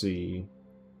 Let's see.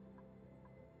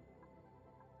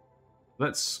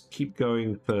 Let's keep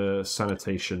going for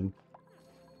sanitation.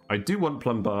 I do want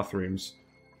plum bathrooms.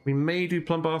 We may do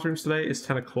plum bathrooms today. It's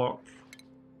 10 o'clock.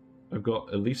 I've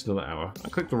got at least another hour. I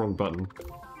clicked the wrong button,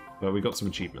 but we got some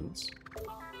achievements.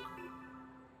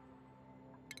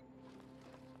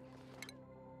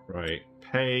 Right,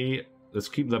 pay. Let's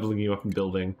keep leveling you up and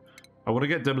building. I want to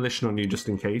get demolition on you just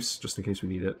in case we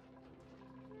need it.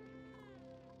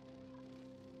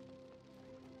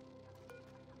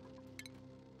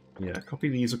 Yeah, copy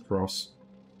these across.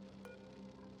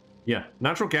 Yeah,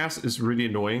 natural gas is really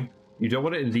annoying. You don't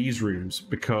want it in these rooms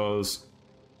because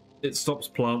it stops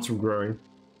plants from growing.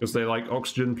 Because they like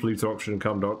oxygen, pollute oxygen,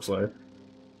 carbon dioxide.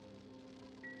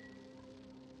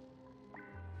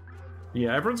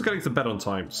 Yeah, everyone's getting to bed on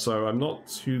time, so I'm not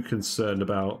too concerned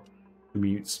about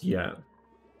commutes yet.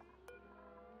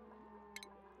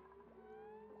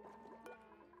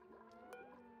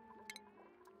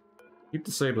 Keep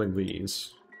disabling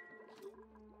these.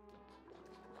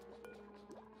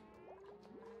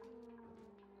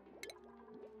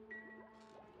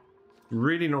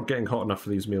 Really not getting hot enough for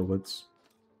these mealwoods.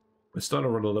 We're starting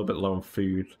to run a little bit low on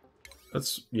food.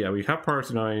 Yeah, we have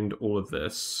priority 9'd all of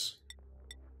this.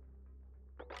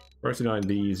 Priority 9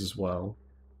 these as well.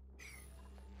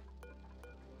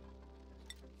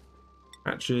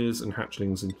 Hatches and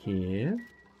hatchlings in here.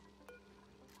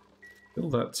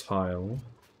 Build that tile.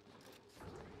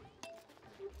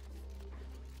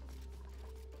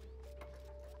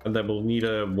 And then we'll need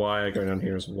a wire going down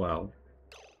here as well.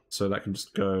 So that can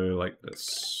just go like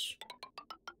this.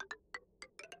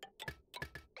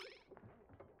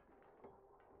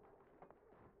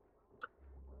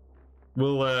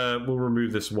 We'll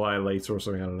remove this wire later or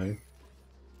something, I don't know.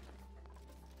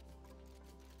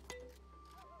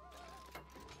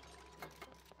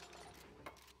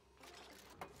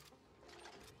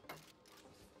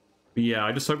 But yeah,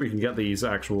 I just hope we can get these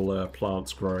actual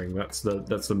plants growing. That's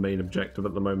the main objective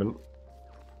at the moment.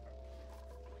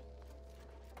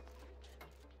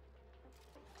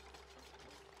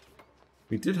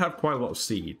 We did have quite a lot of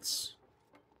seeds.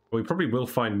 But we probably will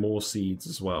find more seeds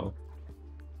as well.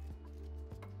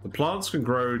 The plants can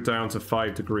grow down to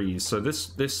 5 degrees, so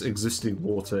this existing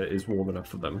water is warm enough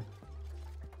for them.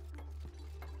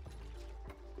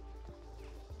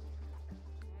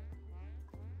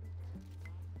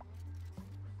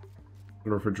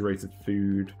 Refrigerated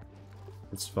food.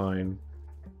 It's fine.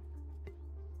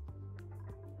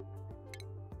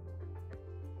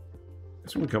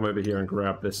 So we can come over here and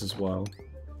grab this as well.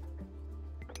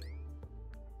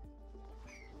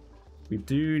 We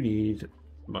do need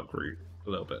muckroot a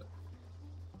little bit.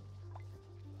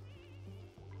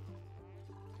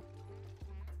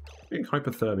 Getting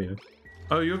hypothermia.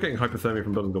 Oh, you're getting hypothermia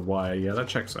from building the wire. Yeah, that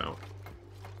checks out.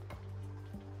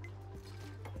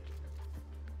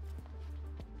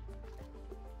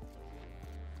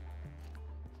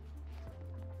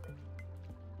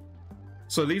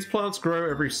 So these plants grow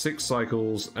every 6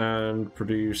 cycles and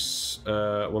produce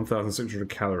 1,600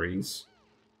 calories.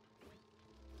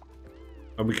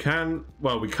 And we can,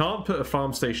 well, we can't put a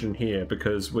farm station in here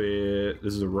because this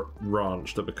is a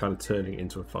ranch that we're kind of turning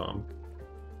into a farm.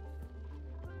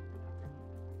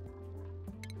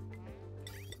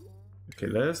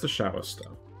 Okay, there's the shower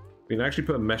stuff. We can actually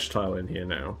put a mesh tile in here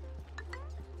now.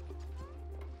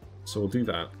 So we'll do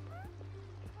that.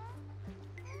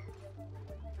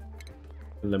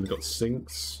 And then we've got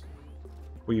sinks.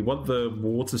 We want the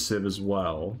water sieve as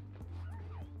well.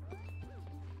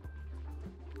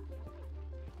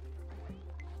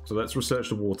 So let's research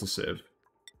the water sieve.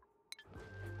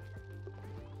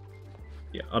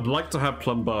 Yeah, I'd like to have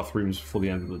plum bathrooms before the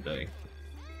end of the day.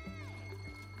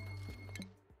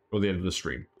 Or the end of the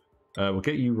stream. We'll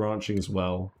get you ranching as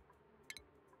well.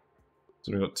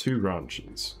 So we've got 2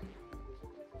 ranches.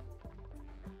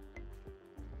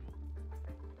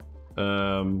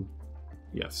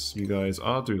 Yes, you guys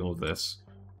are doing all of this.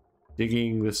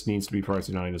 Digging, this needs to be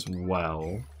priority 9 as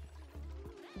well.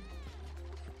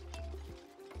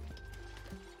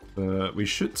 We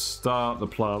should start the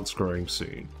plants growing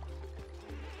soon.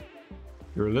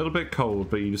 You're a little bit cold,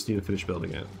 but you just need to finish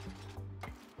building it.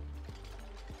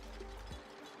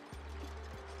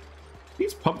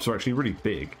 These pumps are actually really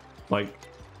big. Like,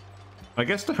 I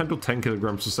guess to handle 10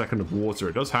 kilograms per second of water,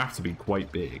 it does have to be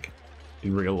quite big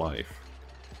in real life.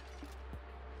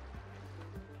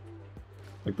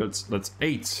 Like, that's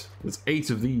 8. That's 8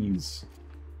 of these.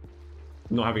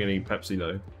 I'm not having any Pepsi,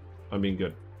 though. I'm being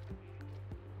good.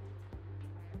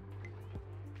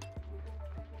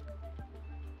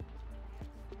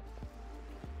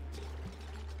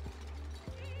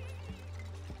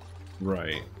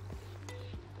 Right.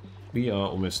 We are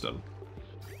almost done.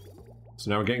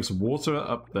 So now we're getting some water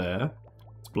up there.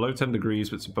 It's below 10 degrees,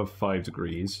 but it's above 5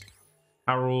 degrees.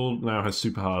 Harold now has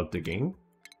super hard digging.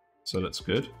 So that's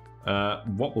good.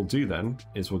 What we'll do then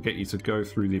is we'll get you to go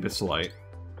through the abyssalite.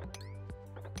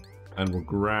 And we'll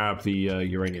grab the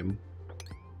uranium.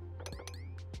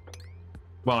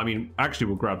 Well, I mean, actually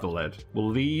we'll grab the lead. We'll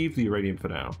leave the uranium for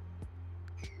now.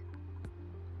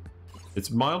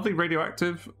 It's mildly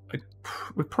radioactive.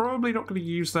 We're probably not going to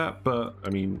use that, but, I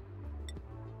mean,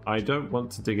 I don't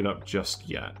want to dig it up just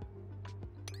yet.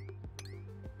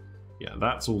 Yeah,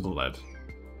 that's all the lead.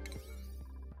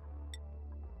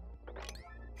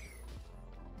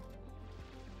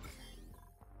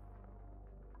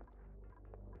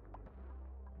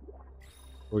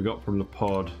 What we got from the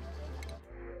pod.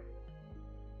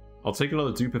 I'll take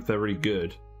another dupe if they're really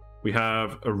good. We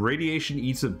have a radiation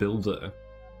eater builder.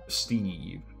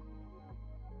 Steve.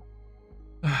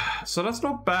 So that's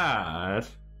not bad.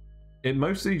 It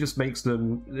mostly just makes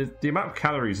them... The amount of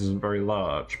calories isn't very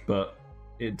large, but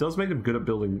it does make them good at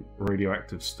building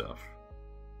radioactive stuff.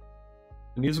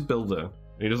 And he's a builder.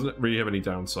 He doesn't really have any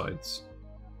downsides.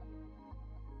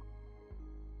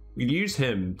 We could use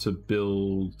him to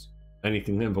build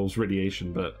anything that involves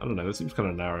radiation, but I don't know, that seems kind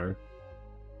of narrow.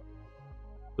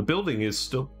 The building is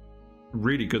still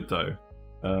really good, though.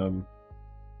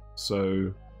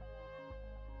 So...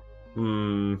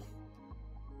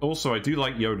 Also, I do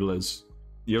like yodelers.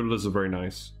 Yodelers are very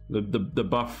nice. The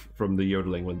buff from the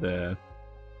yodeling when they're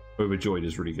overjoyed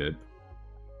is really good.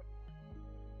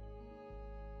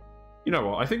 You know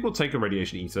what? I think we'll take a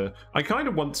radiation eater. I kind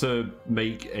of want to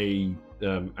make a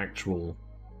an actual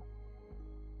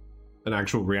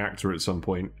reactor at some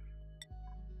point.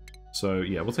 So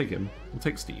yeah, we'll take him. We'll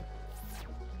take Steve.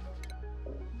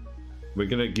 We're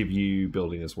gonna give you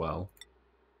building as well.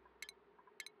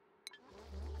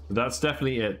 That's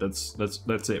definitely it.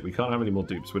 That's it. We can't have any more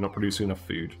dupes. We're not producing enough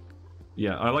food.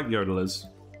 Yeah, I like yodelers.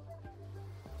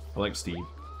 I like Steve.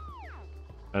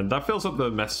 And that fills up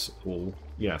the mess hall.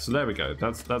 Yeah, so there we go.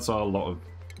 That's our lot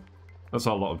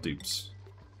of dupes.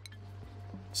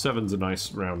 7's a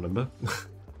nice round number.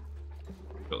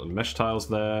 Got the mesh tiles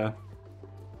there.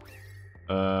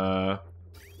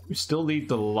 We still need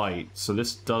the light, so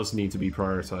this does need to be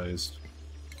prioritized.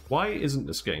 Why isn't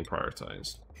this getting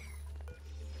prioritized?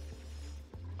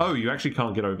 Oh, you actually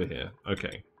can't get over here.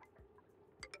 Okay.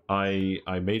 I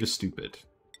made a stupid.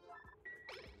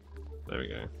 There we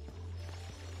go.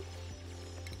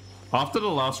 After the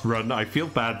last run, I feel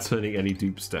bad turning any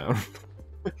dupes down.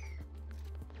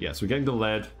 Yes, we're getting the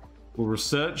lead. We'll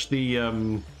research the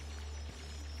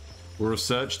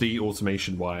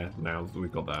automation wire now that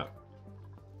we've got that.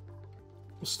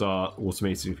 We'll start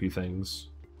automating a few things.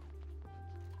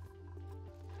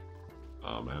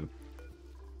 Oh man.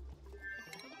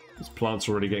 This plant's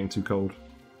already getting too cold.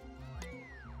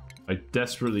 I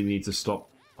desperately need to stop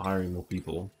hiring more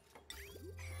people.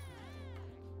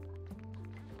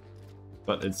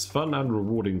 But it's fun and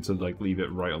rewarding to like leave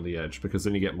it right on the edge, because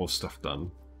then you get more stuff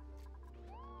done.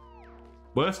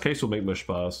 Worst case, we'll make mush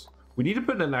bars. We need to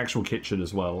put in an actual kitchen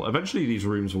as well. Eventually these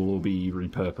rooms will all be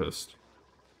repurposed.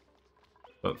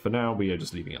 But for now, we are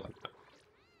just leaving it like that.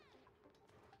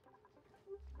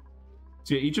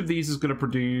 So yeah, each of these is going to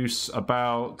produce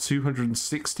about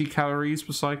 260 calories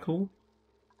per cycle.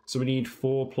 So we need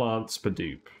 4 plants per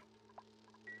dupe.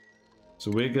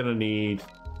 So we're going to need...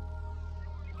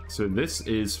 So this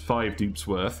is 5 dupes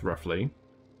worth, roughly.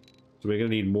 So we're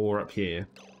going to need more up here.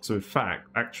 So in fact,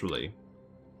 actually,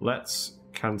 let's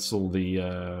cancel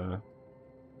the...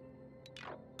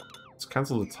 Let's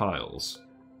cancel the tiles.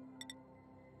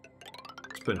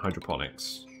 Let's put in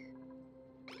hydroponics.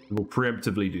 We'll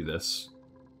preemptively do this.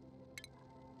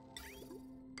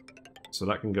 So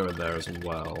that can go in there as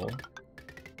well.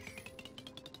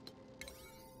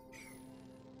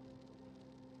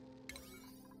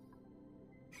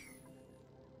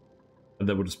 And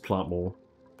then we'll just plant more.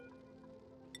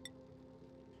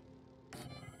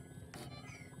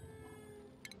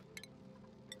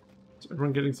 Is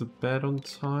everyone getting to bed on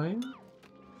time?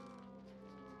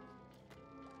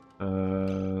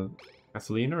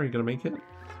 Catalina, are you gonna make it?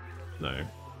 No.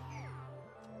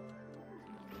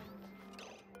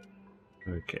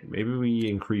 Okay, maybe we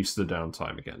increase the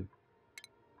downtime again.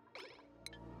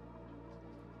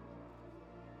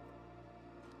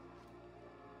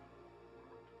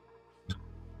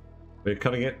 We're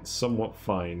cutting it somewhat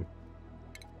fine.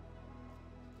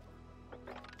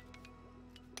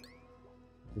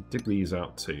 We'll dig these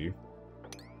out too.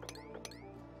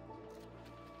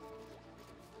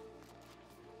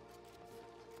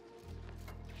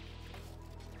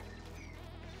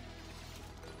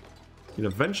 And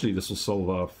eventually this will solve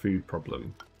our food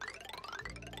problem.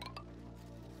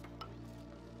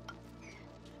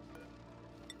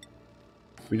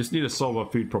 We just need to solve our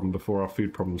food problem before our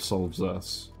food problem solves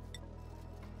us.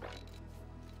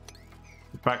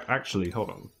 In fact, actually, hold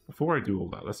on. Before I do all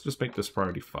that, let's just make this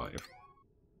priority 5.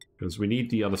 Because we need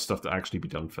the other stuff to actually be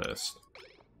done first.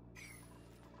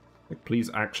 Like, please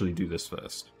actually do this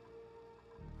first.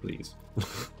 Please.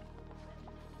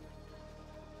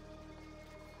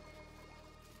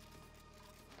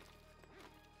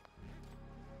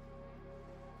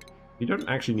 You don't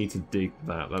actually need to dig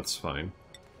that, that's fine.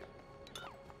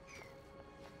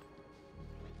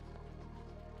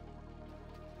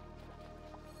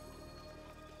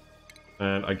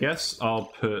 And I guess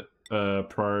I'll put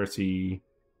priority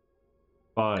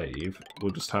 5.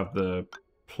 We'll just have the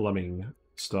plumbing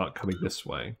start coming this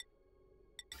way.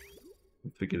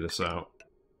 We'll figure this out.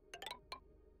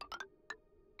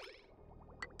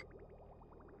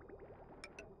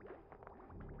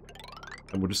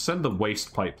 And we'll just send the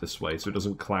waste pipe this way so it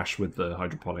doesn't clash with the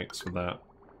hydroponics for that.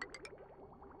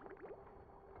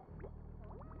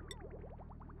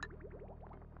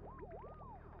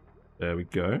 There we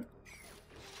go.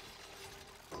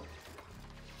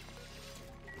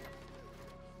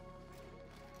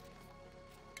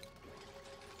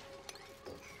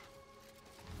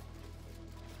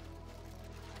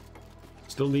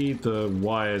 Still need the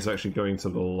wires actually going to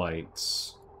the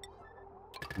lights.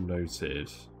 Noted.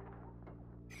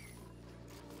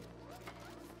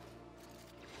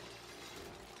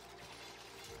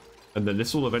 And then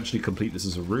this will eventually complete this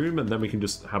as a room, and then we can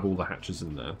just have all the hatches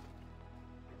in there.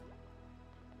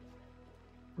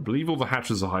 I believe all the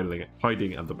hatches are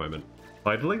hiding at the moment.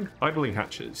 Idling? Idling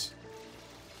hatches.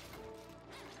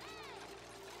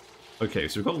 Okay,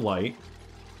 so we've got light.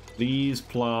 These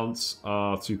plants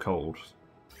are too cold.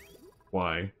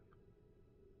 Why?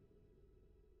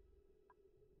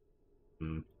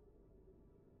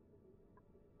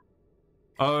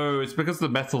 Oh, it's because the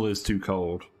metal is too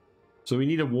cold. So we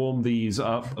need to warm these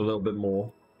up a little bit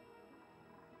more.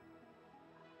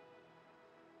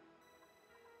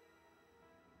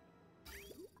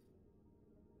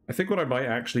 I think what I might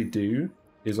actually do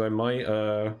is I might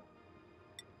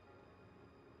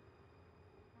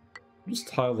just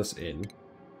tile this in.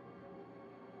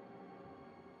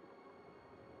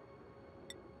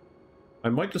 I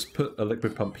might just put a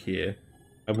liquid pump here,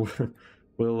 and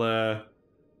we'll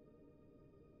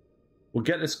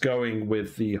get this going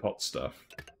with the hot stuff.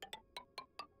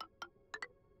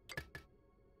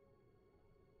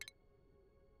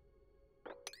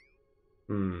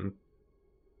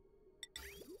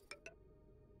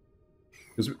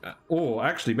 Or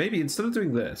actually, maybe instead of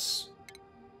doing this,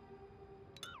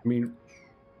 I mean,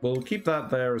 we'll keep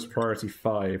that there as priority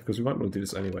 5 because we might want to do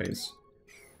this anyways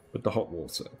with the hot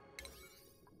water.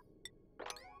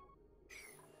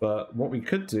 But what we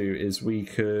could do is we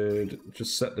could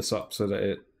just set this up so that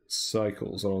it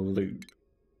cycles on a loop.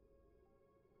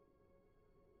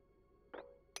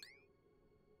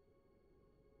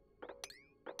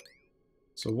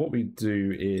 So what we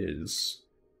do is...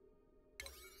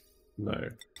 No,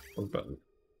 wrong button.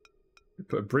 We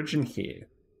put a bridge in here.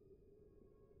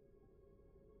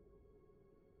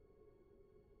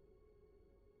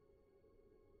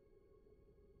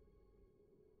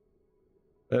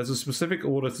 There's a specific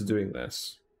order to doing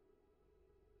this.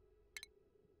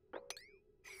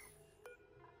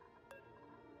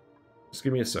 Just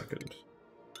give me a second.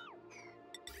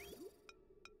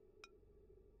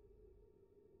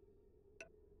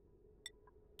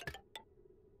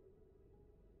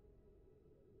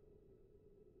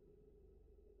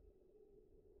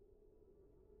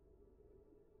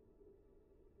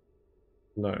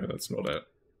 No, that's not it.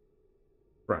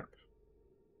 Crap.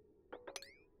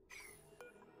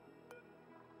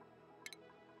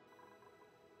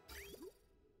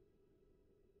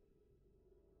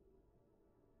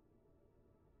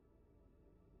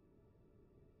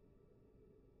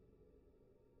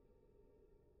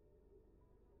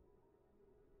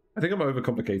 think I'm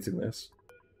overcomplicating this.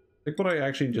 I think what I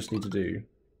actually just need to do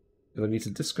is I need to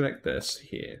disconnect this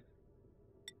here.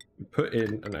 Put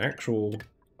in an actual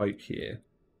pipe here.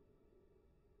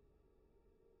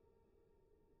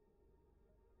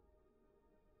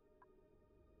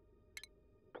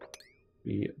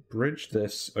 We bridge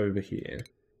this over here.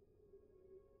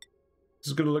 This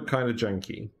is going to look kind of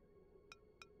janky.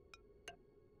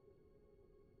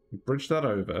 We bridge that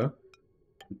over.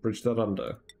 We bridge that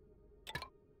under.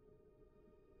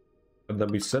 And then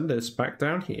we send this back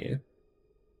down here.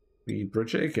 We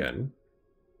bridge it again.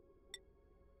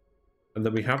 And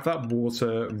then we have that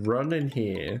water run in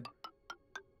here.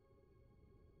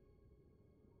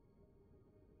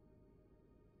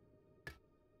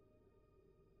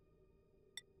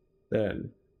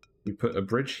 Then we put a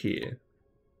bridge here.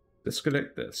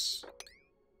 Disconnect this.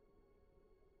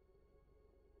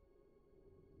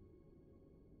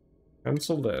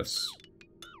 Cancel this.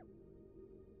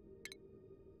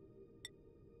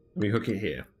 We hook it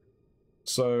here.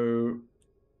 So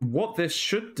what this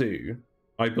should do,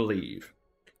 I believe,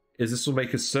 is this will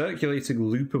make a circulating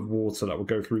loop of water that will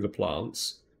go through the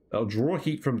plants. That'll draw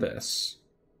heat from this.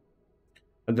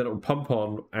 And then it will pump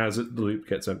on as the loop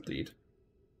gets emptied.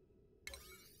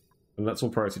 And that's all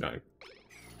priority 9.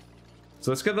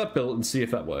 So let's get that built and see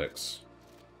if that works.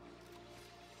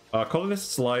 Our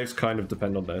colonists' lives kind of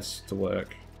depend on this to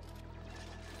work.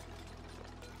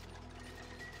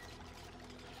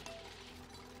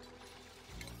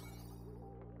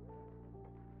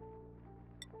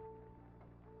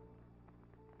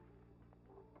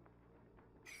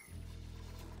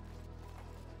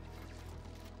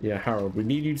 Yeah, Harold, we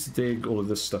need you to dig all of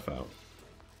this stuff out.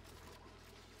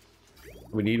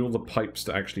 We need all the pipes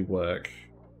to actually work.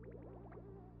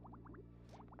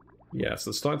 Yeah, so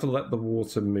it's starting to let the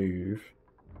water move.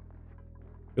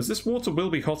 Because this water will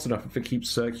be hot enough if it keeps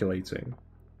circulating.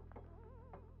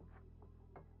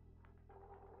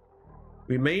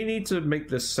 We may need to make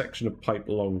this section of pipe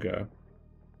longer.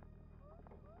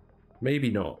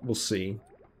 Maybe not, we'll see.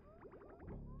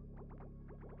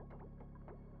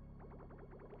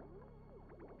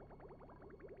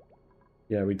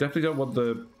 Yeah, we definitely don't want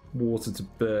the water to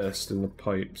burst in the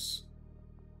pipes.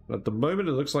 At the moment,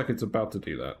 it looks like it's about to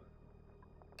do that.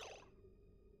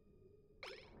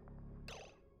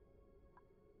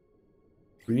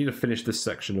 We need to finish this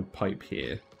section of pipe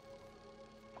here.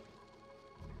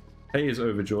 Hay is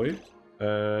overjoyed,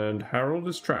 and Harold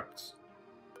is trapped.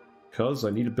 Because I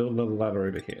need to build another ladder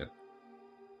over here.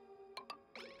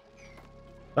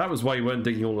 That was why you weren't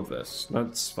digging all of this.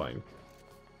 That's fine.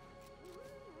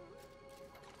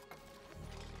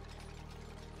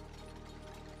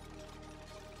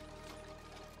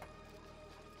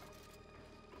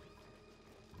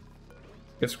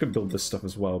 Guess we could build this stuff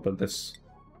as well, but this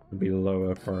would be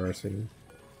lower priority.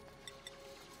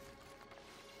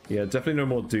 Yeah, definitely no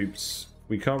more dupes.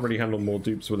 We can't really handle more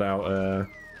dupes without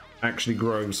actually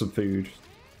growing some food.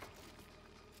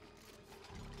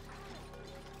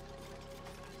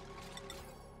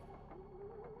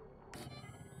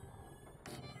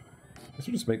 Let's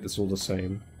just make this all the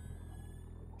same.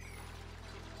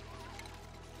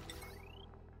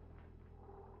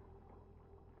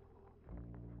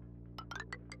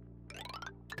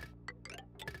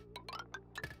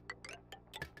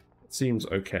 Seems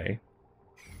okay.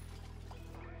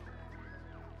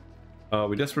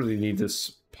 We desperately need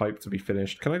this pipe to be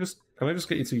finished. Can I just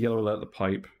get you to yellow alert the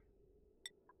pipe?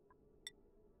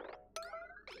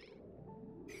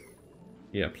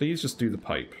 Yeah, please just do the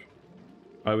pipe.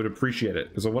 I would appreciate it,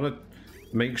 because I want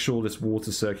to make sure this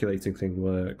water circulating thing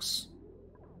works.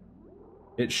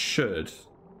 It should,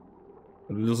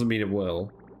 but it doesn't mean it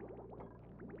will.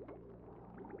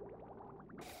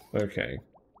 Okay.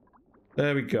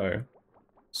 There we go.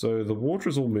 So the water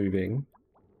is all moving.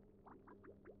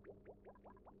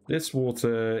 This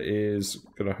water is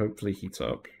going to hopefully heat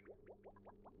up.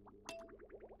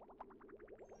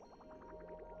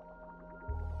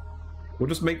 We'll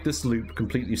just make this loop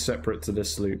completely separate to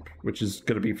this loop, which is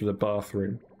going to be for the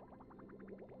bathroom.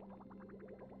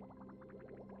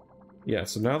 Yeah,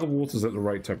 so now the water's at the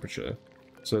right temperature.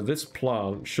 So this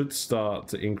plant should start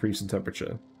to increase in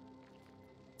temperature.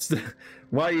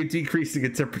 Why are you decreasing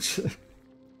in temperature?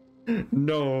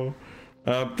 No.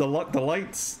 The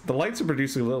lights are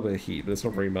producing a little bit of heat, but it's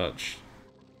not very much.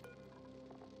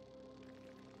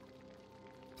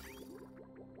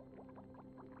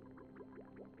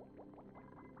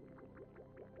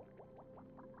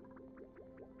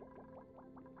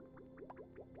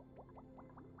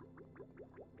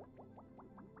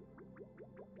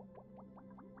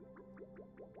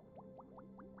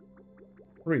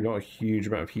 Probably not a huge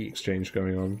amount of heat exchange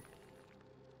going on.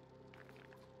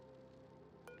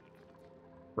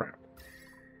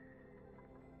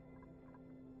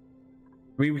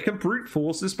 I mean, we can brute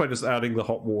force this by just adding the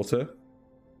hot water.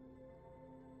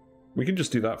 We can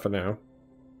just do that for now.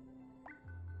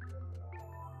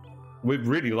 We're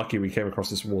really lucky we came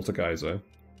across this water geyser.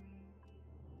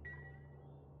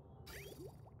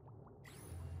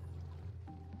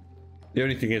 The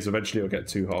only thing is, eventually it'll get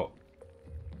too hot.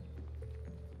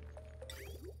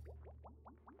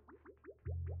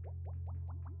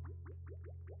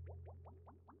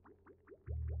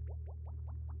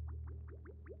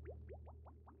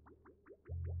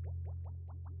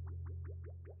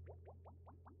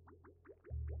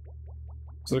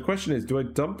 So the question is, do I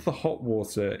dump the hot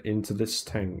water into this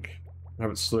tank and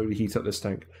have it slowly heat up this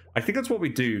tank? I think that's what we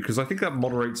do, because I think that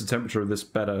moderates the temperature of this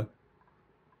better.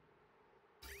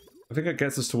 I think that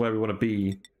gets us to where we want to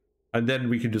be, and then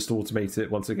we can just automate it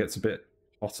once it gets a bit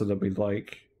hotter than we'd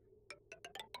like.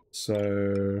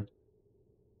 So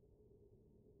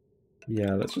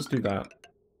yeah, let's just do that.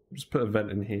 Just put a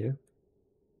vent in here.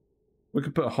 We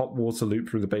could put a hot water loop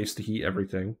through the base to heat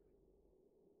everything.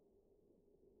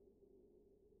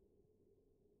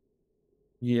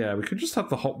 Yeah, we could just have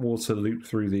the hot water loop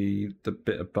through the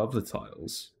bit above the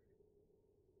tiles.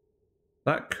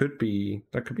 That could be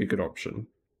a good option.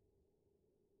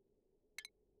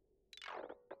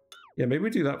 Yeah, maybe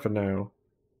we do that for now.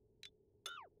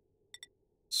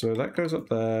 So that goes up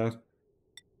there.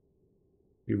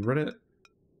 We run it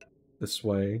this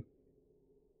way.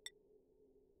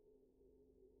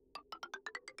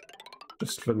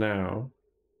 Just for now.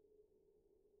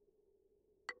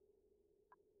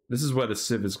 This is where the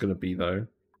sieve is going to be, though.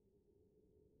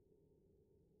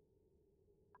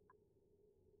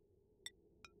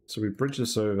 So we bridge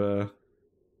this over.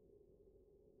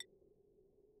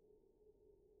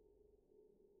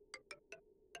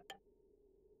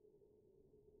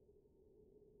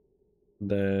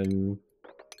 Then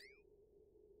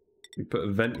we put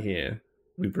a vent here.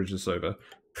 We bridge this over.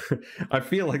 I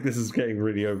feel like this is getting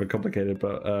really overcomplicated,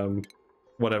 but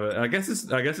whatever. I guess this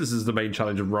is the main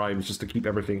challenge of Rime, is just to keep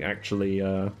everything actually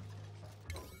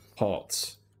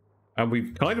hot. And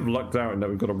we've kind of lucked out in that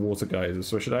we've got a water geyser,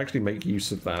 so I should actually make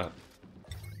use of that.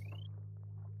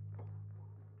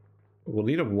 We'll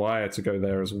need a wire to go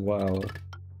there as well.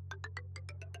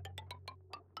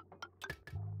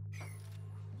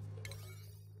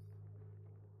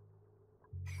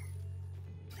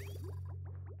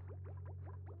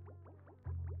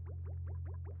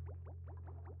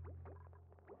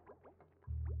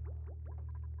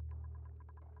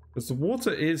 Because the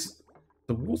water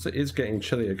is getting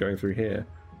chillier going through here.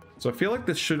 So I feel like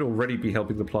this should already be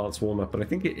helping the plants warm up, and I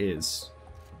think it is.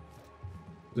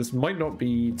 This might not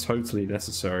be totally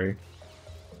necessary.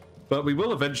 But we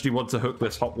will eventually want to hook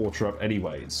this hot water up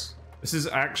anyways. This is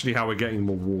actually how we're getting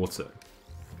more water.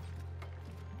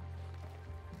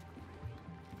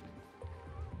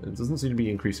 It doesn't seem to be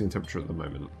increasing temperature at the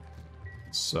moment.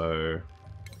 So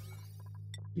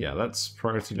yeah, that's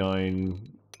priority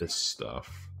 9, this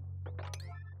stuff.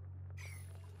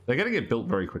 They're getting it built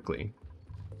very quickly.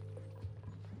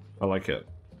 I like it.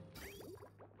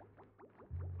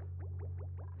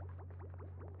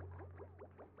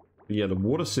 But yeah, the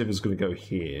water sieve is going to go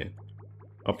here.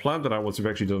 I've planned that out once we've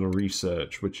actually done a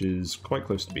research, which is quite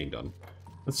close to being done.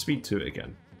 Let's speed to it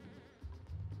again.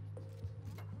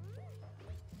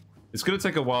 It's going to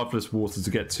take a while for this water to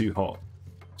get too hot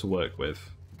to work with.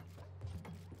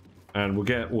 And we'll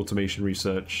get automation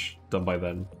research done by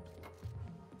then.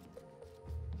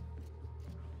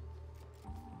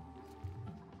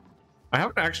 I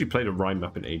haven't actually played a Rime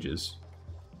map in ages.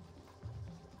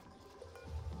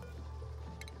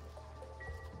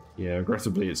 Yeah,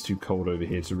 aggressively it's too cold over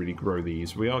here to really grow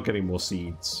these. We are getting more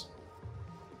seeds.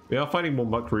 We are finding more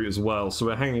muckroot as well, so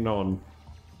we're hanging on.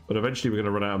 But eventually we're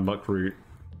going to run out of muckroot.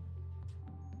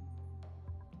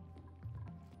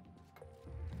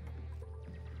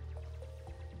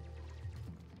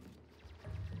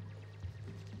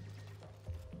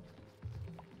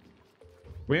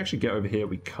 We actually get over here,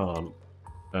 we can't.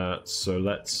 So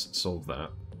let's solve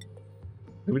that.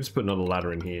 Maybe just put another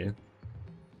ladder in here.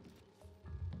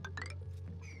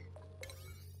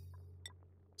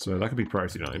 So that could be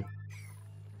priority 9.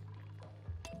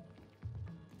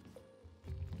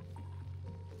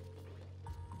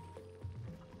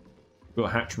 We've got a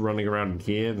hatch running around in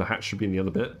here. The hatch should be in the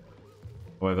other bit.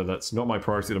 However, that's not my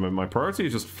priority at the moment. My priority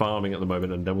is just farming at the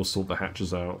moment, and then we'll sort the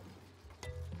hatches out.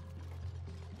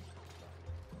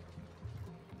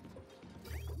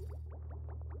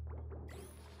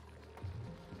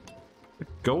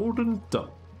 Golden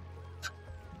Dump.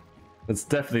 That's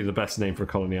definitely the best name for a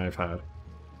colony I've had.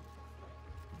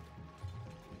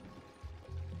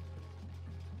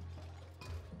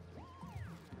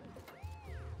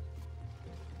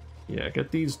 Yeah,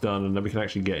 get these done, and then we can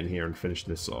actually get in here and finish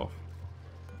this off.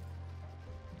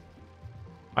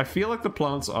 I feel like the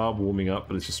plants are warming up,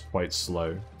 but it's just quite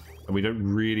slow. And we don't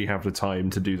really have the time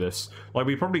to do this. Like,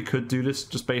 we probably could do this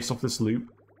just based off this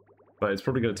loop, but it's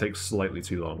probably going to take slightly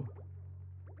too long.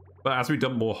 But as we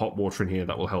dump more hot water in here,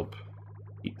 that will help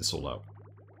heat this all up.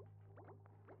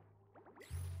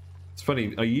 It's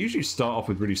funny, I usually start off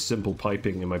with really simple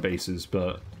piping in my bases,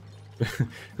 but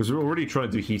because we're already trying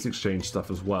to do heat exchange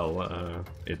stuff as well,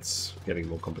 it's getting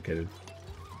more complicated.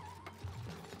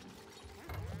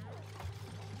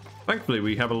 Thankfully,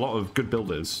 we have a lot of good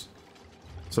builders.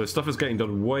 So stuff is getting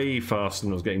done way faster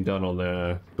than it was getting done on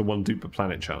the one dupe per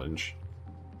planet challenge,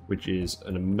 which is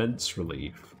an immense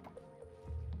relief.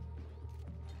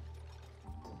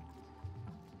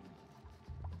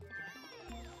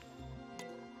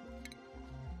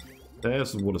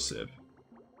 There's the water sieve.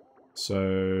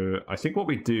 So I think what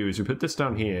we do is we put this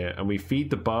down here and we feed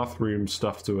the bathroom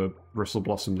stuff to a Bristle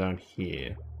Blossom down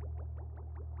here.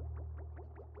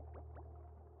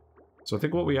 So I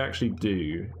think what we actually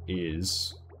do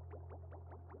is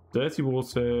dirty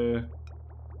water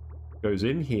goes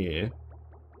in here,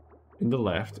 in the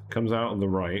left, comes out on the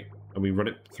right, and we run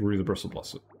it through the Bristle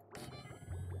Blossom.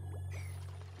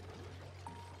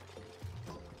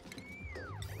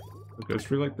 It goes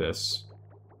through like this.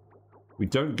 We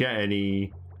don't get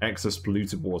any excess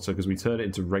polluted water because we turn it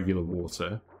into regular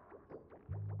water.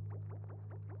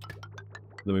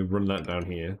 Then we run that down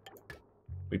here.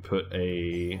 We put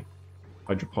a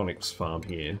hydroponics farm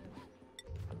here.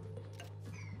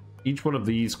 Each one of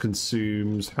these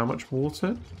consumes how much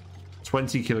water?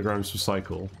 20 kilograms per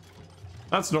cycle.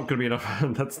 That's not going to be enough.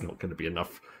 That's not going to be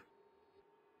enough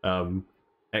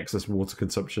excess water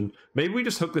consumption. Maybe we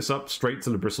just hook this up straight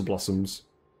to the Bristle Blossoms.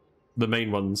 The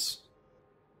main ones.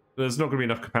 There's not going to be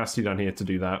enough capacity down here to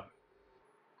do that.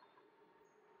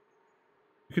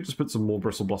 We could just put some more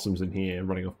Bristle Blossoms in here,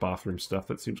 running off bathroom stuff.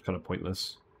 That seems kind of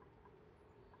pointless.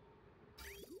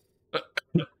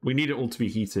 We need it all to be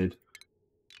heated.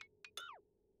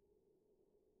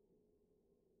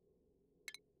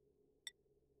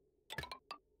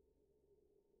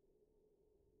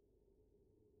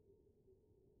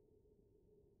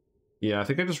 Yeah, I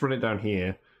think I just run it down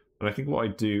here. And I think what I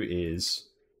do is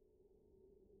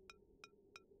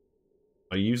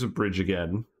I use a bridge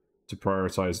again to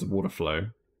prioritize the water flow.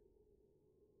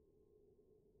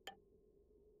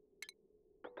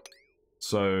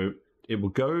 So it will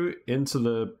go into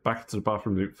the back into the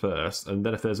bathroom loop first, and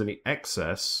then if there's any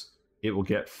excess, it will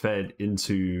get fed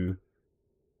into...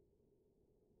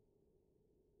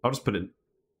 I'll just put it...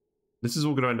 This is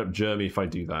all going to end up germy if I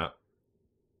do that.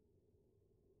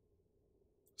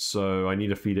 So I need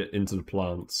to feed it into the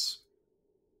plants.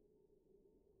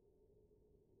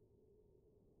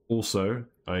 Also,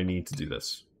 I need to do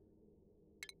this.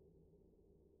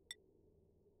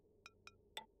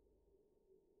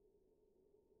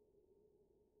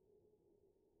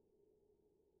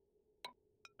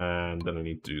 And then I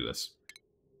need to do this.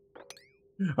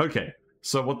 Okay,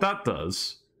 so what that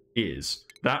does is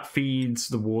that feeds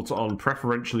the water on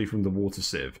preferentially from the water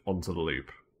sieve onto the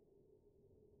loop.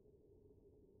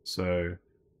 So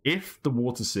if the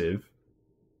water sieve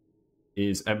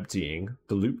is emptying,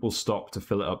 the loop will stop to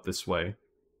fill it up this way.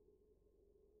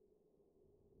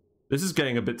 This is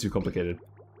getting a bit too complicated.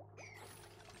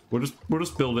 We'll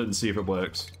just build it and see if it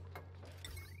works.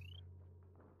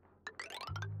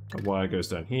 A wire goes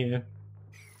down here.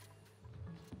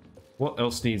 What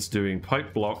else needs doing?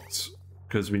 Pipe blocked,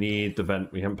 because we need the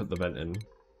vent. We haven't put the vent in.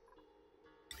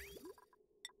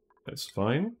 That's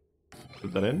fine.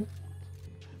 Put that in.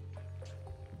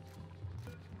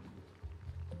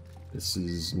 This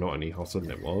is not any hotter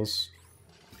than it was.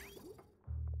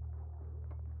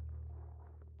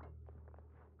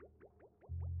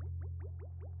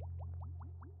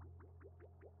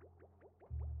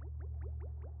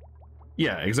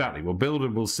 Yeah, exactly. We'll build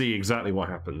and we'll see exactly what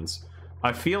happens.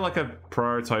 I feel like I've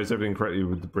prioritized everything correctly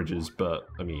with the bridges, but,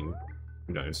 I mean,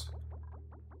 who knows?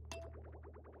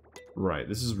 Right,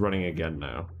 this is running again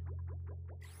now.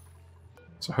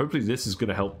 So hopefully this is going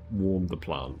to help warm the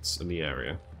plants in the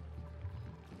area.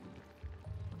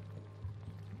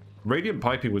 Radiant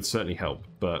piping would certainly help,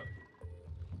 but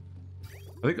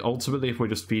I think ultimately if we're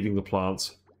just feeding the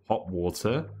plants hot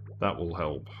water, that will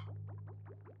help.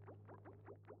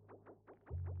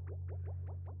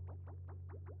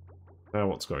 Now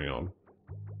what's going on?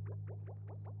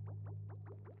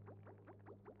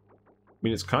 I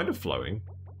mean, it's kind of flowing.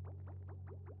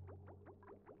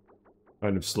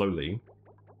 Kind of slowly.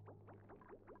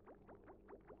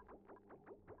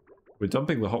 We're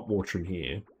dumping the hot water in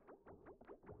here.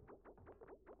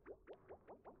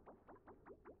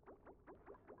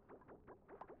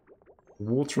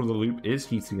 water on the loop is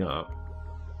heating up.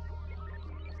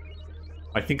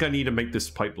 I think I need to make this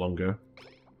pipe longer.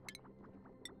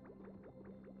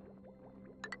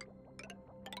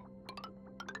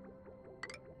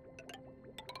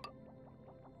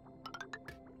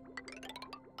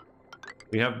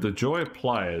 We have the joy of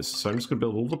pliers, so I'm just going to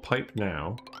build all the pipe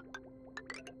now.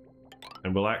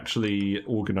 And we'll actually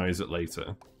organize it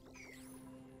later.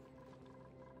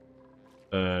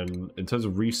 In terms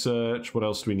of research, what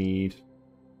else do we need?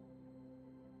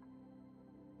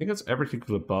 I think that's everything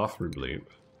for the bathroom loop.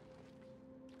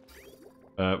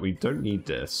 We don't need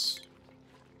this.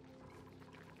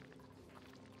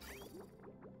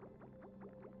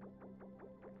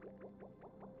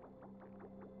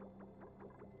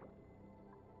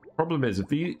 Problem is,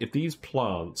 if these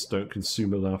plants don't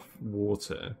consume enough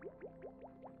water,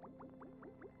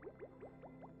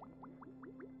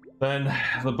 then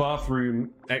the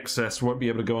bathroom excess won't be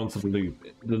able to go onto the loop.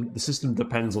 The system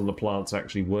depends on the plants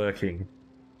actually working.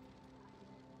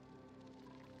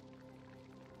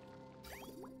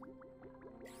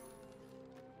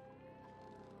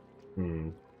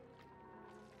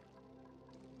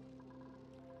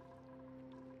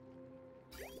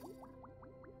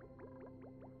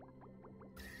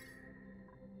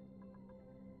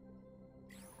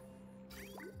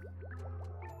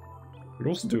 We'd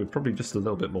also do with probably just a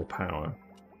little bit more power.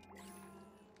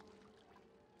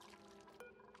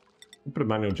 We'll put a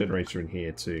manual generator in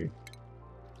here too.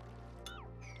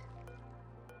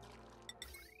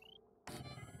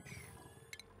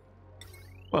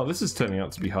 Well, this is turning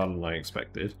out to be harder than I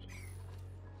expected.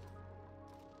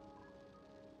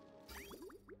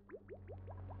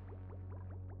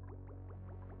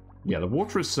 Yeah, the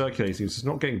water is circulating, so it's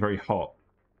not getting very hot.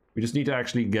 We just need to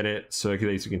actually get it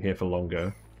circulating in here for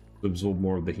longer. Absorb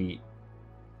more of the heat.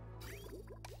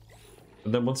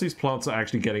 And then once these plants are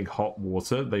actually getting hot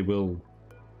water, they will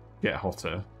get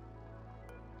hotter.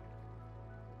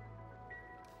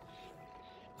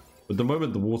 At the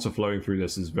moment, the water flowing through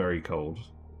this is very cold.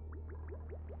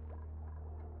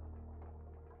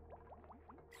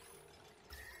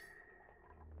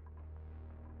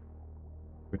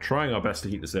 We're trying our best to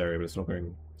heat this area, but it's not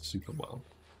going super well.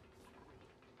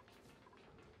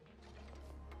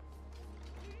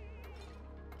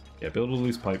 Yeah, build all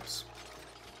these pipes.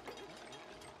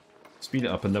 Speed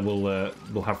it up, and then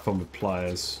we'll have fun with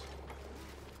pliers.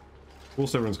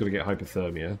 Also, everyone's going to get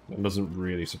hypothermia. That doesn't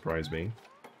really surprise me.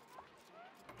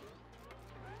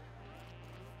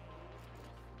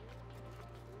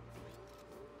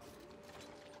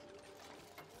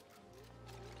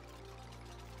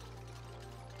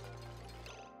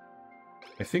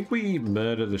 I think we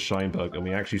murder the shine bug, and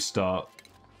we actually start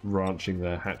ranching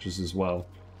the hatches as well.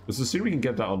 Because the sooner we can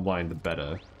get that online, the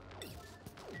better.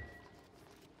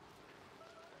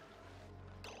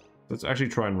 Let's actually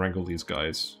try and wrangle these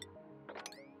guys.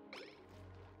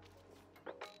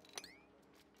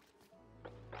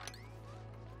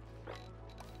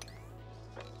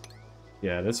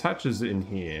 Yeah, there's hatches in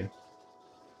here.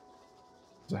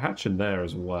 There's a hatch in there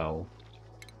as well.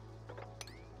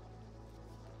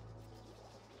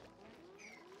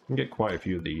 I can get quite a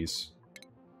few of these.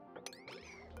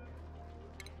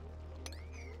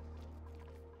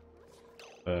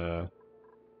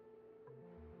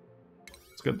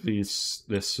 Let's get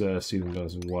this sealing gun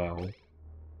as well.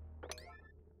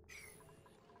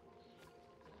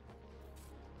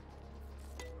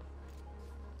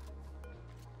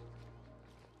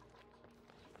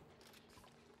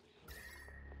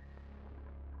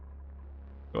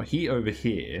 Got heat over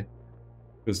here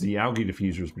because the algae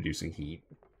diffuser is producing heat.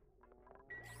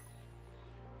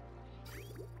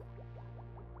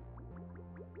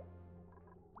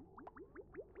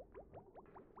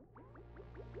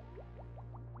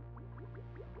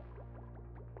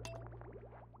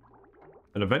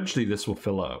 And eventually this will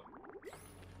fill up.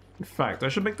 In fact, I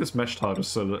should make this meshed harder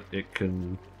so that it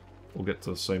can all get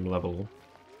to the same level.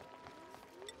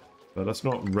 But that's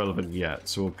not relevant yet,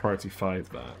 so we'll priority 5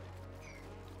 that.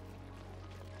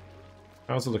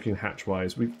 How's it looking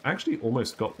hatch-wise? We've actually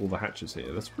almost got all the hatches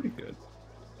here. That's pretty good.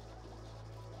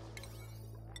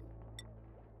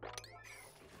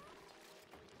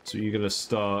 So you're going to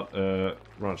start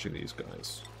ranching these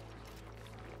guys.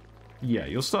 Yeah,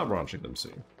 you'll start ranching them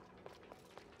soon.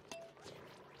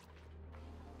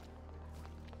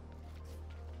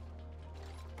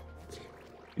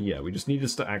 Yeah, we just need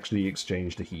us to actually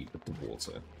exchange the heat with the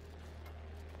water.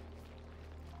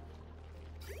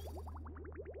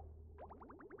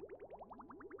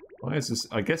 Why is this?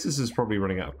 I guess this is probably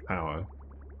running out of power.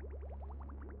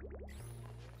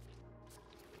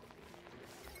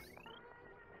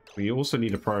 We also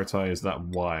need to prioritize that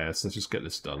wire, so let's just get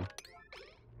this done.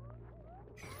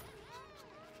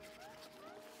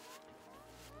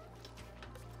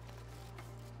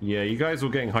 Yeah, you guys all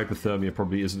getting hypothermia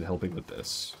probably isn't helping with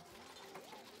this.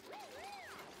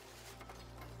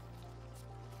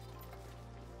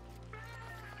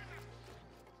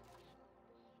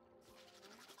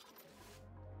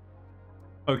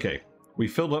 Okay, we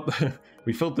filled up.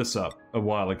 We filled this up a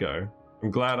while ago. I'm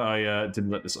glad I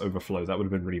didn't let this overflow. That would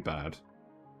have been really bad.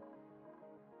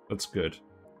 That's good.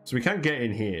 So we can get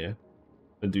in here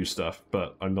and do stuff,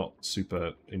 but I'm not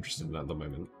super interested in that at the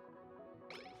moment.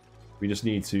 We just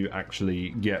need to actually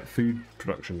get food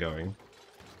production going.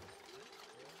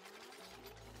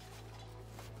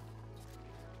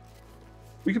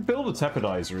 We could build a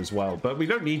tepidizer as well, but we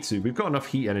don't need to. We've got enough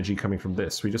heat energy coming from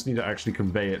this. We just need to actually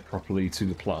convey it properly to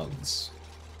the plants.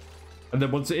 And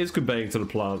then once it is conveying to the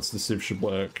plants, the sieve should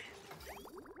work.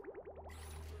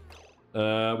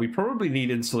 We probably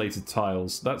need insulated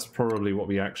tiles. That's probably what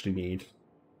we actually need.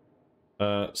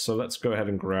 So let's go ahead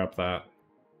and grab that.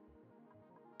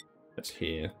 That's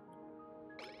here.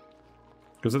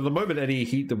 Because at the moment, any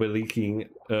heat that we're leaking,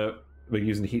 we're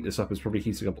using to heat this up is probably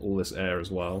heating up all this air as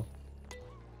well.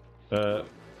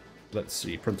 Let's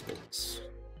see, printables.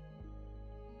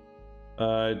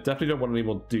 Definitely don't want any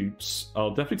more dupes. I'll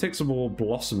definitely take some more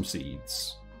blossom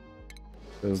seeds.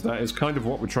 Because that is kind of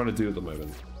what we're trying to do at the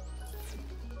moment.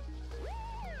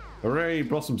 Hooray,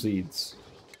 blossom seeds.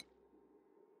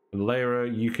 And Lyra,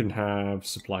 you can have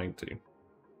supplying too.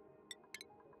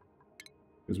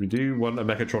 Because we do want a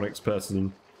mechatronics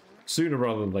person sooner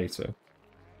rather than later.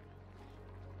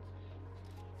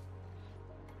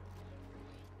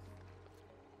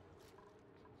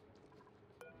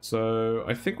 So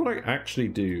I think what I actually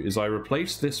do is I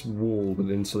replace this wall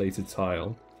with insulated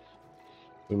tile.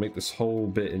 We'll make this whole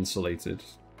bit insulated.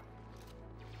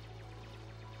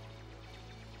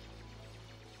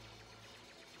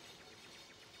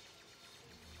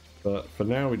 But for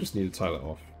now we just need to tile it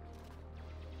off.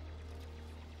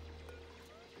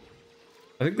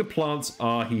 I think the plants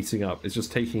are heating up, it's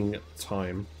just taking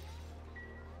time.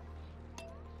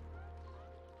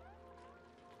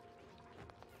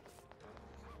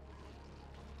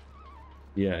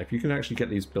 Yeah, if you can actually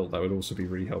get these built, that would also be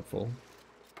really helpful.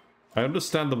 I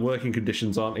understand the working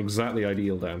conditions aren't exactly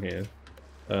ideal down here,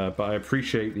 but I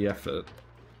appreciate the effort.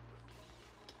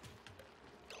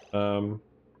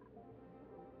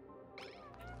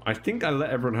 I think I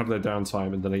let everyone have their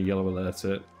downtime and then I yellow alert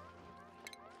it.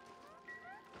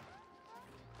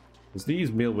 Because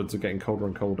these mealwoods are getting colder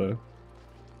and colder.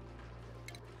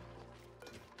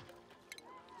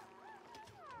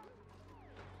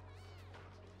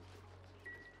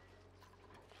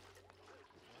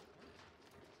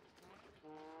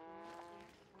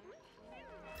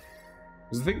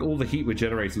 Because I think all the heat we're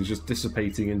generating is just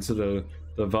dissipating into the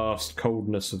vast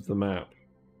coldness of the map.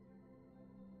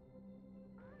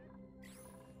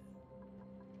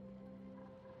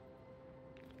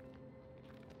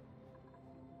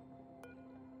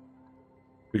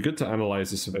 Be good to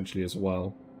analyze this eventually as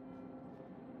well.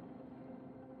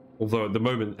 Although at the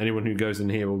moment, anyone who goes in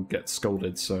here will get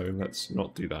scolded, so let's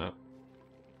not do that.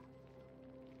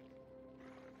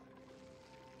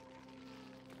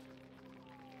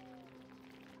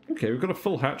 Okay, we've got a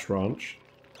full hatch ranch.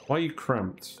 Why are you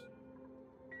cramped?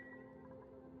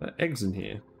 There are eggs in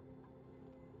here.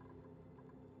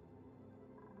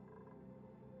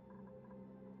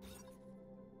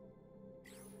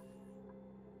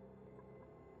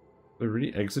 Are there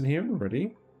really eggs in here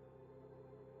already?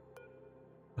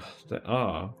 There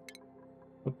are.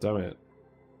 God damn it.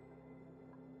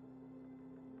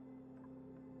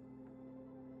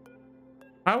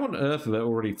 How on earth are there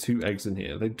already 2 eggs in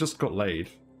here? They just got laid.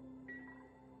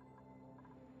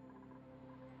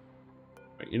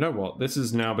 You know what? This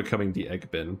is now becoming the egg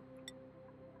bin.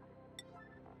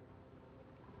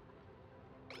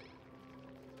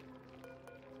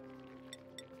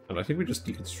 And I think we just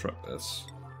deconstruct this.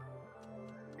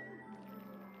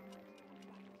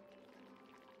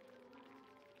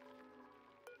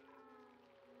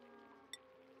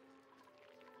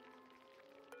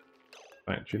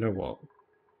 In fact, you know what?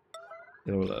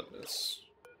 You know what that is.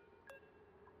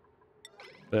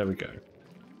 There we go.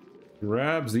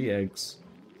 Grabs the eggs.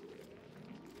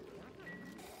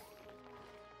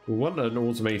 We'll want an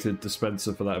automated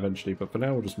dispenser for that eventually, but for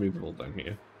now we'll just move them all down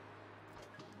here.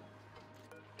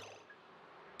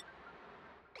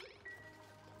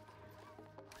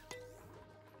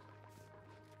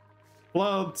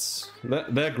 Plants!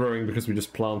 They're growing because we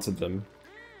just planted them.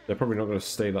 They're probably not going to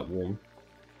stay that warm.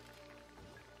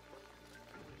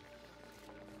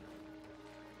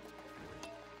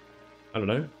 I don't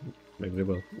know. Maybe they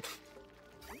will.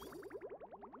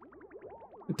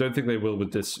 I don't think they will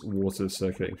with this water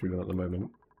circulating through them at the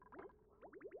moment.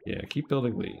 Yeah, keep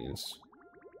building these.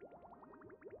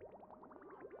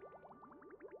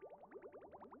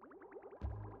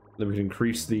 Then we can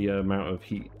increase the amount of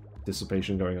heat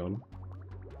dissipation going on.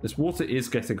 This water is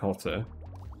getting hotter,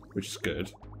 which is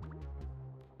good.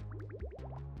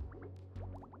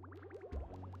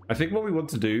 I think what we want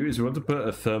to do is we want to put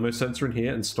a thermosensor in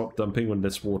here and stop dumping when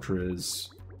this water is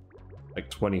like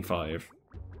 25.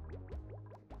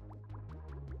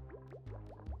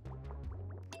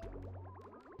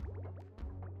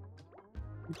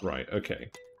 Right,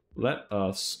 okay. Let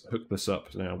us hook this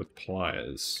up now with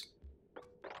pliers.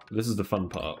 This is the fun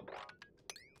part.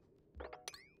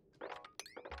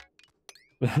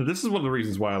 This is one of the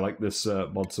reasons why I like this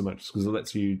mod so much, because it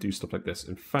lets you do stuff like this.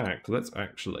 In fact, let's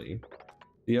actually...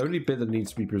 The only bit that needs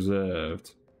to be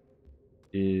preserved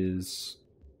is...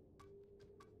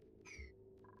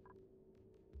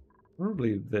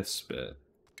 probably this bit.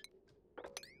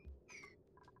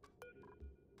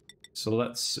 So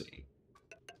let's see.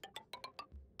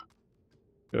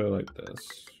 Go like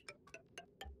this.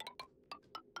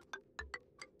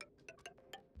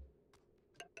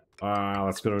 Ah,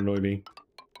 that's gonna annoy me.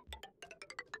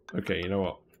 Okay, you know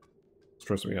what? Let's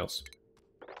try something else.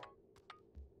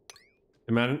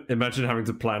 Imagine having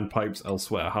to plan pipes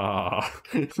elsewhere. Ha!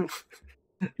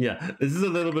 Yeah, this is a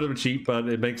little bit of a cheat, but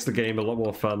it makes the game a lot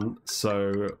more fun,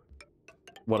 so...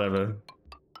 whatever.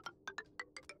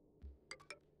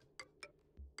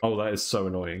 Oh, that is so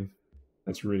annoying.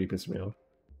 That's really pissed me off.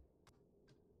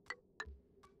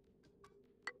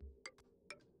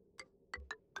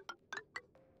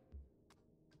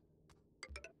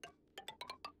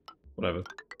 Whatever.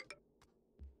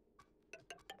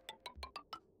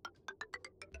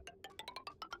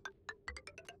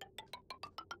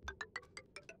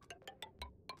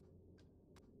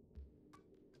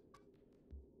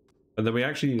 And then we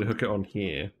actually need to hook it on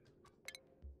here.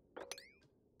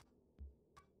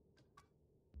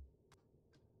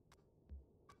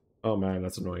 Oh man,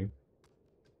 that's annoying.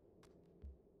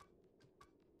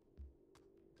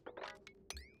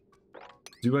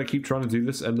 Do I keep trying to do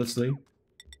this endlessly?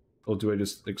 Or do I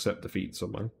just accept defeat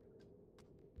somewhere?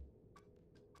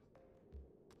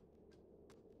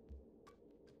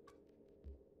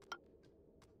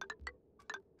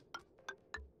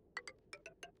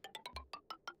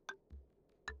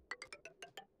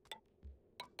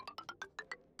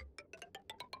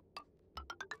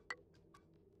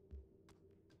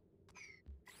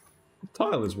 The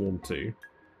tile is warm too.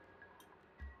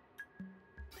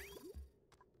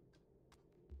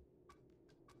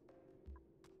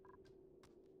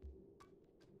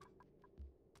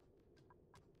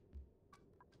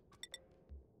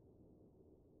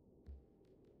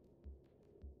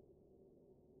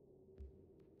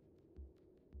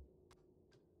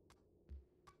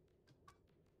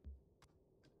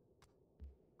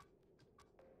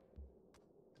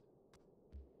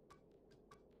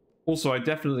 Also, I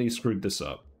definitely screwed this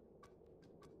up.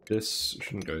 This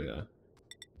shouldn't go there.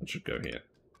 It should go here.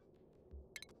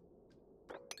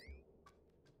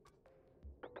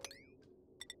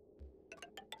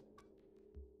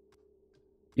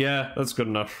 Yeah, that's good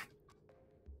enough.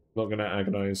 Not gonna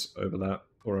agonize over that,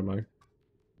 or am I?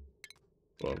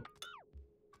 Well.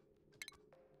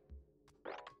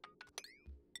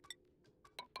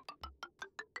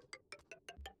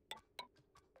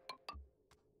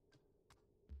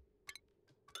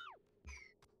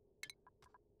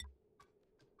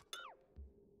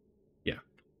 Yeah,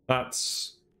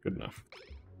 that's good enough.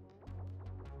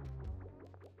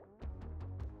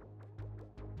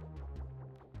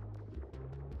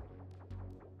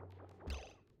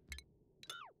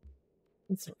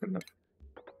 That's not good enough.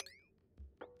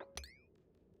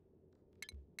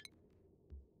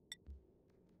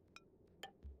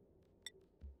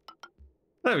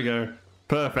 There we go.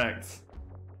 Perfect.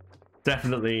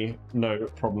 Definitely no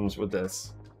problems with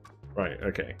this. Right,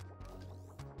 okay.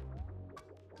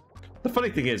 The funny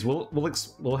thing is,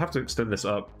 we'll have to extend this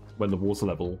up when the water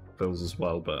level fills as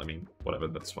well, but I mean, whatever,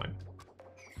 that's fine.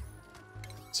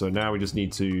 So now we just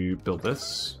need to build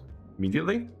this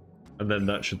immediately, and then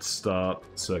that should start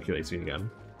circulating again.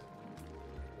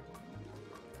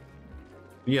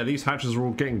 Yeah, these hatches are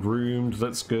all getting groomed.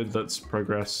 That's good. That's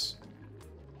progress.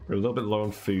 We're a little bit low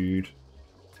on food.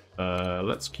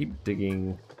 Let's keep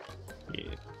digging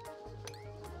here.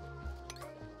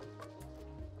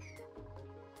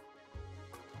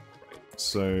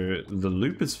 So the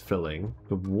loop is filling.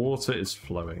 The water is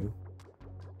flowing.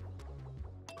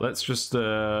 Let's just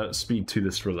speed to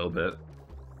this for a little bit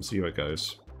and see how it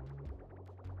goes.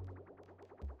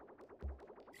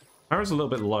 Power's a little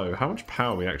bit low. How much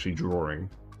power are we actually drawing?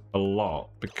 A lot,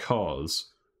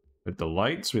 because With the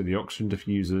lights, with the oxygen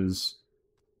diffusers.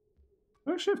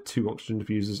 I actually have 2 oxygen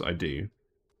diffusers. I do.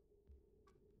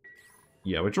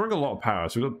 Yeah, we're drawing a lot of power,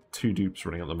 so we've got 2 dupes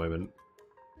running at the moment.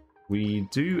 We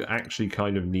do actually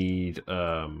kind of need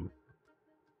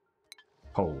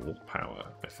pole power,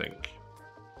 I think.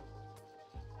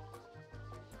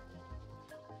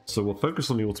 So we'll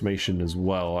focus on the automation as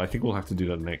well. I think we'll have to do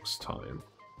that next time.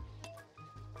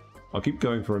 I'll keep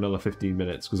going for another 15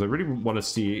 minutes because I really want to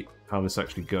see how this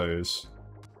actually goes.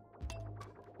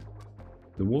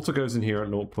 The water goes in here at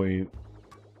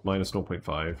minus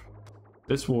 0.5.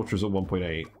 This water is at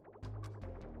 1.8.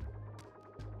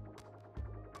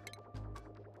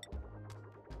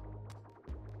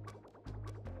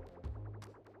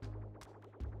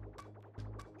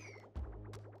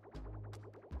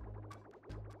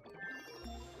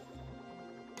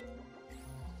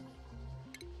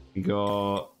 We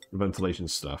got ventilation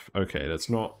stuff. Okay, that's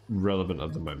not relevant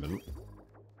at the moment.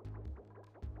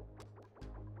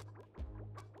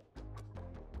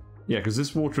 Yeah, because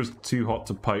this water is too hot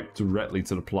to pipe directly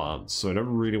to the plants, so I don't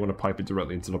really want to pipe it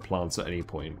directly into the plants at any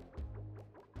point.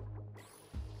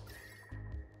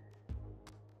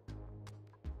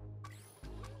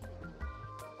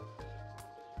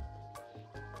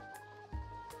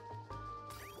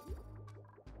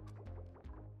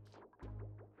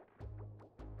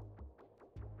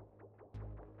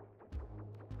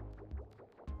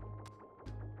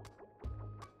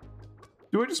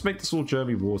 Do I just make this all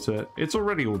germy water? It's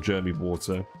already all germy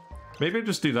water. Maybe I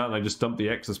just do that and I just dump the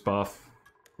excess bath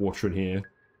water in here.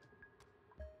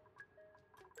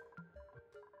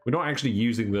 We're not actually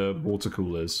using the water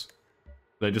coolers.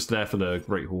 They're just there for the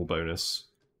Great Hall bonus.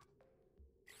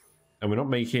 And we're not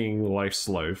making Life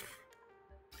Sloth.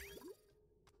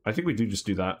 I think we do just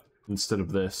do that instead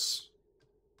of this.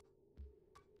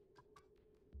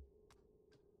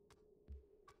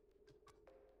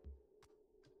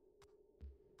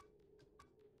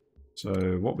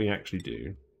 So what we actually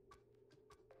do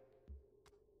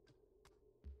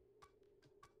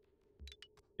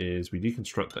is we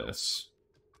deconstruct this.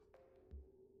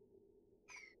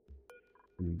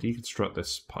 We deconstruct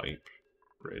this pipe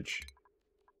bridge.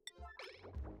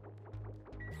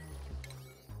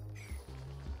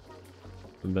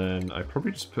 And then I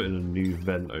probably just put in a new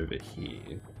vent over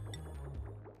here.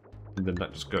 And then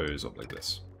that just goes up like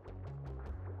this.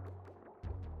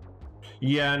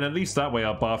 Yeah, and at least that way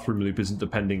our bathroom loop isn't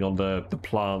depending on the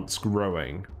plants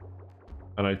growing.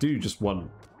 And I do just want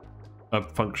a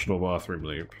functional bathroom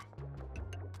loop.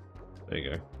 There you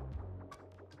go.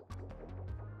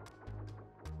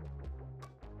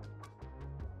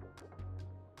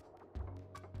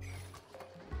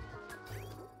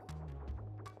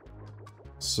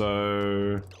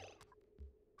 So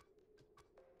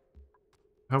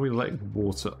how are we letting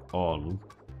water on?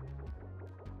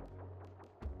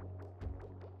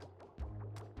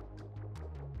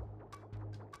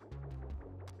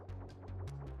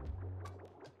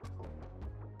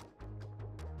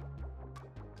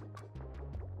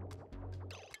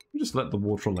 Just let the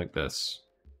water on like this.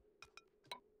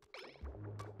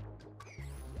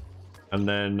 And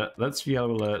then let's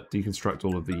yellow alert, deconstruct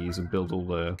all of these and build all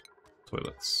the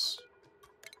toilets.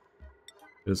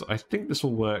 Because I think this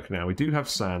will work now. We do have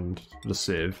sand for the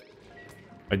sieve.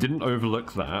 I didn't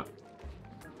overlook that.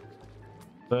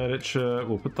 Furniture,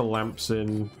 we'll put the lamps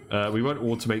in. We won't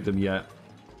automate them yet.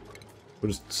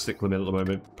 We'll just stick them in at the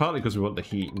moment. Partly because we want the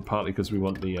heat and partly because we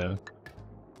want the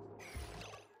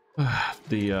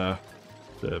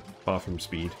bathroom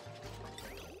speed.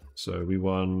 So we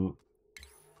want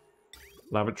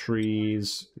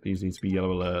lavatories. These need to be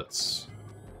yellow alerts.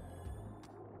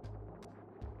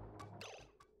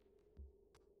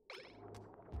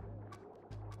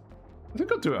 I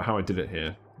think I'll do it how I did it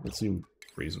here. That seemed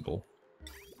reasonable.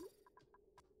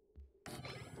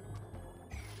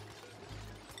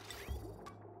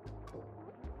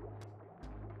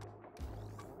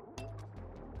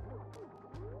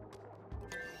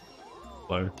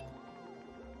 Hello.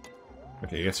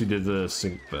 Okay, I guess we did the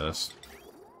sink first.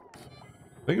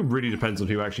 I think it really depends on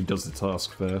who actually does the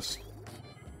task first.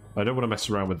 I don't want to mess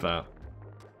around with that.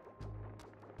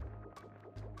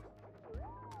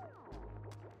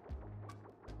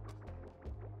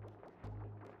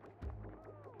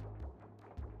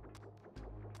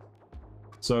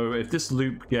 So if this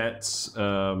loop gets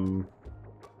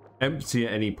empty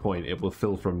at any point, it will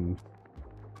fill from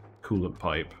coolant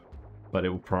pipe. But it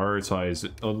will prioritize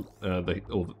it on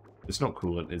it's not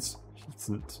coolant, it's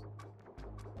heatant.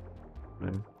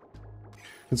 No.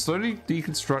 Can slowly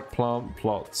deconstruct plant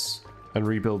plots and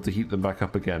rebuild to heat them back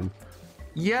up again.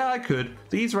 Yeah, I could.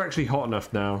 These are actually hot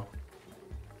enough now.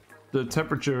 the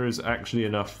temperature is actually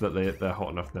enough that they're hot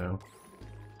enough now.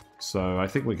 So I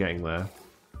think we're getting there.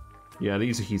 Yeah,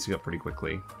 these are heating up pretty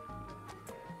quickly.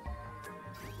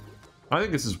 I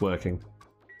think this is working.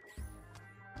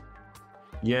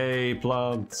 Yay,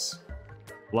 plants!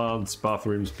 Plants,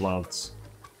 bathrooms, plants.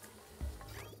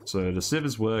 So the sieve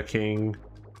is working.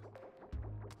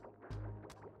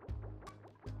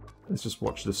 Let's just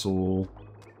watch this all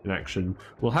in action.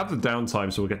 We'll have the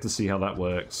downtime, so we'll get to see how that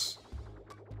works.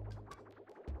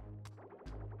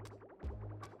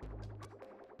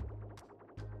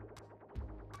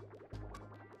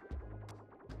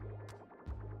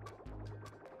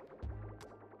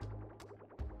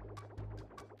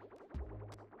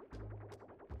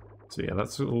 So yeah,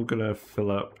 that's all gonna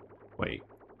fill up. Wait.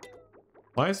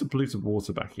 Why is the polluted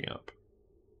water backing up?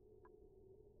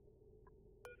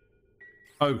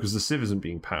 Oh, because the sieve isn't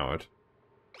being powered.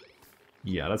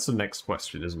 Yeah, that's the next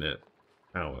question, isn't it?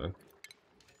 Power.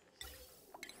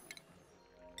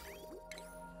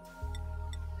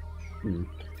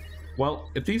 Well,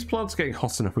 if these plants are getting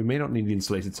hot enough, we may not need the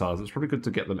insulated tiles. It's probably good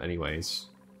to get them anyways.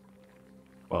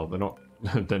 Well, they're not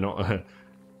they're not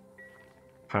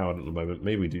powered at the moment.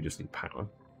 Maybe we do just need power.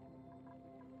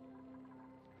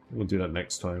 We'll do that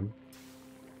next time.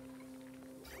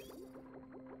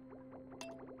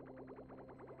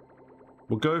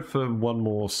 We'll go for one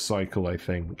more cycle, I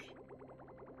think.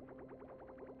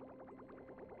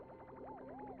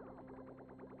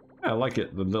 Yeah, I like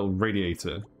it, the little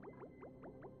radiator.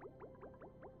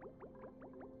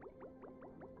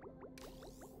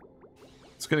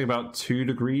 It's getting about 2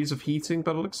 degrees of heating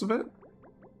by the looks of it.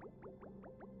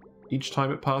 Each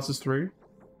time it passes through.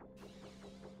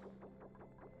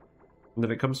 And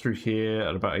then it comes through here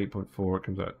at about 8.4, it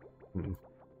comes out. I'm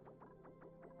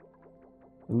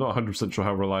not 100% sure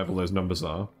how reliable those numbers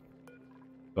are,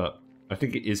 but I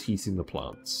think it is heating the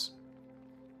plants.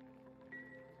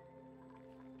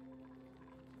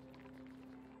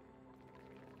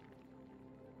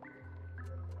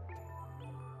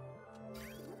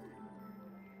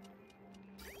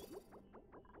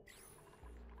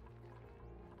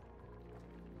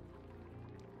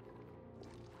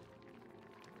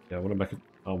 Yeah, I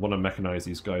want to mechanize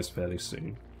these guys fairly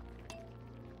soon.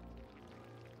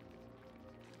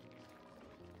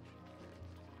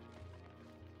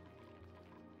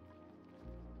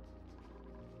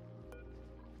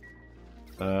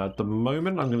 At the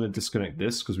moment, I'm going to disconnect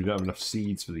this because we don't have enough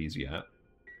seeds for these yet.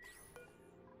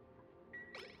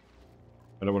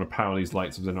 I don't want to power these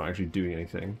lights if they're not actually doing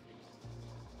anything.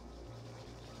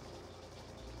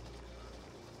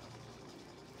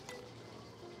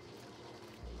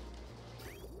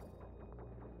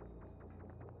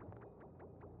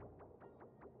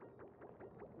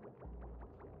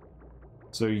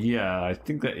 So yeah, I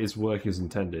think that is working as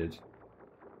intended.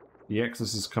 The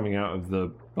excess is coming out of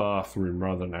the bathroom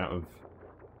rather than out of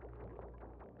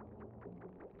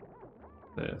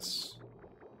this.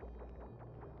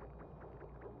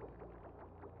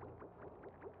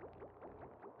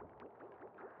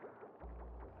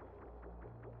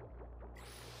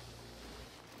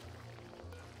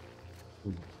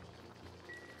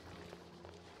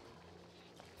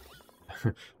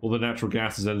 All the natural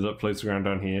gas has ended up floating around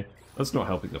down here. That's not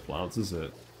helping the plants, is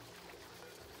it?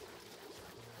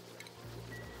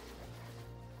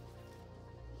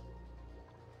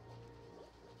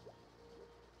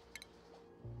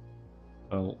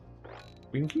 Well,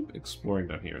 we can keep exploring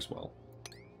down here as well.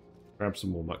 Grab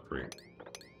some more muckroot.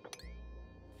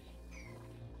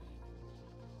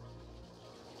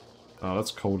 Oh,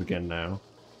 that's cold again now.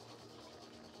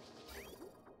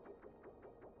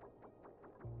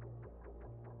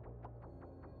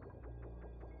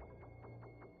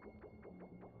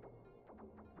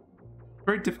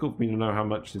 Very difficult for me to know how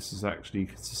much this is actually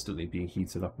consistently being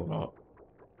heated up or not.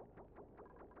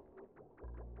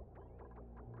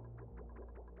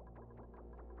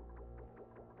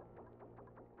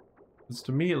 Because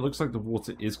to me it looks like the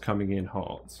water is coming in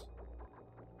hot.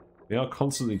 They are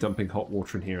constantly dumping hot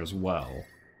water in here as well.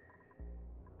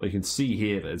 But you can see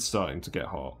here that it's starting to get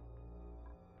hot.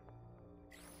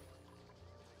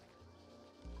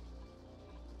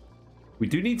 We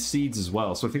do need seeds as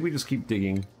well, so I think we just keep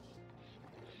digging.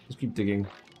 Just keep digging,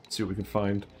 see what we can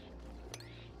find.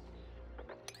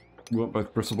 We want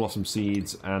both Bristle Blossom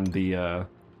seeds and the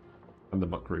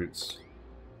muck roots.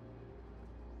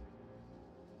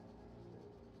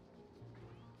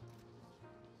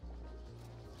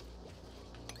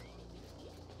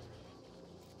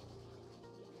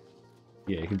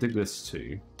 Yeah, you can dig this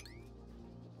too.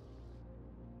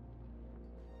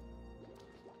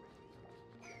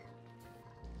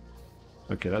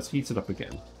 Okay, that's heated up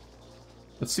again.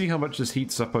 Let's see how much this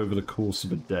heats up over the course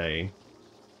of a day.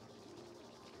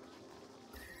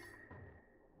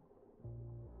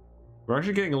 We're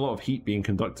actually getting a lot of heat being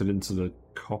conducted into the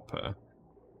copper.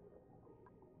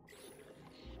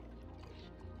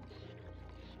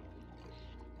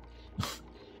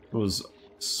 It was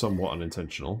somewhat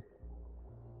unintentional.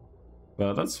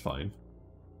 But that's fine.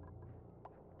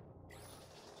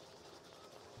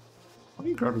 Why are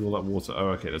you grabbing all that water? Oh,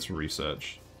 okay, that's for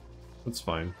research. That's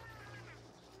fine.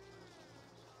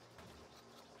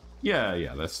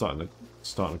 Yeah, they're starting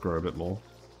to grow a bit more.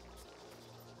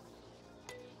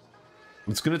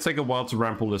 It's going to take a while to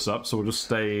ramp all this up, so we'll just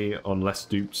stay on less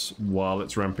dupes while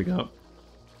it's ramping up.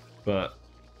 But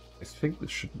I think this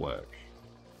should work.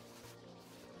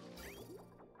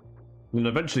 And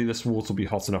eventually this water will be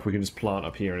hot enough we can just plant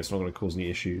up here and it's not going to cause any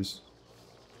issues.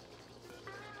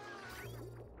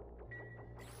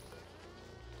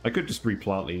 I could just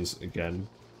replant these again.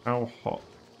 How hot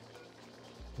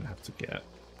do I have to get?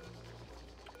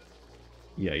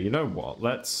 Yeah, you know what?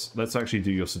 Let's actually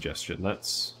do your suggestion.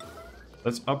 Let's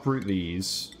uproot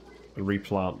these and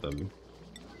replant them.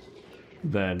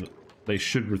 Then they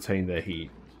should retain their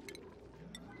heat.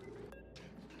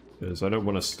 Because I don't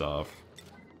want to starve.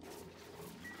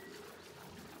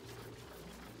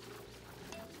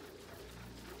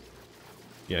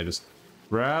 Yeah, just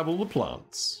grab all the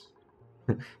plants.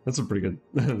 That's a pretty good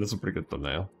that's a pretty good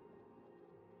thumbnail.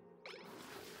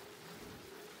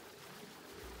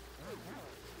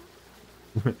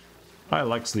 I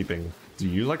like sleeping. Do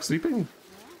you like sleeping?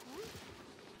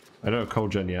 I don't have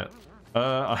cold gen yet.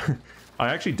 I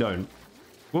actually don't.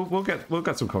 We'll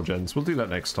get some cold gens. We'll do that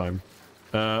next time.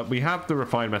 We have the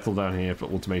refined metal down here for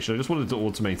automation. I just wanted to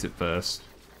automate it first.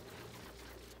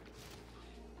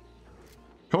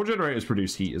 Coal generators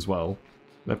produce heat as well.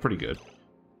 They're pretty good.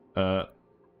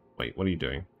 Wait, what are you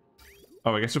doing?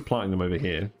 Oh, I guess you're planting them over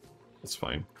here. That's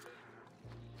fine.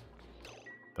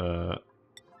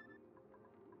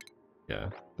 Yeah,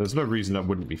 there's no reason that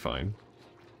wouldn't be fine.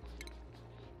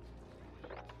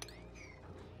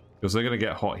 Because they're going to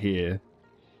get hot here.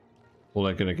 Or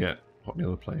they're going to get hot in the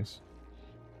other place.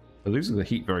 They're losing the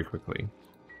heat very quickly.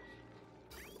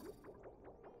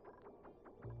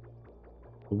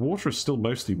 The water is still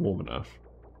mostly warm enough.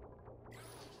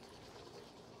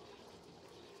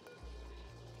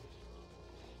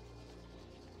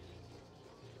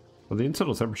 But the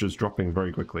internal temperature is dropping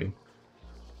very quickly.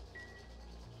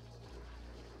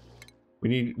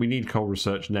 We need coal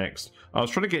research next. I was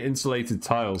trying to get insulated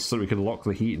tiles so we can lock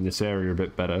the heat in this area a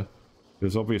bit better.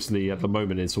 Because obviously at the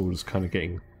moment it's all just kind of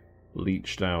getting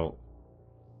leached out.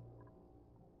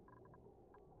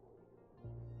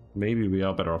 Maybe we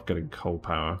are better off getting coal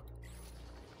power.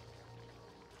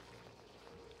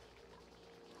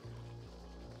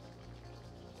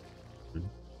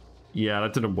 Yeah,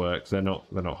 that didn't work. They're not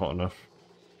hot enough.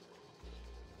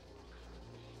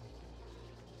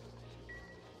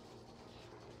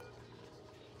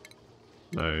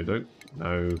 No, don't.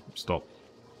 No, stop.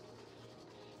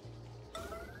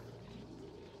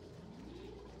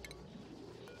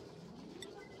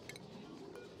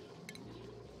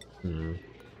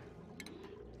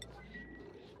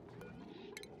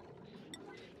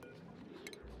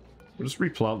 We'll just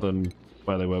replant them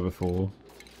where they were before.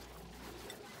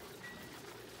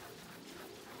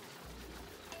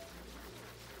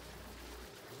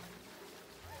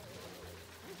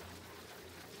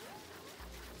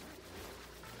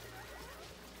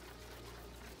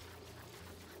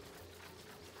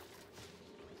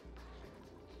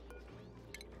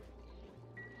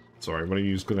 Sorry, one of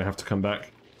you's gonna have to come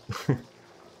back.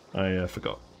 I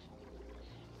forgot.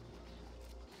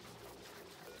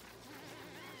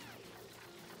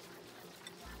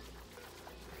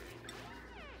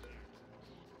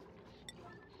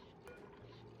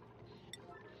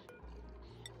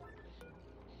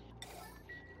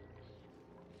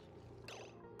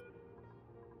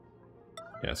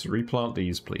 Yes, replant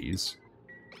these, please.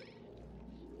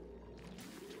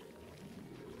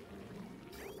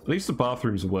 At least the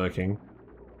bathrooms are working.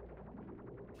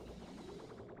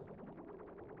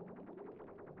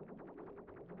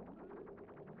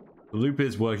 The loop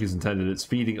is working as intended. It's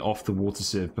feeding off the water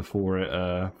sieve before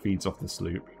it feeds off this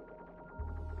loop.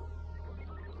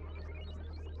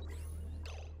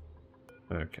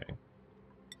 Okay.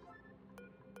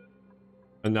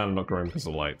 And now I'm not growing because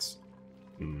of lights.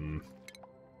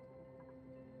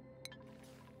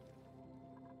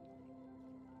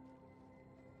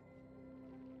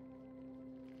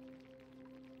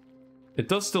 It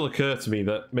does still occur to me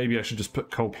that maybe I should just put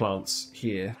coal plants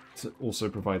here to also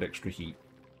provide extra heat.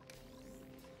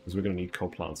 Because we're going to need coal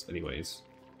plants anyways.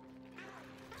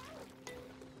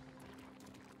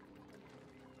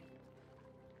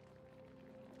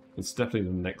 It's definitely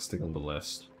the next thing on the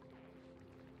list.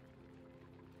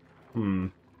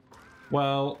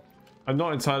 Well, I'm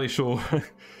not entirely sure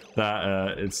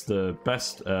that it's the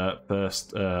best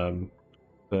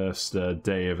first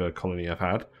day of a colony I've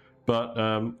had, but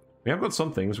we have got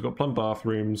some things. We've got plum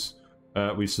bathrooms.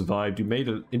 We survived. You made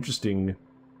an interesting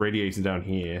radiator down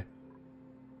here.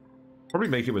 Probably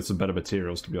make it with some better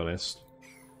materials, to be honest.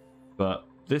 But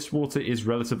this water is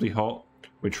relatively hot.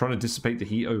 We're trying to dissipate the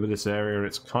heat over this area, and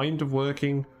it's kind of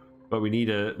working, but we need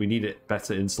it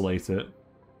better insulate it.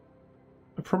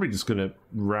 I'm probably just going to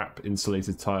wrap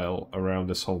insulated tile around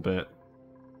this whole bit.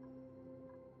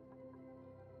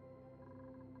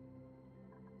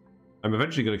 I'm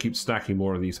eventually going to keep stacking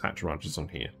more of these hatch ranches on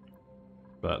here,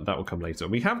 but that will come later.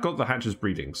 We have got the hatches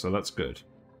breeding, so that's good.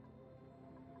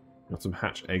 Got some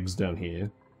hatch eggs down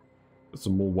here. Got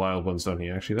some more wild ones down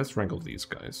here. Actually, let's wrangle these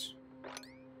guys.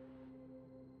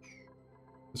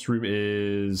 This room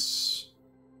is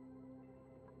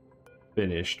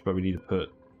finished, but we need to put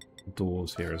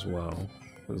doors here as well.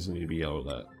 It doesn't need to be yellow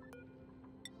lit.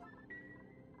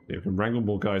 Yeah, we can wrangle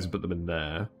more guys and put them in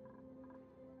there.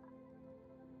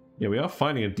 Yeah, we are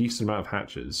finding a decent amount of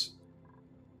hatches.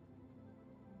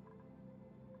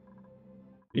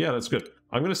 Yeah, that's good.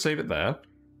 I'm going to save it there.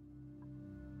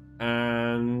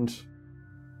 And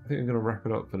I think I'm going to wrap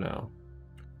it up for now.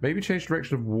 Maybe change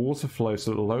direction of water flow so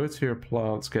that the lower tier of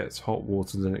plants gets hot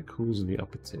water, then it cools in the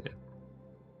upper tier.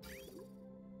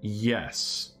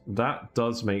 Yes, that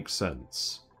does make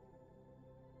sense.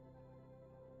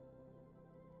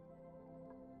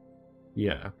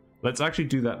 Yeah, let's actually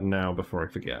do that now before I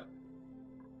forget.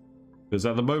 Because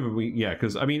at the moment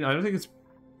because I mean, I don't think it's...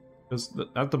 Because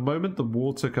at the moment the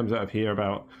water comes out of here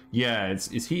about... Yeah,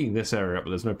 it's heating this area up, but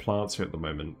there's no plants here at the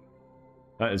moment.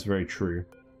 That is very true.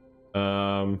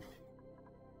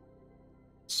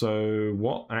 So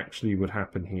what actually would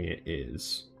happen here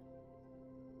is...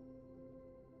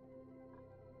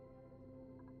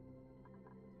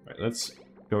 Right, let's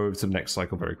go over to the next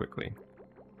cycle very quickly.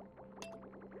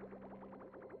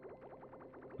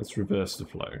 Let's reverse the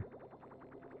flow.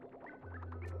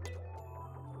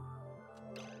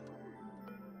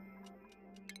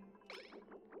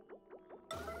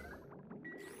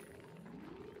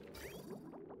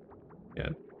 Yeah.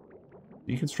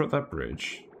 Deconstruct that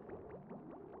bridge.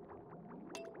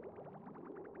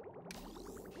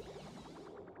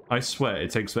 I swear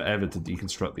it takes forever to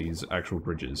deconstruct these actual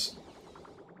bridges.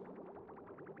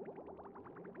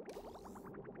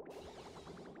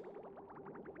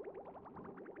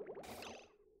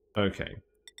 Okay.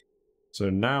 So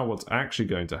now what's actually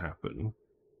going to happen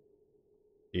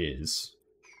is...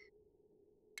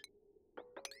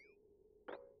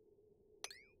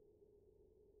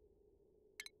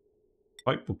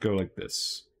 pipe will go like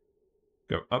this.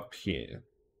 Go up here.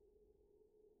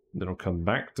 Then I'll come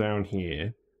back down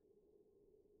here.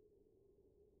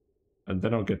 And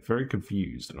then I'll get very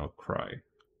confused and I'll cry.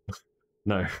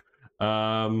 No.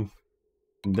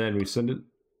 Then we send it...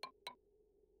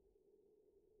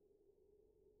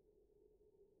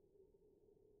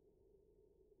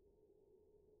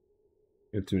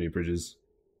 We have too many bridges.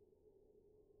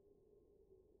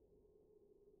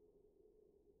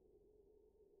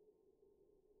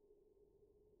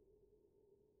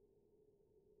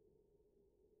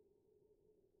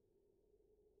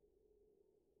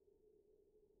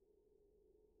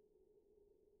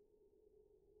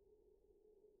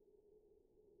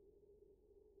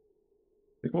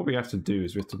 I think what we have to do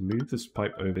is we have to move this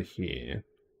pipe over here.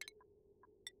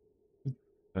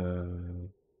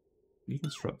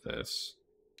 Deconstruct this.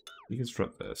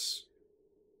 Deconstruct this.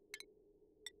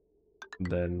 And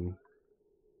then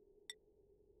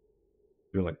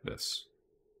go like this.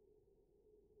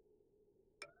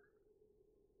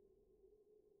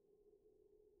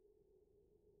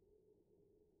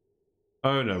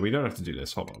 Oh no, we don't have to do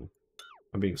this. Hold on.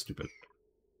 I'm being stupid.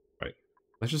 Right.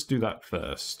 Let's just do that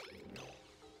first.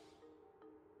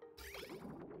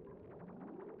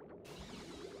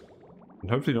 And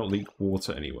hopefully not leak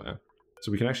water anywhere.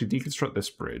 So we can actually deconstruct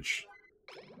this bridge.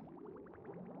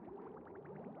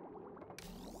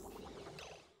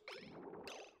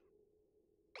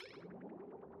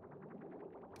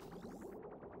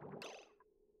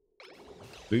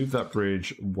 Move that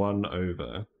bridge one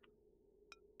over.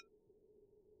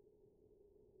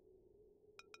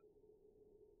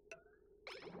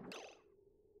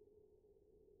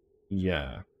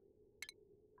 Yeah.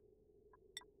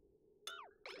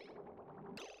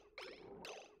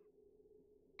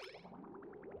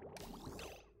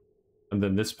 And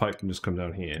then this pipe can just come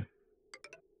down here.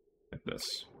 Like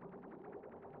this.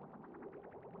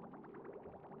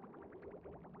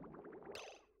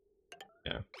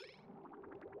 Yeah.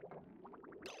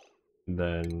 And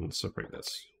then separate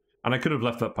this. And I could have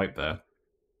left that pipe there.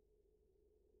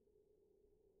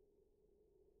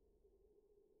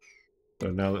 So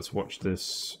now let's watch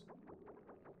this.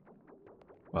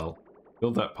 Well,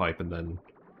 build that pipe and then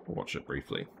we'll watch it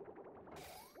briefly.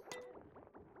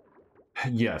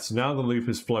 Yes, now the loop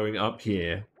is flowing up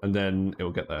here and then it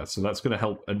will get there. So that's going to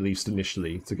help at least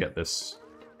initially to get this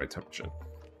right temperature.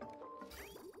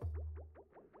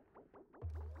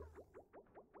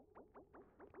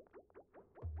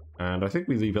 And I think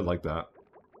we leave it like that.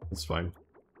 That's fine.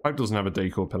 Pipe doesn't have a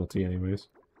decor penalty anyways.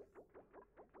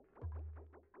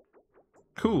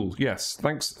 Cool, yes.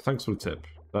 Thanks for the tip.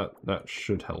 That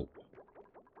should help.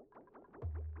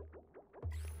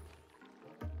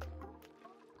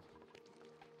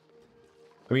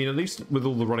 I mean, at least with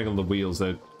all the running on the wheels,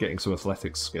 they're getting some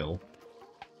athletics skill.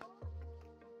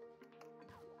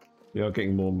 We are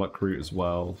getting more muck root as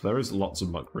well. There is lots of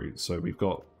muck root, so we've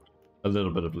got a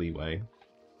little bit of leeway.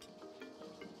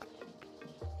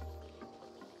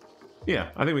 Yeah,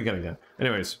 I think we're getting there.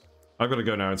 Anyways, I've got to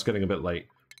go now. It's getting a bit late.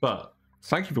 But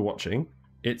thank you for watching.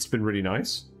 It's been really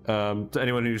nice. To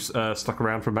anyone who's stuck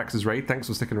around for Max's raid, thanks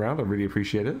for sticking around. I really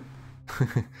appreciate it.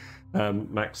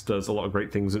 Max does a lot of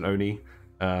great things in Oni.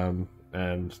 And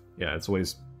yeah, it's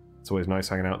always nice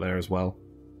hanging out there as well.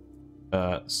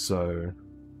 So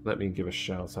let me give a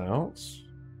shout out.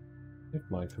 If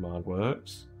my command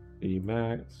works.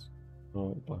 Max.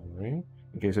 In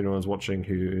case anyone's watching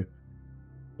who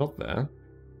not there.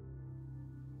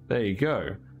 There you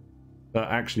go. That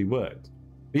actually worked.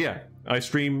 But yeah, I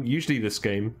stream usually this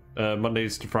game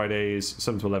Mondays to Fridays,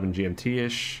 7 to 11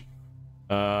 GMT-ish.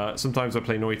 Sometimes I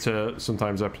play Noita,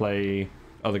 sometimes I play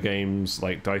other games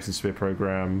like Dyson Sphere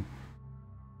Program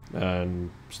and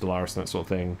Stellaris and that sort of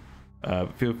thing.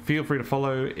 Feel free to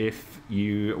follow if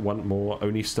you want more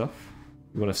Oni stuff.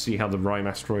 You want to see how the Rime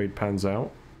asteroid pans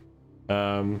out.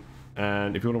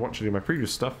 And if you want to watch any of my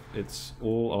previous stuff, it's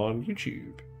all on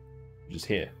YouTube, which is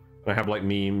here. I have like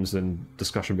memes and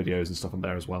discussion videos and stuff on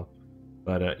there as well.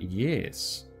 But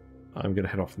yes, I'm going to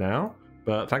head off now.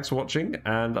 But thanks for watching,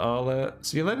 and I'll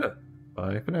see you later.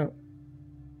 Bye for now.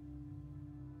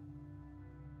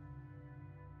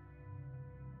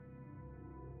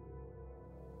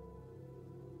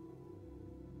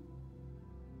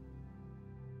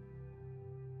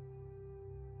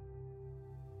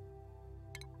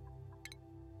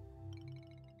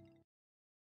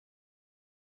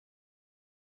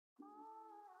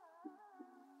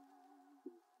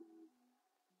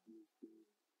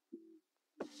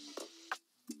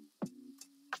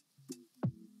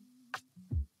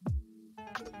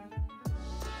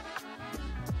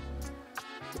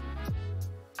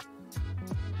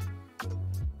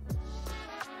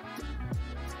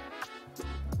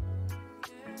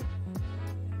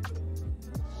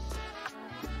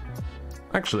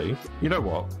 Actually, you know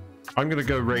what? I'm gonna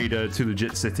go raid to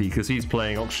Legit City because he's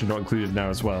playing Oxygen Not Included now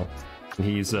as well, and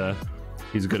he's a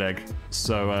good egg.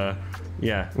 So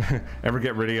yeah, ever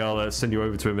get ready? I'll send you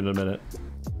over to him in a minute.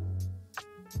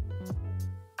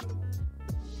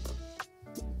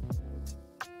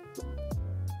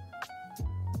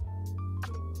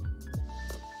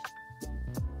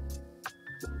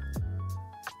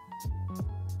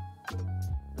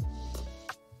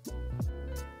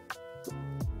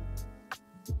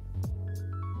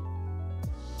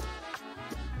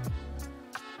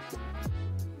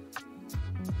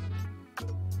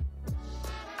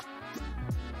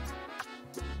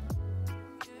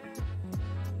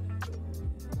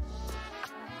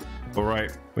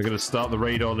 Alright, we're going to start the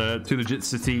raid on To Legit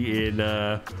City in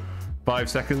 5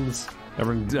 seconds.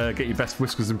 Everyone get your best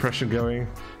Whiskers impression going.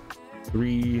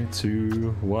 3,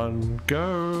 2, 1,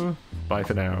 go! Bye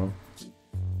for now.